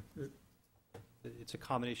 Yeah, It's a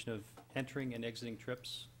combination of entering and exiting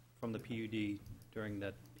trips from the PUD during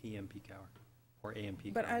that PM peak hour, or AM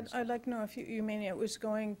peak but hour. I'd like to know if you mean it was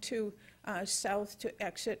going to south to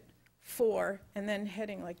exit 4 and then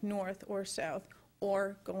heading like north or south,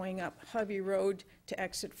 or going up Hovey Road to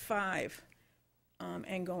exit 5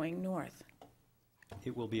 and going north.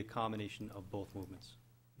 It will be a combination of both movements.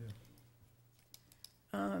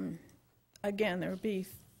 Again, there would be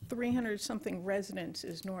 300-something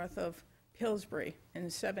residences north of Pillsbury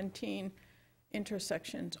and 17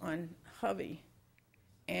 intersections on Hovey.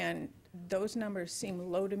 And those numbers seem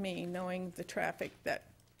low to me, knowing the traffic that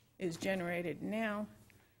is generated now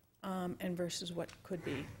and versus what could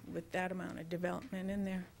be with that amount of development in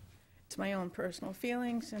there. It's my own personal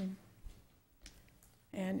feelings and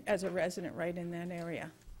as a resident right in that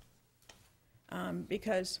area.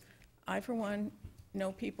 Because I, for one,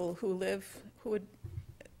 know people who would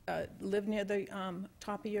live near the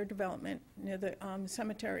top of your development, near the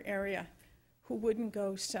cemetery area, who wouldn't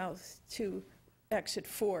go south to exit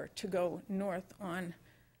 4 to go north on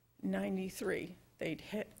 93.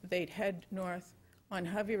 They'd head north on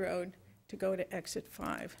Hovey Road to go to exit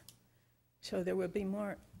 5. So there would be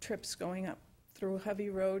more trips going up through Hovey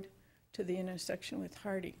Road to the intersection with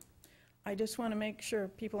Hardy. I just want to make sure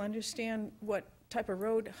people understand what type of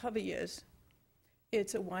road Hovey is.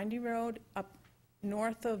 It's a windy road up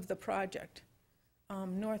north of the project,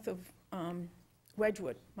 north of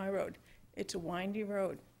Wedgwood, my road. It's a windy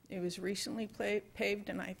road. It was recently paved,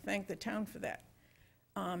 and I thank the town for that.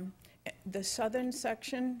 The southern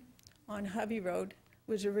section on Hovey Road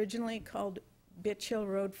was originally called Bitch Hill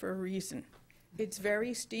Road for a reason. It's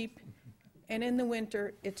very steep, and in the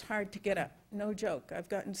winter, it's hard to get up. No joke, I've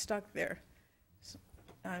gotten stuck there. So,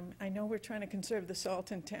 I know we're trying to conserve the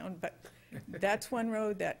salt in town, but that's one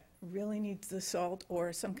road that really needs the salt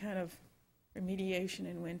or some kind of remediation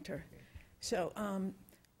in winter. So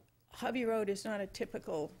Hovey Road is not a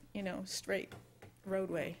typical, straight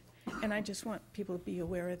roadway, and I just want people to be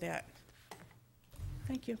aware of that.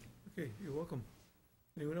 Thank you. Okay, you're welcome.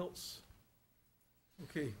 Anyone else?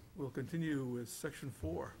 Okay, we'll continue with section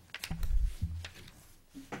 4.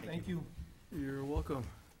 Thank you. You're welcome.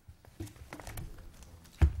 This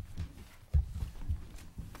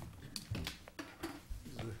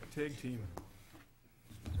is a tag team.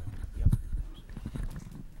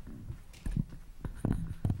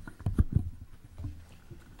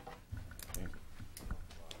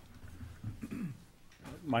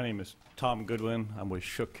 My name is Tom Goodwin. I'm with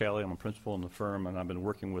Shook Kelly. I'm a principal in the firm, and I've been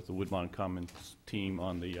working with the Woodmont Commons team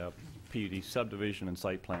on the PUD subdivision and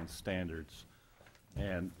site plan standards.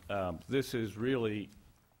 And this is really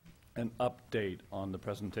an update on the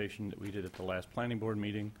presentation that we did at the last planning board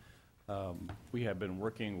meeting. We have been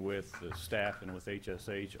working with the staff and with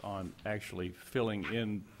HSH on actually filling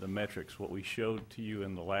in the metrics. What we showed to you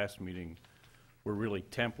in the last meeting were really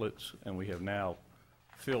templates, and we have now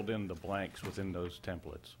filled in the blanks within those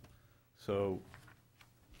templates. So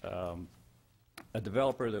a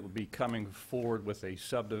developer that would be coming forward with a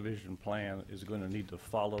subdivision plan is going to need to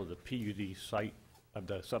follow the PUD site of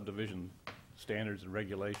the subdivision standards and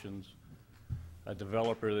regulations. A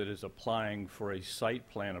developer that is applying for a site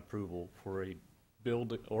plan approval for a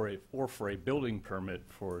build or for a building permit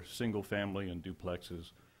for single family and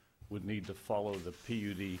duplexes would need to follow the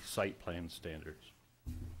PUD site plan standards.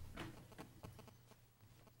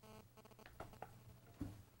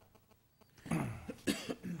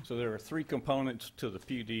 So there are 3 components to the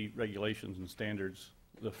PUD regulations and standards.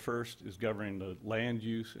 The first is governing the land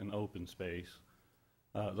use and open space.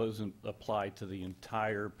 Those apply to the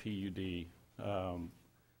entire PUD.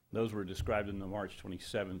 Those were described in the March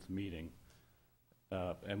 27th meeting.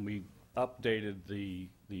 And we updated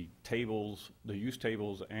the tables, the use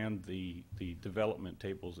tables and the development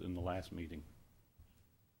tables in the last meeting.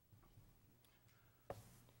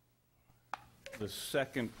 The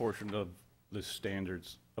second portion of the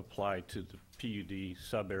standards apply to the PUD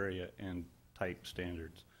sub-area and type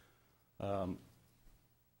standards.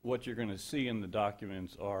 What you're going to see in the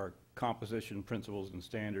documents are composition principles and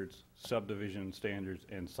standards, subdivision standards,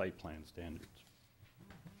 and site plan standards.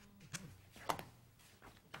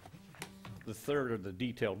 The third are the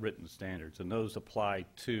detailed written standards, and those apply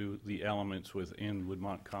to the elements within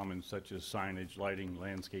Woodmont Commons, such as signage, lighting,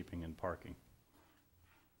 landscaping, and parking.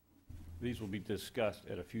 These will be discussed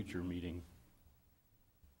at a future meeting.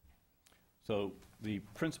 So the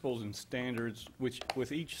principles and standards, which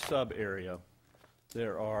with each sub-area,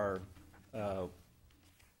 there are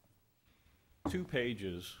 2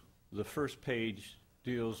 pages. The first page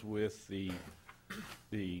deals with the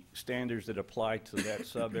standards that apply to that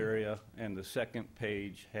sub-area, and the second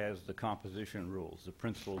page has the composition rules, the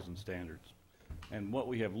principles and standards. And what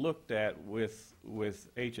we have looked at with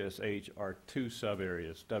HSH are 2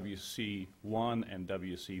 sub-areas, WC1 and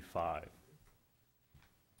WC5.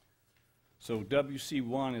 So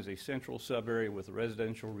WC1 is a central sub-area with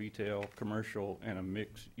residential, retail, commercial, and a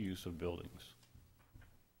mixed use of buildings.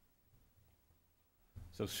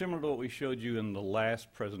 So similar to what we showed you in the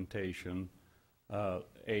last presentation,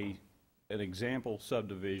 an example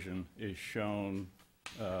subdivision is shown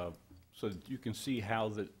so that you can see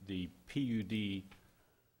how the PUD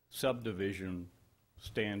subdivision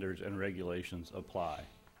standards and regulations apply.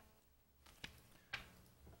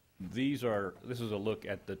 This is a look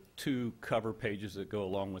at the 2 cover pages that go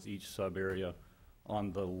along with each sub-area.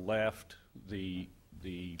 On the left, the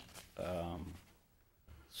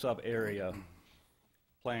sub-area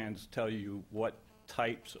plans tell you what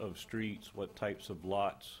types of streets, what types of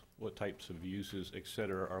lots, what types of uses, et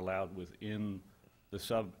cetera, are allowed within the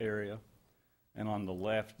sub-area. And on the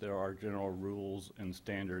left, there are general rules and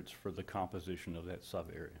standards for the composition of that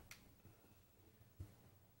sub-area.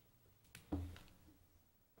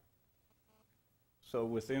 So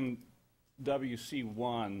within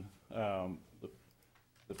WC1, the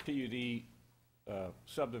PUD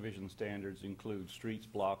subdivision standards include streets,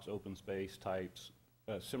 blocks, open space types,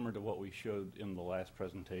 similar to what we showed in the last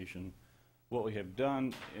presentation. What we have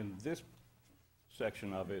done in this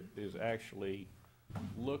section of it is actually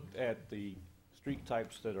looked at the street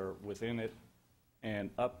types that are within it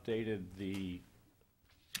and updated the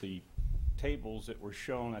tables that were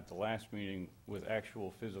shown at the last meeting with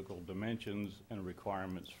actual physical dimensions and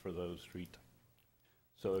requirements for those street.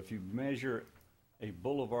 So if you measure a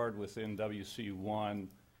boulevard within WC1,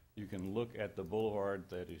 you can look at the boulevard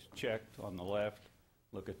that is checked on the left,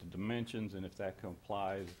 look at the dimensions, and if that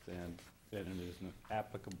complies, then it is an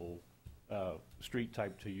applicable street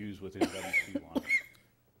type to use within WC1.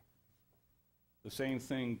 The same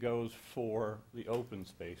thing goes for the open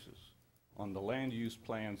spaces. On the land use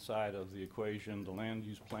plan side of the equation, the land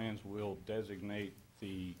use plans will designate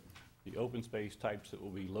the open space types that will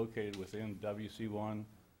be located within WC1,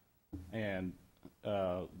 and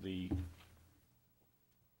the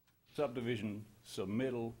subdivision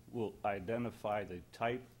submittal will identify the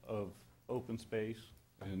type of open space.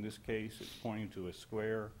 And in this case, it's pointing to a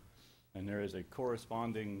square, and there is a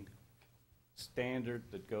corresponding standard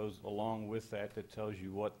that goes along with that that tells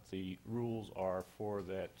you what the rules are for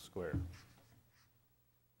that square.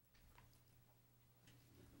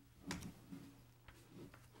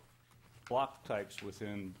 Block types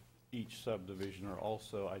within each subdivision are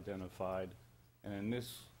also identified, and in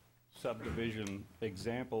this subdivision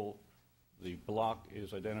example, the block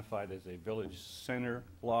is identified as a village center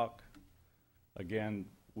block. Again,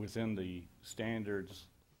 within the standards,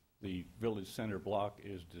 the village center block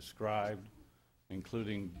is described,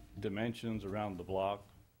 including dimensions around the block.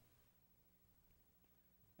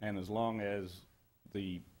 And as long as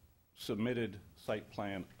the submitted site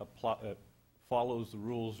plan follows the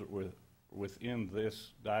rules that were within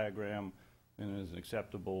this diagram, then it is an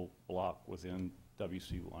acceptable block within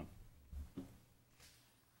WC1.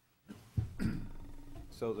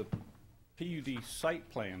 So the PUD site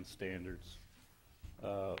plan standards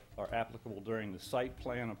are applicable during the site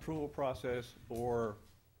plan approval process or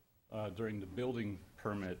during the building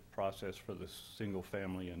permit process for the single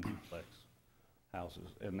family and duplex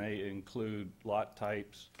houses. And they include lot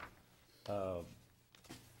types.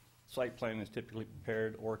 Site plan is typically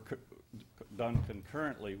prepared or done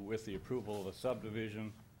concurrently with the approval of a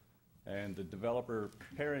subdivision, and the developer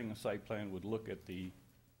preparing a site plan would look at the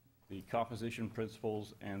composition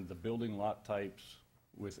principles and the building lot types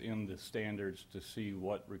within the standards to see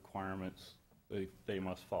what requirements they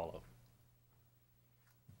must follow.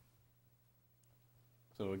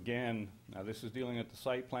 So again, now this is dealing at the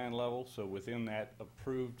site plan level, so within that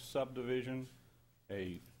approved subdivision,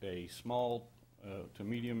 a small to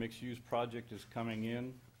medium mixed-use project is coming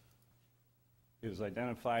in, is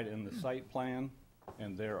identified in the site plan,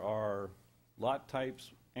 and there are lot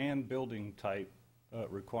types and building type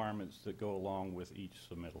requirements that go along with each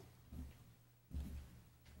submittal.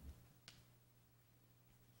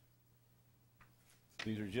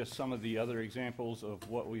 These are just some of the other examples of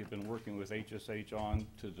what we've been working with HSH on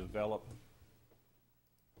to develop.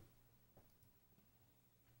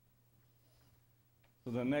 So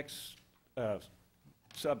the next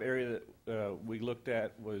sub-area that we looked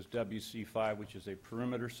at was WC5, which is a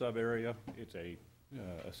perimeter sub-area. It's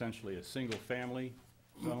essentially a single-family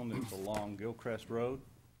zone that's along Gilcrest Road.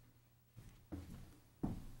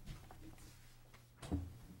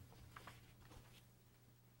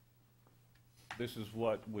 This is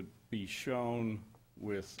what would be shown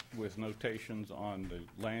with notations on the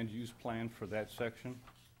land use plan for that section.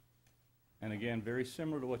 And again, very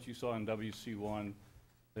similar to what you saw in WC1,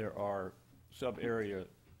 there are sub-area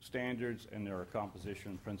standards and there are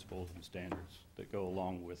composition principles and standards that go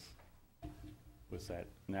along with that.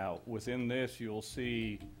 Now, within this, you'll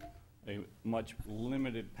see a much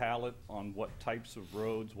limited palette on what types of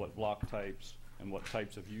roads, what block types, and what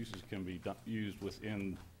types of uses can be used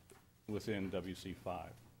within WC5.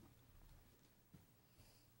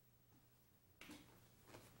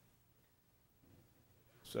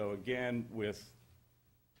 So again, with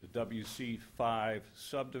the WC5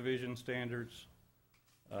 subdivision standards,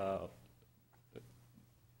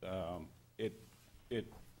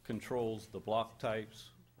 it controls the block types,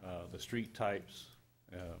 the street types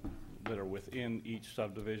that are within each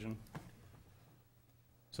subdivision.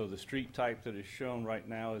 So the street type that is shown right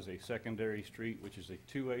now is a secondary street, which is a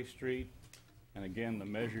two-way street. And again, the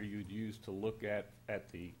measure you'd use to look at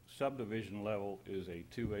the subdivision level is a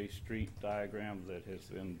two-way street diagram that has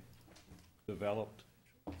been developed.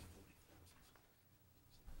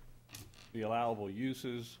 The allowable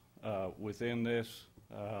uses within this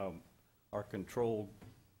are controlled.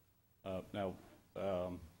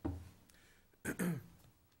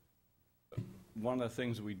 One of the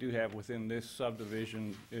things we do have within this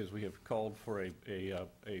subdivision is we have called for a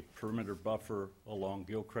perimeter buffer along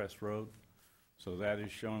Gilcrest Road. So that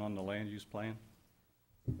is shown on the land use plan.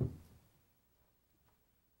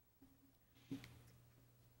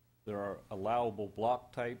 There are allowable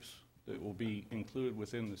block types that will be included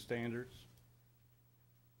within the standards.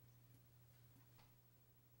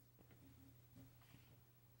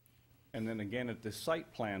 And then again, at the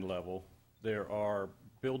site plan level, there are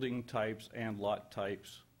building types and lot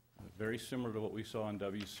types, very similar to what we saw in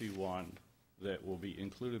WC1, that will be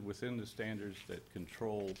included within the standards that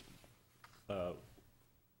control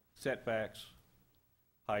setbacks,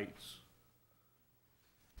 heights,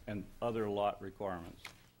 and other lot requirements.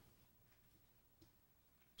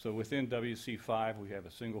 So within WC5, we have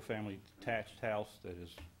a single-family detached house that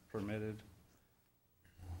is permitted.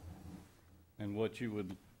 And what you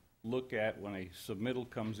would look at when a submittal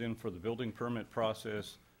comes in for the building permit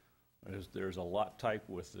process is there's a lot type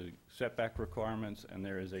with the setback requirements, and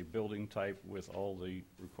there is a building type with all the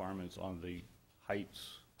requirements on the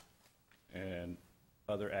heights and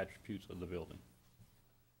other attributes of the building.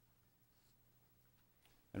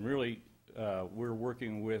 And really, we're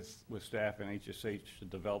working with staff and HSH to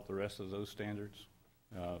develop the rest of those standards.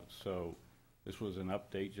 So this was an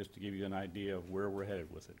update just to give you an idea of where we're headed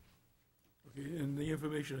with it. Okay, and the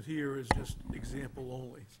information here is just example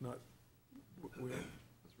only. It's not where.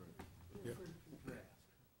 That's right. Yeah.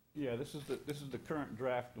 Yeah, this is the current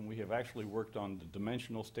draft, and we have actually worked on the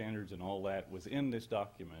dimensional standards and all that within this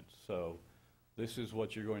document. So this is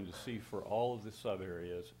what you're going to see for all of the sub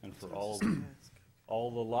areas and for all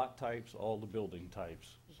the lot types, all the building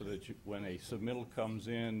types, so that when a submittal comes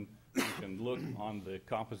in, you can look on the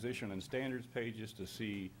composition and standards pages to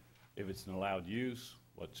see if it's an allowed use,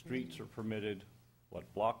 what streets are permitted,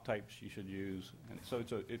 what block types you should use, and so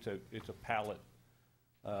it's a palette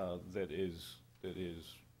that is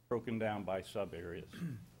broken down by sub areas.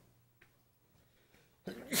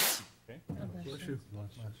 Okay. Bless you.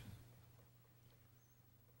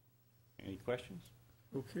 Any questions?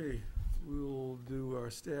 Okay, we'll do our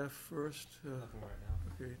staff first. Nothing right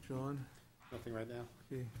now. Okay, John. Nothing right now.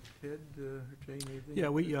 Okay, Ted, or Jane, anything? Yeah,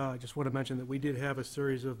 we just want to mention that we did have a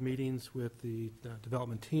series of meetings with the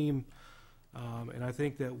development team, and I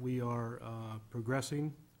think that we are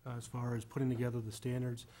progressing as far as putting together the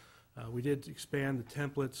standards. We did expand the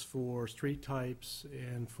templates for street types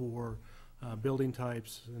and for building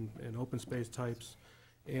types and open space types,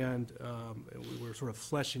 and we were sort of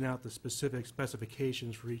fleshing out the specific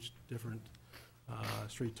specifications for each different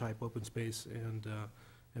street type, open space,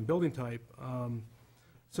 and building type.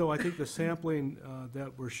 So I think the sampling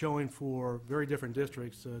that we're showing for very different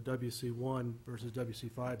districts, WC1 versus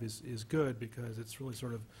WC5, is good because it's really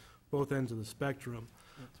sort of both ends of the spectrum.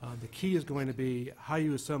 The key is going to be how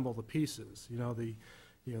you assemble the pieces.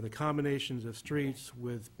 The combinations of streets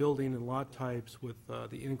with building and lot types, with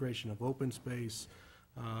the integration of open space,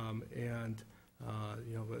 and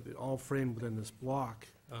all framed within this block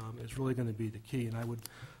is really going to be the key. And I would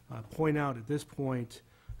point out at this point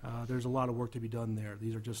there's a lot of work to be done there.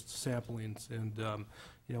 These are just samplings, and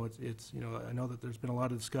I know that there's been a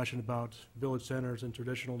lot of discussion about village centers and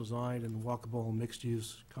traditional design and walkable,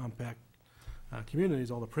 mixed-use, compact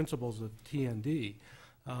communities, all the principles of TND.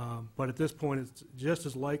 But at this point, it's just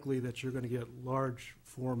as likely that you're going to get large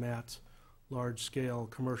format, large-scale,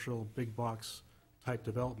 commercial, big-box type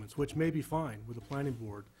developments, which may be fine with the planning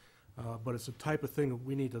board, but it's the type of thing that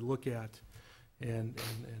we need to look at and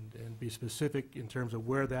be specific in terms of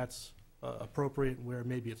where that's appropriate and where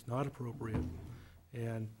maybe it's not appropriate,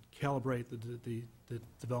 and calibrate the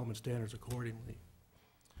development standards accordingly.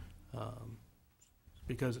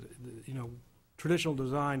 Because, traditional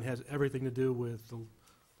design has everything to do with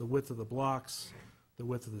the width of the blocks, the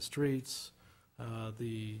width of the streets,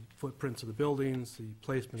 the footprints of the buildings, the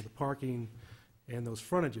placement of the parking, and those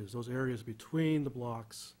frontages, those areas between the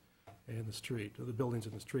blocks and the street, or the buildings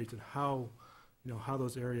and the streets, and how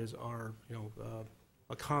those areas are,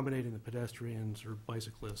 accommodating the pedestrians or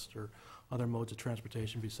bicyclists or other modes of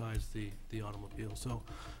transportation besides the automobile. So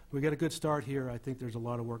we got a good start here. I think there's a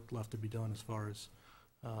lot of work left to be done as far as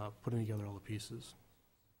putting together all the pieces.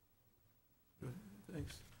 Good,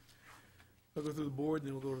 thanks. I'll go through the board,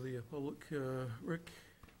 then we'll go to the public. Rick?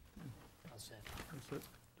 All set.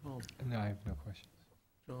 Tom? No, I have no questions.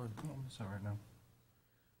 John? It's all right now.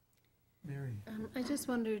 Mary? I just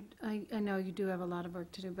wondered, I know you do have a lot of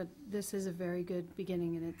work to do, but this is a very good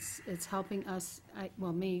beginning, and it's helping us,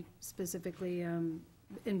 me specifically,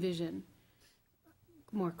 envision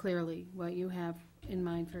more clearly what you have in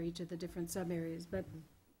mind for each of the different sub-areas. But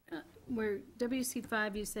where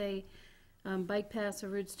WC5, you say, bike paths or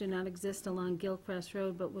routes do not exist along Gilcrest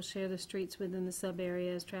Road, but will share the streets within the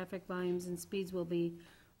sub-areas. Traffic volumes and speeds will be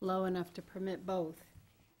low enough to permit both.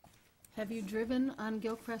 Have you driven on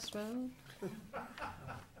Gilcrest Road? I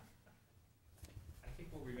think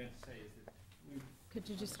what we meant to say is that Could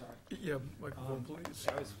you just... Yeah, microphone, please.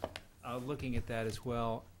 I was looking at that as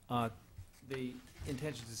well. The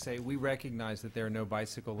intention to say, we recognize that there are no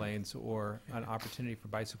bicycle lanes or an opportunity for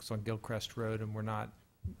bicycles on Gilcrest Road, and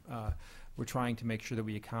we're trying to make sure that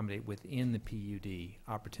we accommodate within the PUD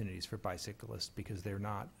opportunities for bicyclists, because they're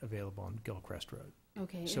not available on Gilcrest Road.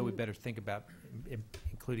 Okay. So we better think about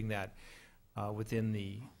including that within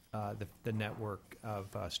the network of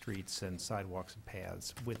streets and sidewalks and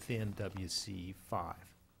paths within WC5.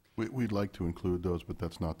 We'd like to include those, but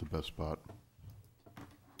that's not the best spot.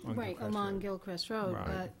 Right, along Gilcrest Road,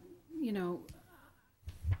 but,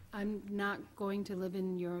 I'm not going to live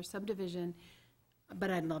in your subdivision, but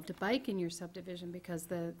I'd love to bike in your subdivision because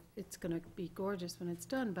it's gonna be gorgeous when it's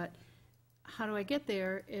done, but how do I get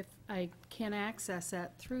there if I can't access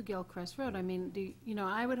that through Gilcrest Road? I mean,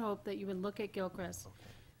 I would hope that you would look at Gilcrest,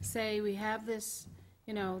 say, we have this,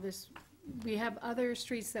 we have other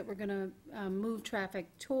streets that we're gonna move traffic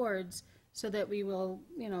towards so that we will,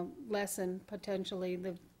 lessen potentially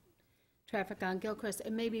the traffic on Gilcrest,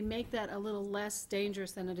 and maybe make that a little less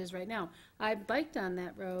dangerous than it is right now. I biked on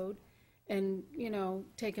that road and,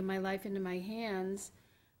 taken my life into my hands,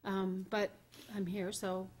 but I'm here,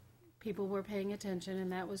 so people were paying attention,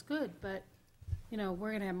 and that was good. But,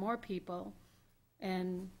 we're gonna have more people,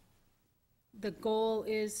 and the goal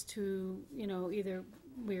is to, either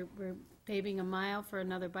we're paving a mile for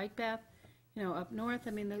another bike path, up north.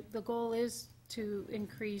 I mean, the goal is to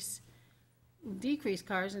decrease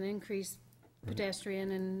cars and increase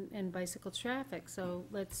pedestrian and bicycle traffic. So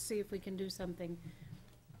let's see if we can do something,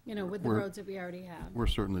 with the roads that we already have. We're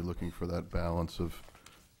certainly looking for that balance of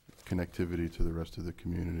connectivity to the rest of the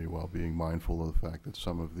community while being mindful of the fact that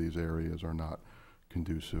some of these areas are not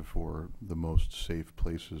conducive for the most safe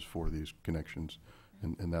places for these connections.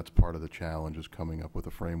 And that's part of the challenge, is coming up with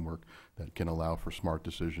a framework that can allow for smart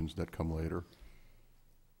decisions that come later.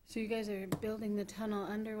 So you guys are building the tunnel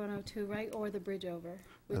under 102, right, or the bridge over?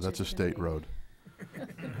 That's a state road.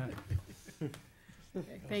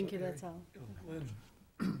 Okay, thank you, that's all.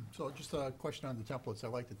 So just a question on the templates. I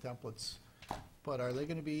like the templates, but are they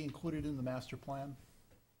going to be included in the master plan?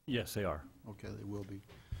 Yes, they are. Okay, they will be.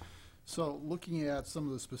 So looking at some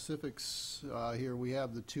of the specifics here, we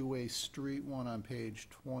have the two-way street one on page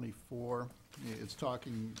 24. It's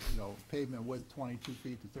talking, pavement width 22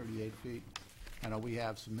 feet to 38 feet. I know we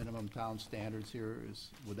have some minimum town standards here.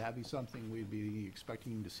 Would that be something we'd be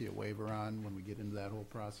expecting to see a waiver on when we get into that whole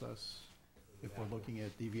process, if we're looking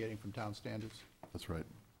at deviating from town standards? That's right.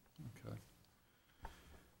 Okay.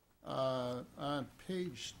 On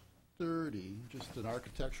page 30, just an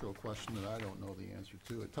architectural question that I don't know the answer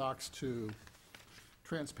to. It talks to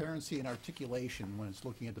transparency and articulation when it's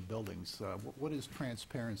looking at the buildings. What is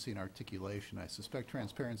transparency and articulation? I suspect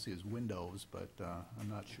transparency is windows, but I'm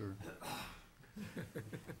not sure.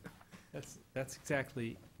 That's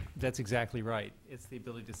exactly right. It's the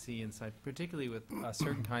ability to see inside, particularly with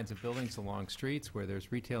certain kinds of buildings along streets where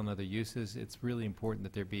there's retail and other uses. It's really important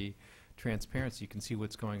that there be transparency. You can see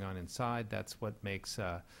what's going on inside. That's what makes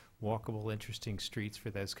walkable, interesting streets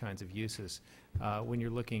for those kinds of uses. When you're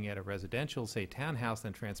looking at a residential, say, townhouse,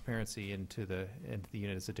 then transparency into the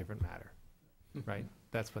unit is a different matter, right?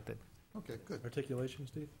 That's what the... Okay, good. Articulation,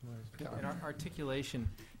 Steve? And our articulation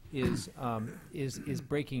is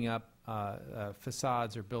breaking up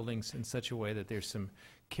facades or buildings in such a way that there's some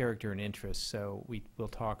character and interest. So we'll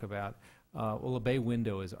talk about, well, a bay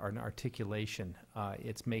window is an articulation.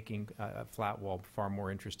 It's making a flat wall far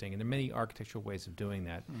more interesting. And there are many architectural ways of doing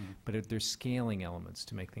that, but there's scaling elements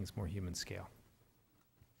to make things more human scale.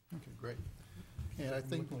 Okay, great. And I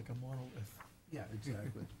think... Like a monolith. Yeah,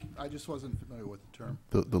 exactly. I just wasn't familiar with the term.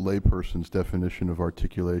 The layperson's definition of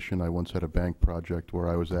articulation, I once had a bank project where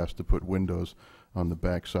I was asked to put windows on the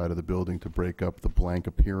back side of the building to break up the blank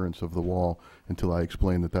appearance of the wall until I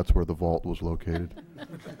explained that that's where the vault was located.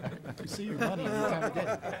 You see your money every time you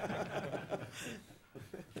get it.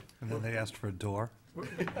 And then they asked for a door.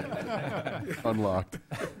 Unlocked.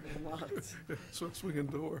 So swinging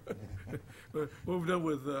door. But what we've done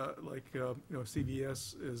with,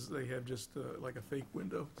 CVS is they have just like a fake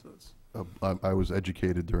window, so it's... I was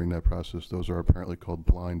educated during that process. Those are apparently called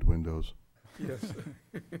blind windows. Yes.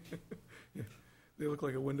 Yeah. They look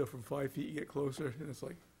like a window from 5 feet. You get closer, and it's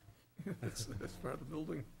like, that's part of the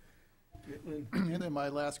building. And then my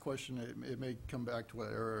last question, it may come back to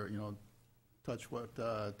whatever, touch what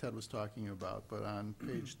Ted was talking about, but on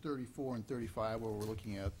page 34 and 35, where we're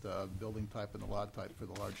looking at the building type and the lot type for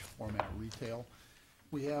the large format retail,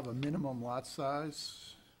 we have a minimum lot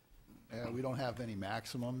size, and we don't have any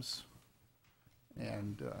maximums.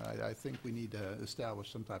 And I think we need to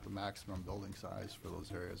establish some type of maximum building size for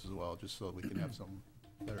those areas as well, just so that we can have some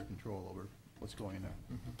better control over what's going there.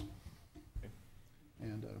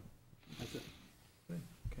 And that's it.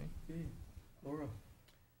 Okay. Laura?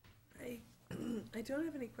 I don't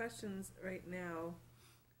have any questions right now.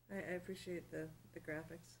 I appreciate the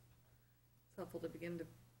graphics. It's helpful to begin to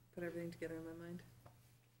put everything together in my mind.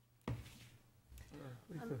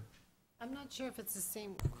 I'm not sure if it's the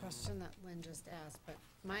same question that Lynn just asked, but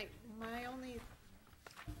my only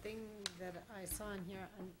thing that I saw in here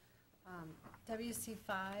on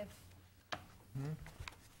WC5,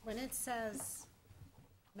 when it says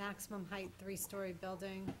maximum height 3-story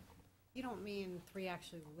building, you don't mean three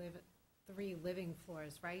living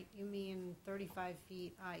floors, right? You mean 35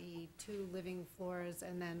 feet, i.e. 2 living floors,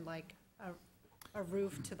 and then like a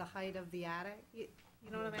roof to the height of the attic? You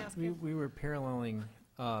know what I'm asking? We were paralleling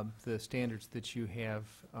the standards that you have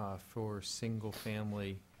for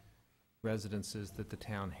single-family residences that the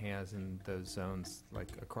town has in those zones, like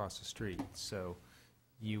across the street. So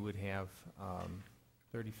you would have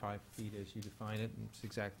 35 feet as you define it, and it's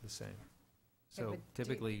exactly the same. So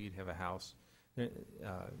typically, you'd have a house.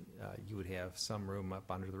 You would have some room up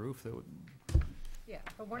under the roof that would... Yeah,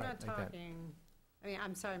 but we're not like talking... I mean,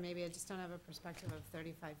 I'm sorry, maybe I just don't have a perspective of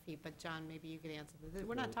 35 feet, but John, maybe you could answer this.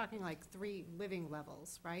 We're not talking like 3 living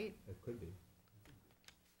levels, right? It could be.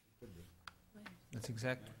 That's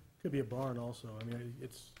exact. Could be a barn also. I mean,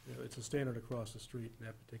 it's a standard across the street in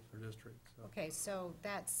that particular district. So. Okay, so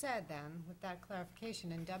that said then, with that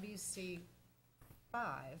clarification, in WC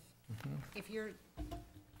 5, if you're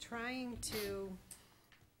trying to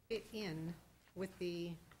fit in with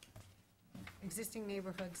the existing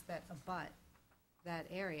neighborhoods that abut that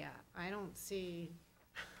area, I don't see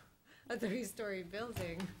a 3-story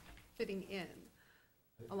building fitting in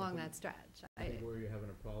along that stretch. I think where you're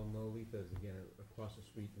having a problem though, Letha, is again, across the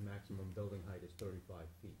street, the maximum building height is 35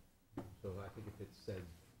 feet. So I think if it said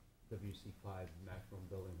WC5, maximum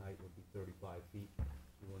building height would be 35 feet,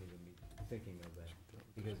 you won't even be thinking of that.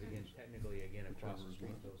 Because again, technically, again, across the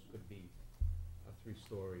street, those could be a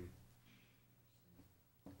 3-story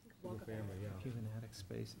single family, yeah. If you have an attic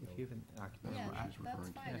space, if you have an occupiable, that's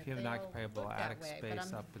fine if you have an occupiable look that attic way, but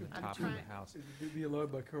space up at the I'm top of the house. It'd be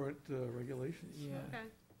allowed by current regulations. Yeah. Okay.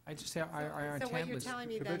 I just say our So what intent you're was. telling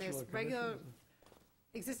me then is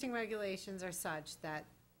existing regulations are such that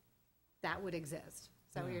that would exist.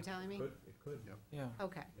 Is that what you're telling me? It could, Yeah.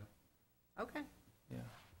 Okay. Yeah. Okay. Yeah.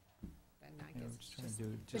 Then I Yeah, guess we're it's just trying to just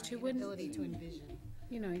do just But you my wouldn't- ability to envision.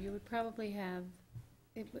 You would probably have,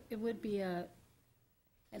 it would be an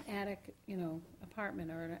attic, apartment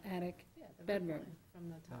or an attic Yeah, the roof bedroom, line from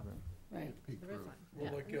the top. right? The roof line. Well,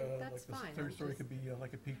 Yeah, like, I mean, like that's the fine. 3rd story I'm could be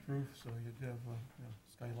like a peaked roof, so you'd have,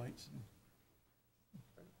 skylights and...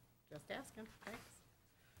 just asking. Thanks.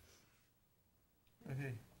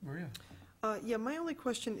 Okay, Maria? Yeah, my only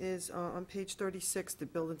question is, on page 36, the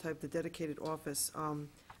building type, the dedicated office,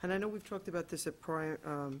 and I know we've talked about this at prior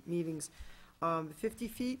meetings, 50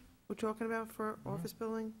 feet we're talking about for office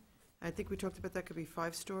building? I think we talked about that could be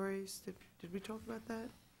 5 stories. Did we talk about that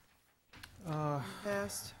in the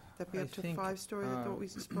past? That be I up to think, 5 stories, I thought we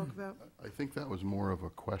spoke about? I think that was more of a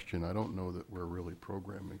question. I don't know that we're really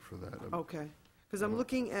programming for that. Okay, because I'm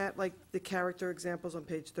looking at, like, the character examples on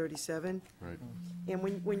page 37. Right.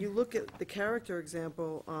 And when you look at the character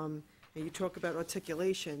example, and you talk about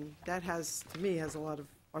articulation, that has, to me, has a lot of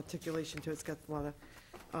articulation to it. It's got a lot of,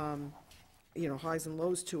 highs and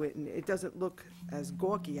lows to it, and it doesn't look as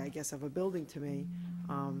gawky, I guess, of a building to me.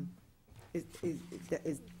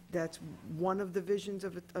 That's one of the visions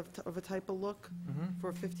of a type of look for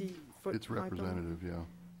a 50-foot. It's representative, yeah.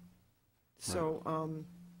 So,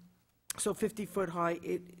 so 50-foot high,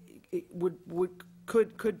 it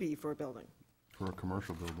could be for a building, For a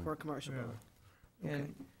commercial building. for a commercial building. Okay.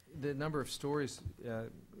 And the number of stories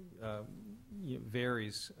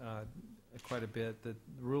varies quite a bit. The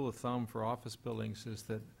rule of thumb for office buildings is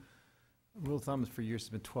that, rule of thumb for years has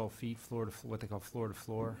been 12 feet floor to, what they call floor to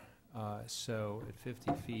floor. So at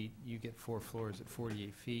 50 feet, you get 4 floors at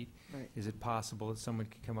 48 feet. Right. Is it possible that someone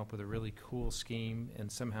could come up with a really cool scheme and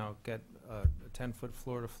somehow get a 10-foot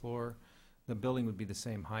floor to floor? The building would be the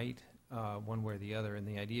same height, one way or the other, and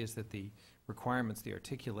the idea is that the requirements, the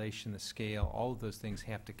articulation, the scale, all of those things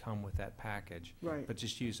have to come with that package. Right. But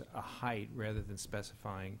just use a height rather than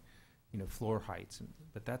specifying, floor heights.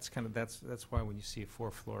 But that's why when you see a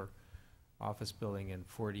 4-floor office building in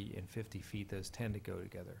 40 and 50 feet, those tend to go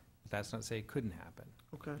together. That's not to say it couldn't happen.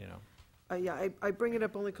 Okay. You know. Yeah, I bring it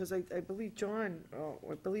up only because I believe, John,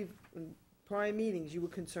 I believe in prior meetings, you were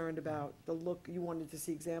concerned about the look, you wanted to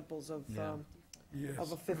see examples of, Yeah.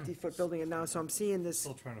 of a 50-foot building, and now, so I'm seeing this.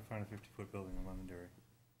 Still trying to find a 50-foot building in Londonderry.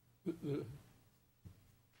 I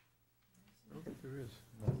don't think there is.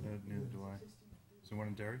 Neither do I. Is there one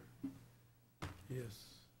in Derry? Yes.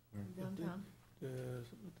 Downtown?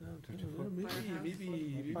 Something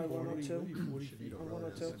maybe By 40, 102? maybe 40 feet. On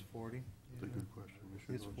 102? It's 40? That's a good question. We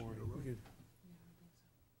should It's go 40. We could-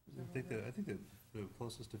 I think that the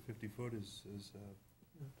closest to 50 foot is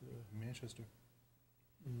Manchester.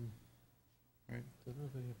 Right?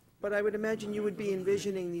 But I would imagine you would be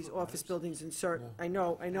envisioning these office buildings in certain, I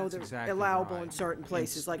know That's they're exactly allowable right. in certain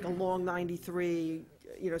places, like along 93,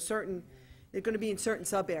 certain, they're gonna be in certain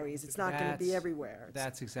sub-areas, it's not gonna be That's- everywhere. It's-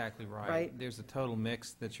 That's exactly right. Right? There's a total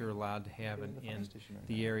mix that you're allowed to have in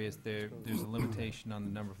the areas. There's a limitation on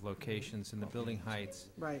the number of locations and the building heights.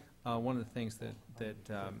 Right, One of the things that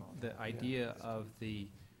the idea of the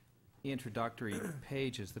introductory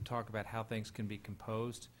pages that talk about how things can be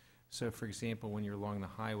composed. So, for example, when you're along the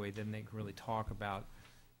highway, then they can really talk about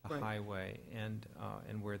the Right. highway and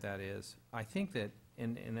where that is. I think that,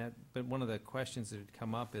 but one of the questions that had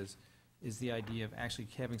come up is the idea of actually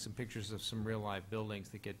having some pictures of some real live buildings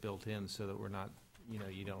that get built in, so that we're not,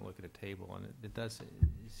 you don't look at a table. And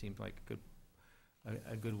it seems like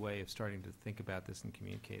a good way of starting to think about this and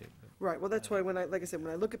communicate it. right, well, that's why like I said,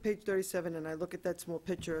 when I look at page 37 and I look at that small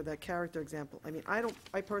picture, that character example, I mean,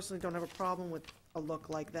 I personally don't have a problem with a look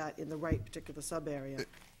like that in the right particular sub-area,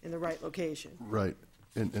 in the right location. Right.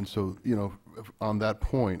 And so, on that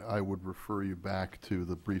point, I would refer you back to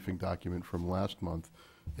the briefing document from last month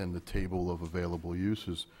and the table of available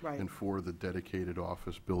uses. Right. And for the dedicated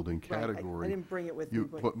office building Right, category. I didn't bring it with me,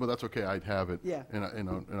 but, But that's okay, I'd have it. Yeah.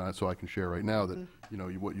 So I can share right now that,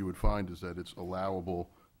 what you would find is that it's allowable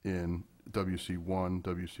in WC1,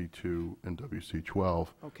 WC2, and WC12.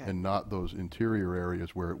 Okay. And not those interior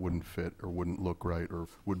areas where it wouldn't fit or wouldn't look right or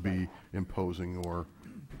would be imposing or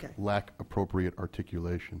okay. lack appropriate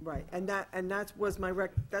articulation. Right, and that was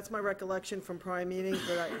that's my recollection from prior meetings,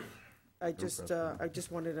 but I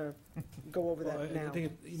just wanted to go over Well, that I now.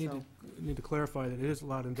 think you need to clarify that it is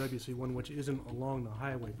allowed in WC1, which isn't along the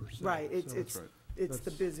highway per se. Right, So it's the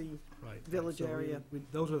that's- busy right. village So area.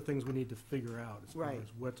 those are the things we need to figure out as far Right.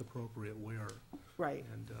 as what's appropriate where. Right,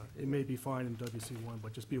 And it may be fine in WC1,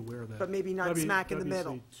 but just be aware that. but maybe not smack in the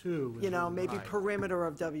middle. WC2 is really- Maybe Right. perimeter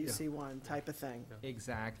of WC1 type of thing.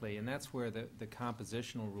 Exactly, and that's where the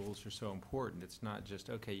compositional rules are so important. It's not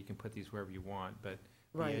just, okay, you can put these wherever you want, but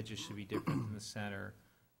the Right. edges should be different in the center,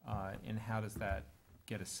 and how does that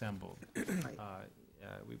get assembled? Right.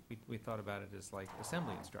 We thought about it as like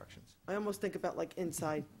assembly instructions. I almost think about like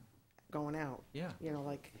inside going out, Yeah,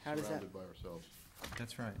 like how does that, Surrounded by ourselves.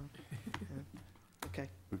 that's right. okay,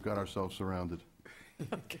 We've got ourselves surrounded.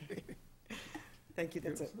 okay. Thank you,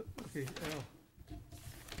 that's it. Okay, Al.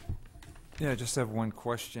 Yeah, I just have one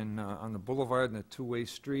question. On the boulevard and the two-way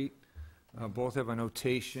street, Both have a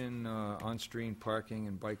notation, on-street parking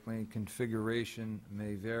and bike lane configuration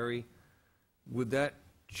may vary. Would that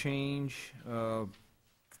change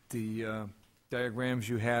the diagrams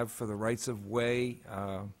you have for the rights-of-way?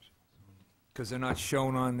 Because they're not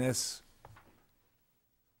shown on this.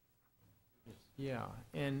 Yeah,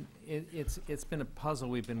 and it's been a puzzle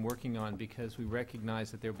we've been working on because we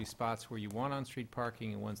recognize that there'll be spots where you want on-street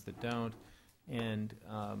parking and ones that don't. And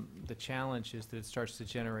the challenge is that it starts to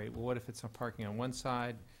generate, well, what if it's parking on one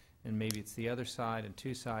side, and maybe it's the other side and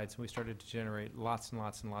two sides, and we started to generate lots and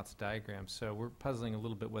lots and lots of diagrams. So we're puzzling a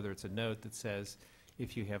little bit whether it's a note that says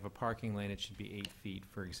if you have a parking lane, it should be 8 feet,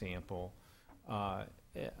 for example,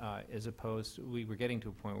 as opposed to, we were getting to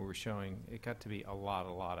a point where we're showing, it got to be a lot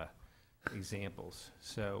of examples.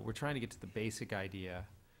 So we're trying to get to the basic idea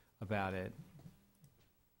about it,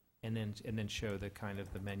 and then show the kind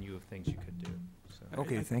of the menu of things you could do. So.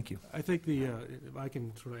 Okay, thank you. I think if I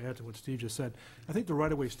can sort of add to what Steve just said, I think the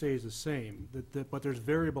right-of-way stays the same, but there's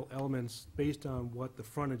variable elements based on what the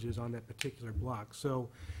frontage is on that particular block. So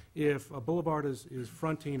if a boulevard is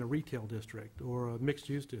fronting a retail district or a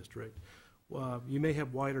mixed-use district, you may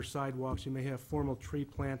have wider sidewalks, you may have formal tree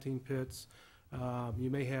planting pits,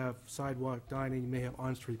 you may have sidewalk dining, you may have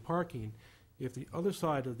on-street parking. If the other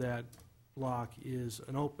side of that block is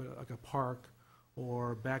an open, like a park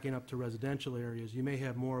or backing up to residential areas, you may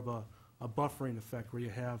have more of a buffering effect where you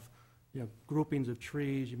have, groupings of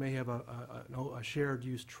trees. You may have a shared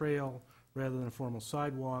use trail rather than a formal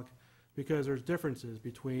sidewalk, because there's differences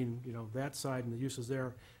between, that side and the uses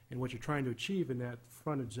there and what you're trying to achieve in that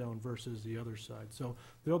frontage zone versus the other side. So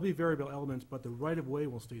there'll be variable elements, but the right-of-way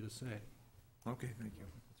will stay the same. Okay, thank you.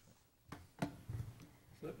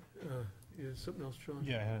 Is something else, Sean?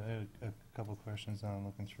 Yeah, I had a couple of questions I'm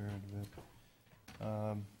looking through it a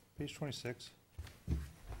bit. Page 26.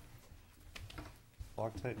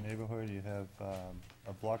 Block type neighborhood, you have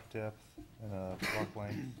a block depth and a block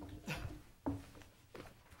length,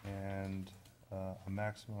 and a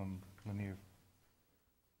maximum linear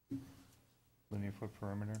foot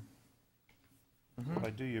perimeter. If I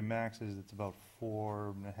do your maxes, it's about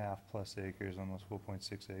 4.5 plus acres, almost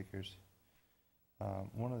 4.6 acres.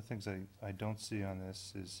 One of the things I don't see on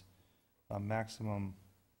this is a maximum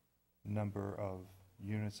number of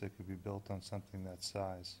units that could be built on something that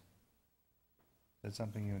size. Is that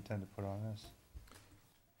something you intend to put on this?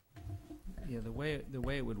 Yeah, the way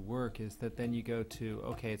it would work is that then you go to,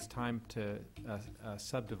 okay, it's time to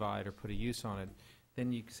subdivide or put a use on it.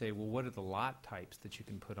 Then you say, well, what are the lot types that you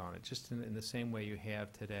can put on it? Just in the same way you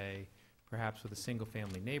have today. Perhaps with a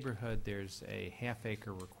single-family neighborhood, there's a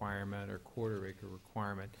half-acre requirement or quarter-acre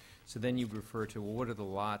requirement. So then you refer to, well, what are the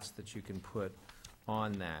lots that you can put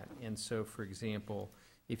on that? And so, for example,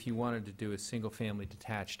 if you wanted to do a single-family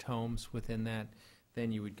detached homes within that,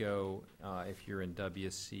 then you would go, if you're in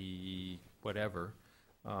WC whatever,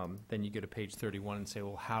 then you go to page 31 and say,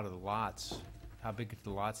 well, how big do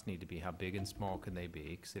the lots need to be? How big and small can they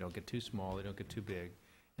be? Because they don't get too small, they don't get too big.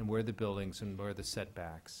 And where are the buildings and where are the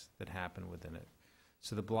setbacks that happen within it?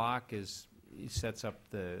 So the block sets up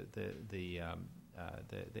the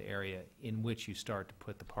area in which you start to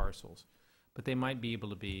put the parcels. But they might be able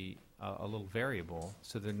to be a little variable,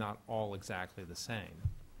 so they're not all exactly the same.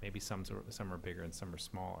 Maybe some are bigger and some are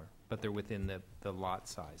smaller, but they're within the lot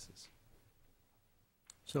sizes.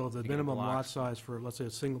 So the minimum lot size for, let's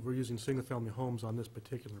say, we're using single-family homes on this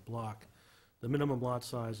particular block. The minimum lot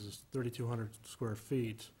size is 3,200 square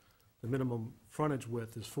feet. The minimum frontage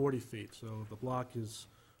width is 40 feet. So if the block is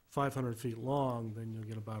 500 feet long, then you'll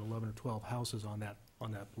get about 11 or 12 houses on that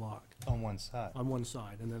block. On one side? On one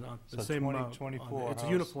side, and then the So same 20 amount. 24 It's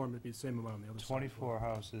uniform, it'd be the same amount on the other side. 24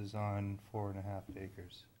 houses on 4.5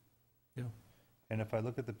 acres. Yeah. And if I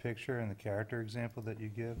look at the picture and the character example that you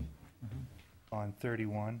give on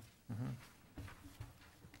 31,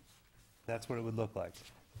 that's what it would look like,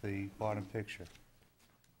 the bottom picture.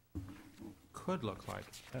 Could look like.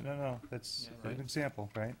 No, that's right. an example,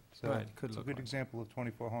 right? So Right, could it's a look good like. example of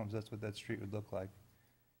 24 homes. That's what that street would look like.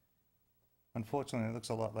 Unfortunately, it looks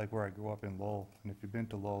a lot like where I grew up in Lowell, and if you've been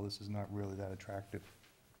to Lowell, this is not really that attractive.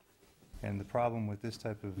 And the problem with this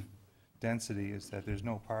type of density is that there's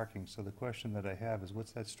no parking. So the question that I have is,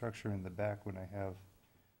 what's that structure in the back when I have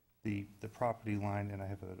the property line and I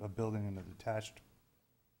have a building and a detached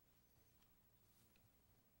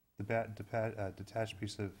detached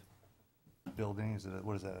piece of building?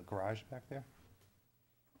 What is that, a garage back there?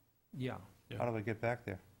 Yeah. How do I get back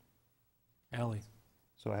there? Alley.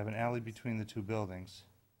 So I have an alley between the two buildings,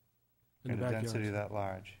 In and the a backyard. density that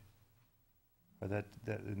large, or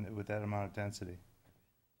with that amount of density.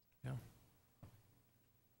 Yeah.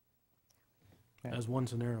 Okay. as one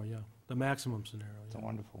scenario, yeah, the maximum scenario. It's a yeah.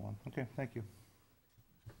 wonderful one. Okay, thank you.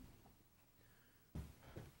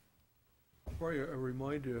 Probably a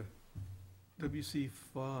reminder,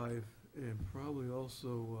 WC5, and probably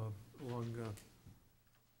also along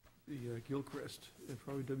the Gilchrest, and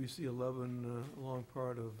probably WC11 along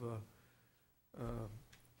part of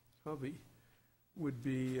Hovey, would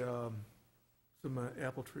be some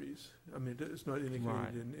apple trees. I mean, it's not indicated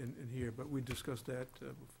Right. in here, but we discussed that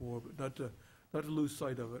before, but not to lose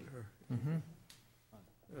sight of it,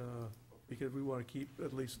 because we want to keep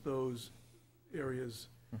at least those areas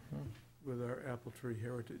with our apple tree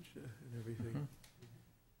heritage and everything.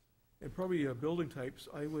 And probably building types,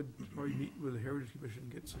 I would probably meet with the Heritage Commission,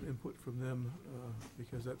 get some input from them,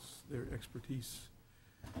 because that's their expertise.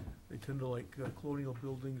 They tend to like colonial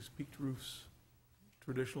buildings, peaked roofs,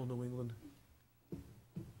 traditional New England.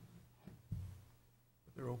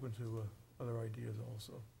 But they're open to other ideas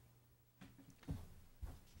also.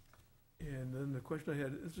 And then the question I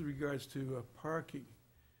had, this is in regards to parking,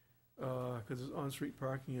 because it's on-street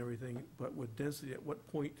parking and everything, but with density, at what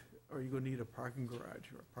point are you going to need a parking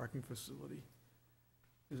garage or a parking facility?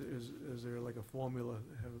 Is there like a formula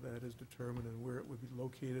how that is determined and where it would be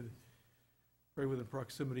located? Right within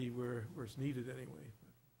proximity where it's needed anyway.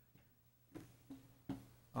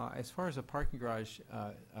 As far as a parking garage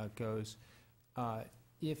goes,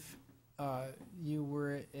 if you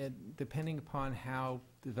were, depending upon how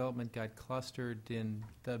development got clustered in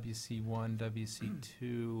WC1,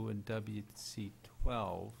 WC2, and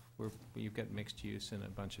WC12, where you've got mixed use and a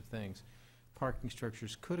bunch of things, parking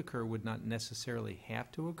structures could occur, would not necessarily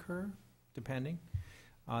have to occur, depending.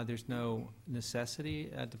 There's no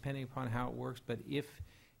necessity, depending upon how it works, but if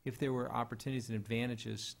there were opportunities and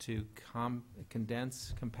advantages to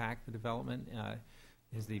compact the development,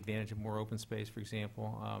 is the advantage of more open space, for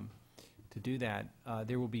example, to do that,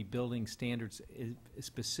 there will be building standards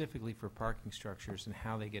specifically for parking structures and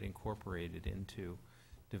how they get incorporated into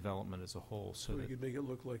development as a whole. So you could make it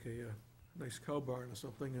look like a nice cow barn or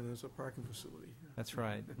something, and there's a parking facility. That's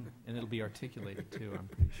right, and it'll be articulated too, I'm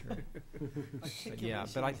pretty sure. But yeah,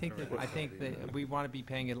 but I think that we want to be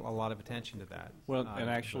paying a lot of attention to that. Well, and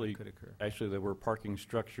actually, could occur. there were parking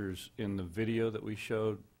structures in the video that we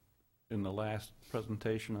showed in the last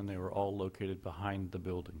presentation, and they were all located behind the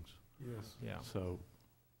buildings. Yes. Yeah. So,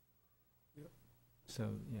 So,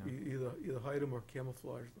 yeah. Either hide them or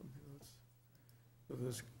camouflage them. So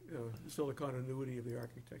there's still a continuity of the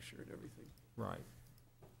architecture and everything. Right.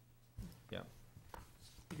 Yeah.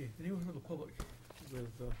 Okay, anyone from the public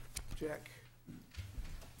with Jack?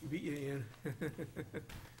 You beat you, Ian.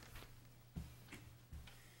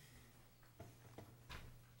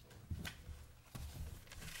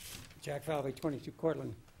 Jack Falvey, 22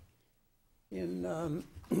 Cortland. In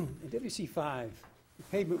WC5, the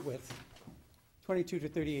pavement width, 22 to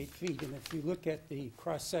 38 feet, and if you look at the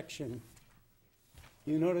cross-section,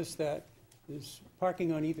 you notice that there's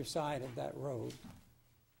parking on either side of that road.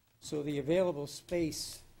 So the available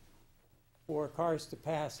space for cars to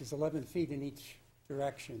pass is 11 feet in each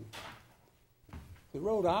direction. The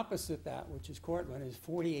road opposite that, which is Cortland, is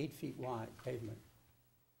 48 feet wide pavement.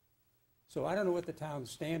 So I don't know what the town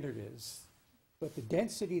standard is, but the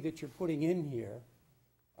density that you're putting in here,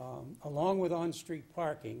 along with on-street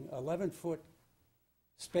parking, 11-foot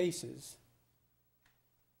spaces,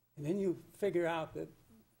 and then you figure out that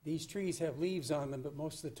these trees have leaves on them, but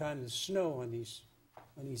most of the time there's snow on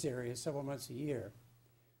these areas several months a year.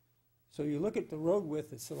 So you look at the road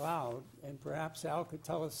width that's allowed, and perhaps Al could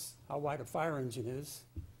tell us how wide a fire engine is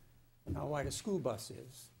and how wide a school bus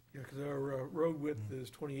is. Yeah, because our road width is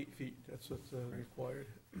 28 feet. That's what's required.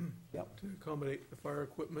 Yep. To accommodate the fire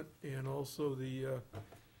equipment and also the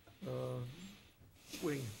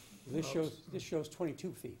wing. This shows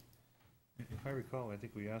 22 feet. If I recall, I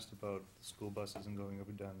think we asked about the school buses and going up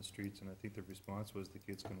and down the streets, and I think the response was the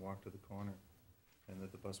kids can walk to the corner, and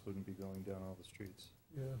that the bus wouldn't be going down all the streets.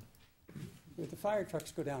 Yeah. But the fire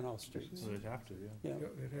trucks go down all streets. So they'd have to, Yeah.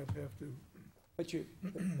 They'd have to.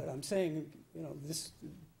 But I'm saying,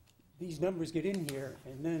 these numbers get in here,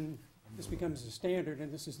 and then this becomes the standard,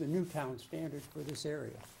 and this is the new town standard for this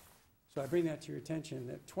area. So I bring that to your attention,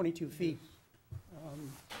 that 22 feet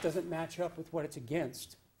doesn't match up with what it's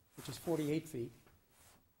against, which is 48 feet.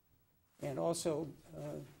 And also,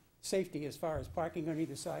 safety as far as parking on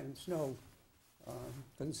either side and snow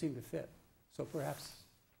doesn't seem to fit. So perhaps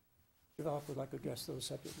developer would like to address those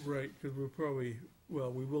subjects. Right, because we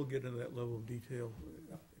will get into that level of detail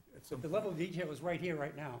at some The level of detail is right here,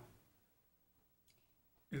 right now.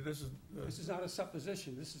 Yeah, this is not a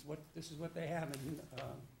supposition. This is what they have in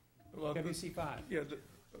WC5. Yeah.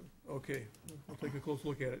 Okay, I'll take a close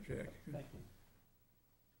look at it, Jack. Thank you.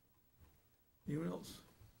 Anyone else?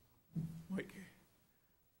 Mike?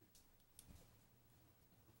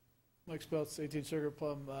 Mike Speltz, 18 Sugar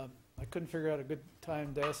Plum. I couldn't figure out a good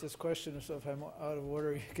time to ask this question, so if I'm out of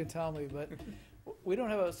order, you can tell me, but we don't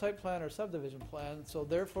have a site plan or subdivision plan, so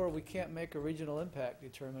therefore we can't make a regional impact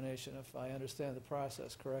determination, if I understand the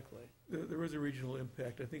process correctly. There is a regional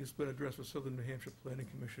impact. I think it's been addressed with Southern New Hampshire Planning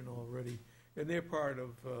Commission already, and they're part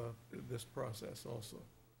of this process also.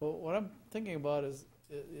 Well, what I'm thinking about is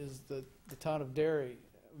the town of Derry.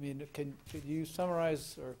 I mean, could you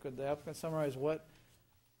summarize, or could the applicant summarize what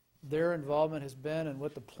their involvement has been and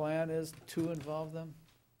what the plan is to involve them?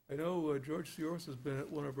 I know George Sioris has been at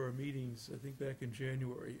one of our meetings, I think back in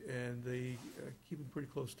January, and they keep in pretty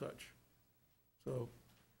close touch. So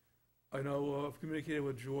I know I've communicated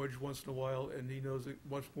with George once in a while, and he knows it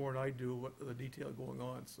much more than I do what the detail going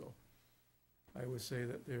on. So I would say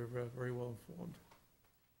that they're very well informed.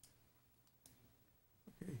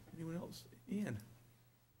 Okay, anyone else? Ian?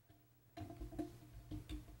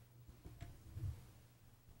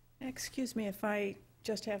 Excuse me if I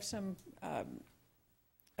just have some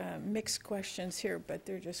mixed questions here, but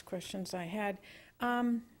they're just questions I had.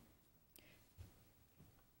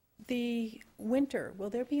 The winter,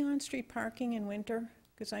 will there be on-street parking in winter?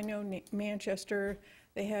 Because I know Manchester,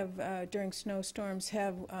 they have, during snowstorms,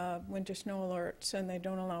 have winter snow alerts, and they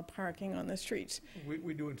don't allow parking on the streets.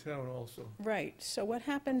 We do in town also. Right. So what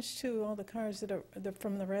happens to all the cars that are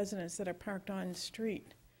from the residents that are parked on the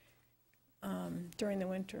street during the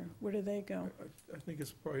winter? Where do they go? I think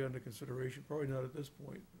it's probably under consideration, probably not at this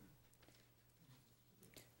point.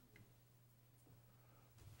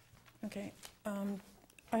 Okay.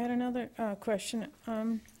 I had another question.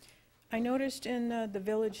 I noticed in the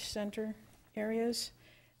village center areas,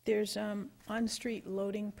 there's on-street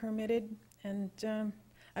loading permitted, and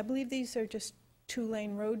I believe these are just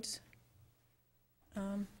two-lane roads.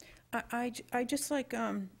 I just like,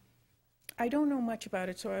 I don't know much about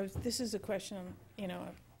it, so this is a question, you know,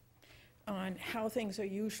 on how things are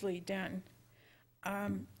usually done.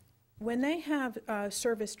 When they have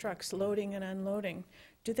service trucks loading and unloading,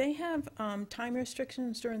 do they have time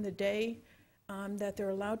restrictions during the day that they're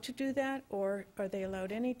allowed to do that, or are they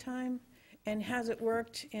allowed any time? And has it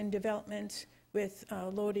worked in developments with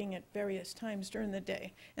loading at various times during the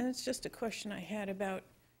day? And it's just a question I had about,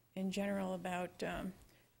 in general, about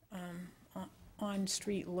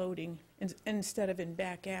on-street loading instead of in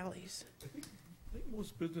back alleys. I think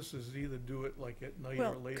most businesses either do it like at night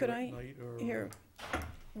Well, or later could at I night or... hear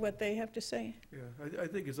what they have to say? Yeah, I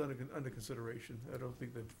think it's under consideration. I don't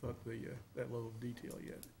think they've thought that level of detail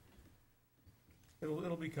yet.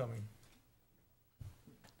 It'll be coming.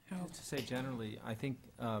 Just to say generally, I think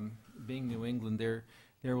being New England, there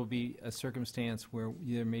will be a circumstance where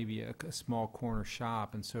there may be a small corner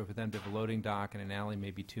shop, and so for them to have a loading dock and an alley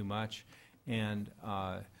may be too much. And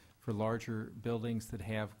for larger buildings that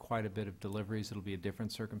have quite a bit of deliveries, it'll be a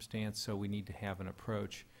different circumstance. So we need to have an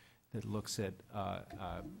approach that looks at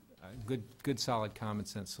good, solid, common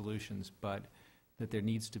sense solutions, but that there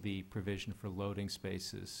needs to be provision for loading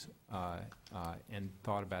spaces and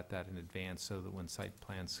thought about that in advance so that when site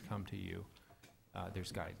plans come to you,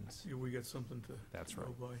 there's guidance. Yeah, we got something to That's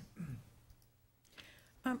go right.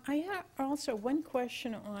 by. I have also one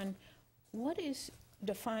question on what is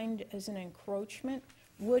defined as an encroachment.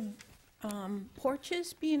 Would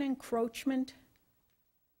porches be an encroachment?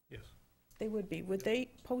 Yes. They would be. Would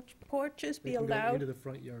porches be They can go allowed? into the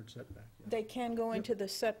front yard setback, yes. They can go into the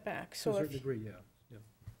setback, To a so certain if, degree, yeah.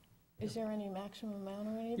 is there any maximum amount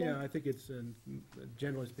or anything? Yeah, I think it's,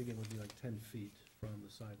 generally speaking, it would be like 10 feet from the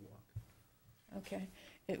sidewalk. Okay.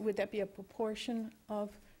 Would that be a proportion of,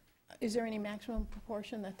 is there any maximum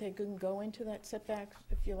proportion that they can go into that setback?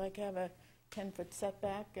 If you like have a 10-foot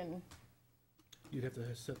setback and, You'd have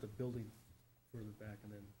to set the building further back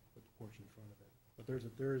and then put the porch in front of it. But there's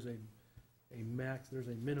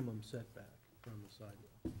a minimum setback from the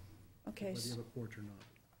sidewalk. okay, Whether you have a porch or not.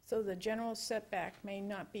 so the general setback may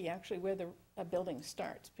not be actually where a building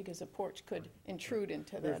starts, because a porch could intrude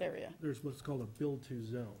into that area. There's what's called a build-to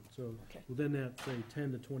zone. So Okay. within that, say,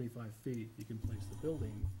 10 to 25 feet, you can place the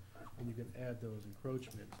building, and you can add those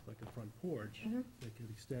encroachments, like a front porch, Mhm. that could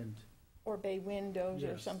extend. Or bay windows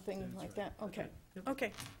or Yes, something that's like right. that? Okay, Yep.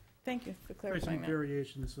 okay. Thank you for Create some clarifying that.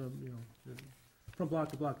 variation, from block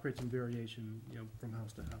to block, create some variation, from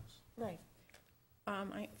house to house. Right.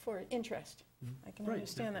 For interest. I can Right,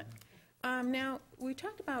 understand that. Now, we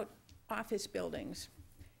talked about office buildings,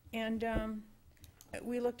 and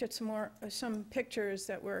we looked at some pictures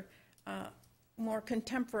that were more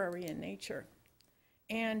contemporary in nature.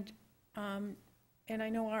 And I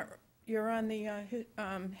know you're on the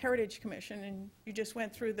Heritage Commission, and you just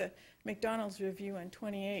went through the McDonald's review on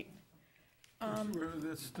 28.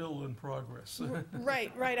 That's still in progress.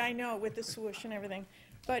 Right, I know, with the swoosh and everything.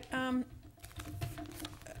 But how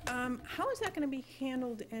is that going to be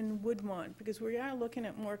handled in Woodmont? Because we are looking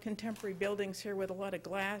at more contemporary buildings here with a lot of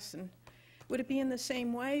glass, and would it be in the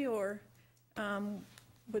same way, or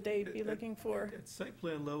would they be looking for? At site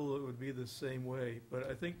plan level, it would be the same way, but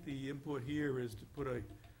I think the input here is to put a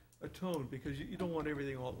tone, because you don't want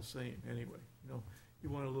everything all the same anyway, you know? You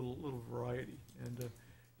want a little variety, and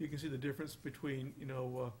you can see the difference between, you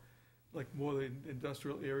know, like more the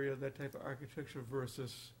industrial area, that type of architecture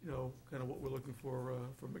versus, you know, kind of what we're looking for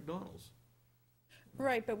McDonald's.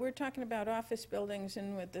 Right, but we're talking about office buildings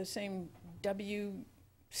and with the same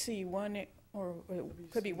WC1, or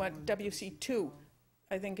it could be what, WC2,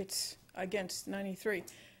 I think it's against 93,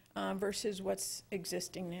 versus what's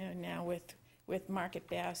existing there now with Market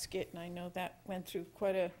Basket, and I know that went through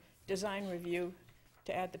quite a design review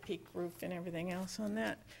to add the peak roof and everything else on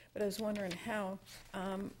that. But I was wondering how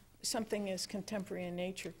something as contemporary in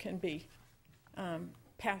nature can be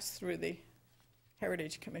passed through the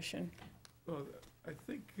Heritage Commission. Well, I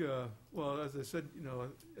think, well, as I said, you know,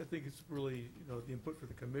 I think it's really, you know, the input for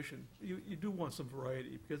the commission. You do want some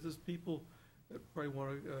variety, because there's people that probably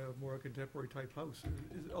want a more contemporary type house.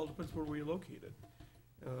 It all depends where we're located.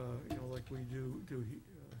 You know, like we do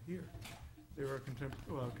here. There are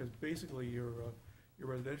well, because basically your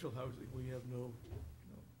residential housing, we have no,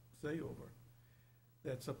 you know, say over.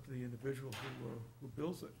 That's up to the individual who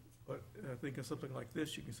builds it. But I think in something like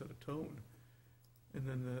this, you can set a tone, and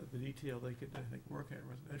then the detail they could, I think, work at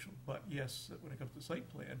residential. But yes, when it comes to site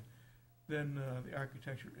plan, then the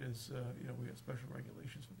architecture is, you know, we have special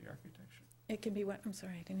regulations for the architecture. It can be what? I'm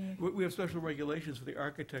sorry, I didn't hear. We have special regulations for the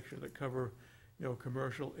architecture that cover, you know,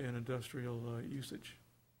 commercial and industrial usage,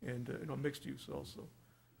 and, you know, mixed use also.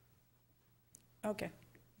 Okay.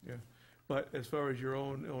 Yeah. But as far as your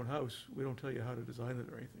own house, we don't tell you how to design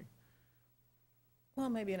it or anything. Well,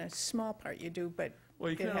 maybe in a small part you do, but Well,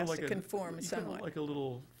 you it kind of has like to conform somewhat. like a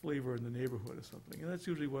little flavor in the neighborhood or something, and that's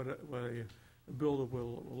usually what a builder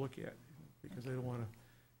will look at, because they don't want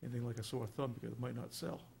anything like a sore thumb, because it might not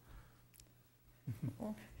sell.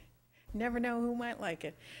 Well, never know who might like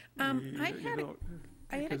it. I had a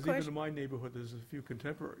Because even question. in my neighborhood, there's a few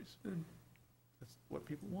contemporaries, and that's what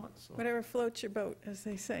people want, so. Whatever floats your boat, as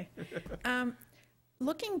they say.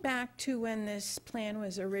 Looking back to when this plan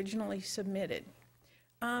was originally submitted,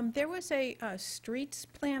 there was a streets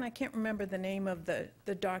plan. I can't remember the name of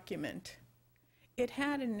the document. It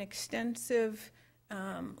had an extensive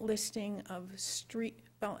listing of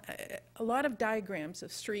a lot of diagrams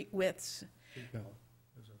of street widths.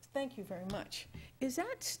 Thank you very much. Is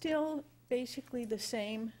that still basically the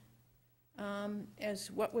same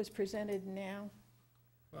as what was presented now?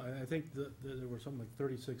 I think there were something like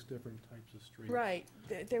 36 different types of streets. Right.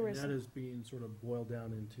 There was. And that is being sort of boiled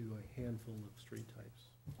down into a handful of street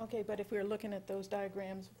types. Okay, but if we were looking at those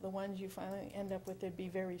diagrams, the ones you finally end up with, they'd be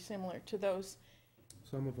very similar to those.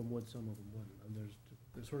 Some of them would, some of them wouldn't. And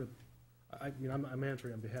there's sort of, I mean, I'm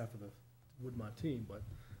answering on behalf of the Woodmont team, but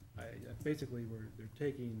basically they're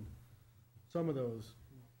taking some of those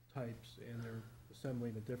types and they're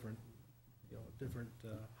assembling a different, you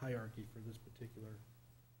know, hierarchy for this particular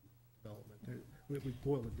development. We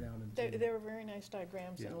boiled it down into. They were very nice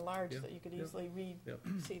diagrams Yeah, and large yeah, that you could yeah. easily read,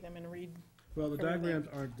 see them and read. Well, the everything. diagrams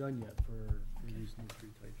aren't done yet for these new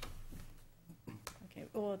street types. Okay,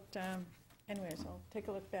 well, anyways, I'll take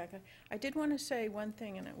a look back. I did want to say one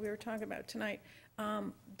thing, and we were talking about tonight,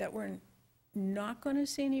 that we're not going to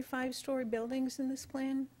see any 5-story buildings in this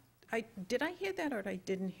plan. Did I hear that, or I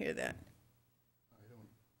didn't hear that? I don't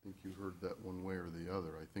think you heard that one way or the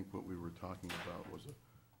other. I think what we were talking about was a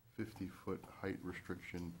 50-foot height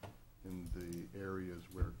restriction in the areas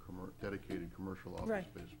where dedicated commercial office Right.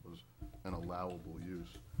 space was an allowable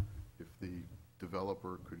use. If the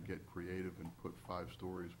developer could get creative and put 5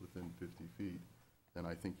 stories within 50 feet, then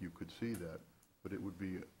I think you could see that. But it would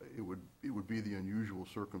be the unusual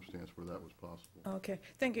circumstance where that was possible. Okay,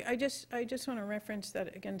 thank you. I just want to reference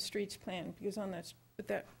that, again, streets plan, because on that,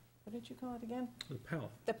 what did you call it again? The palette.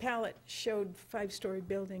 The palette showed 5-story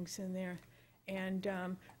buildings in there, and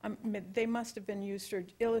they must have been used for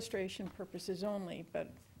illustration purposes only,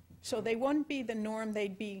 but, so they wouldn't be the norm,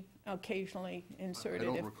 they'd be occasionally inserted. I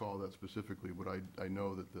don't if- recall that specifically, but I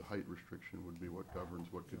know that the height restriction would be what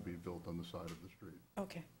governs what could be built on the side of the street.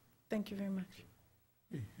 Okay, thank you very much.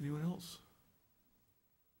 Okay, anyone else?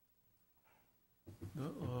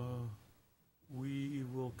 No, we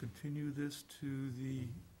will continue this to the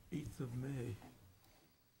 8th of May.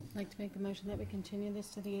 I'd like to make the motion that we continue this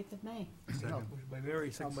to the 8th of May. Second. Motion by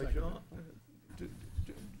Mary, second by second John.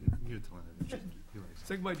 Give it to Leonard. He likes it.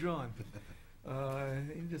 Second by John.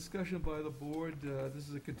 Any discussion by the board? This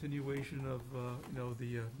is a continuation of,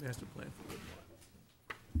 the master plan for Woodmont.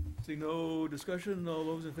 Seeing no discussion, all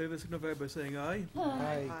those in favor signify by saying aye.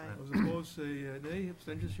 Aye. Those opposed say nay.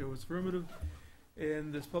 Abstentions show as affirmative.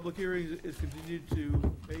 And this public hearing is continued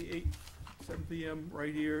to May 8th, 7 PM,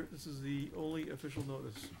 right here. This is the only official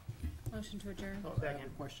notice. Motion to adjourn. I have a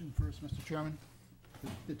question first, Mr. Chairman.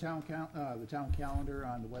 The town calendar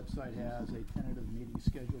on the website has a tentative meeting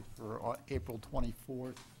scheduled for April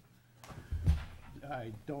 24th.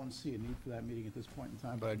 I don't see a need for that meeting at this point in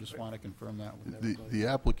time, but I just want to confirm that with everybody. The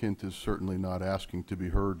applicant is certainly not asking to be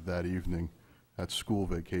heard that evening. That's school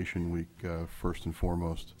vacation week, first and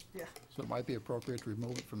foremost. Yeah. So it might be appropriate to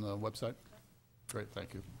remove it from the website? Great,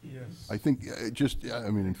 thank you. Yes. I think,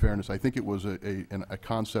 in fairness, I think it was a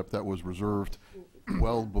concept that was reserved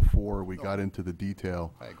well before we got into the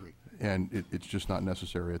detail. I agree. And it's just not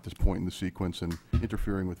necessary at this point in the sequence, and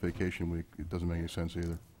interfering with vacation week, it doesn't make any sense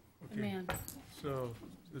either. Okay. Man. So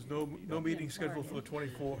there's no meeting scheduled for the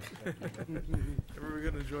 24th. Everyone's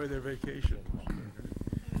going to enjoy their vacation.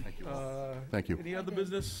 Thank you. Any other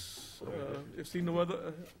business? If seeing no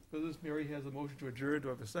other business, Mary has a motion to adjourn. Do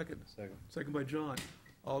I have a second? Second. Second by John.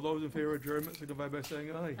 All those in favor of adjournment signify by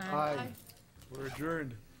saying aye. Aye. We're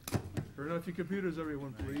adjourned. Turn off your computers,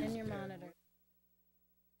 everyone, please. And your monitor.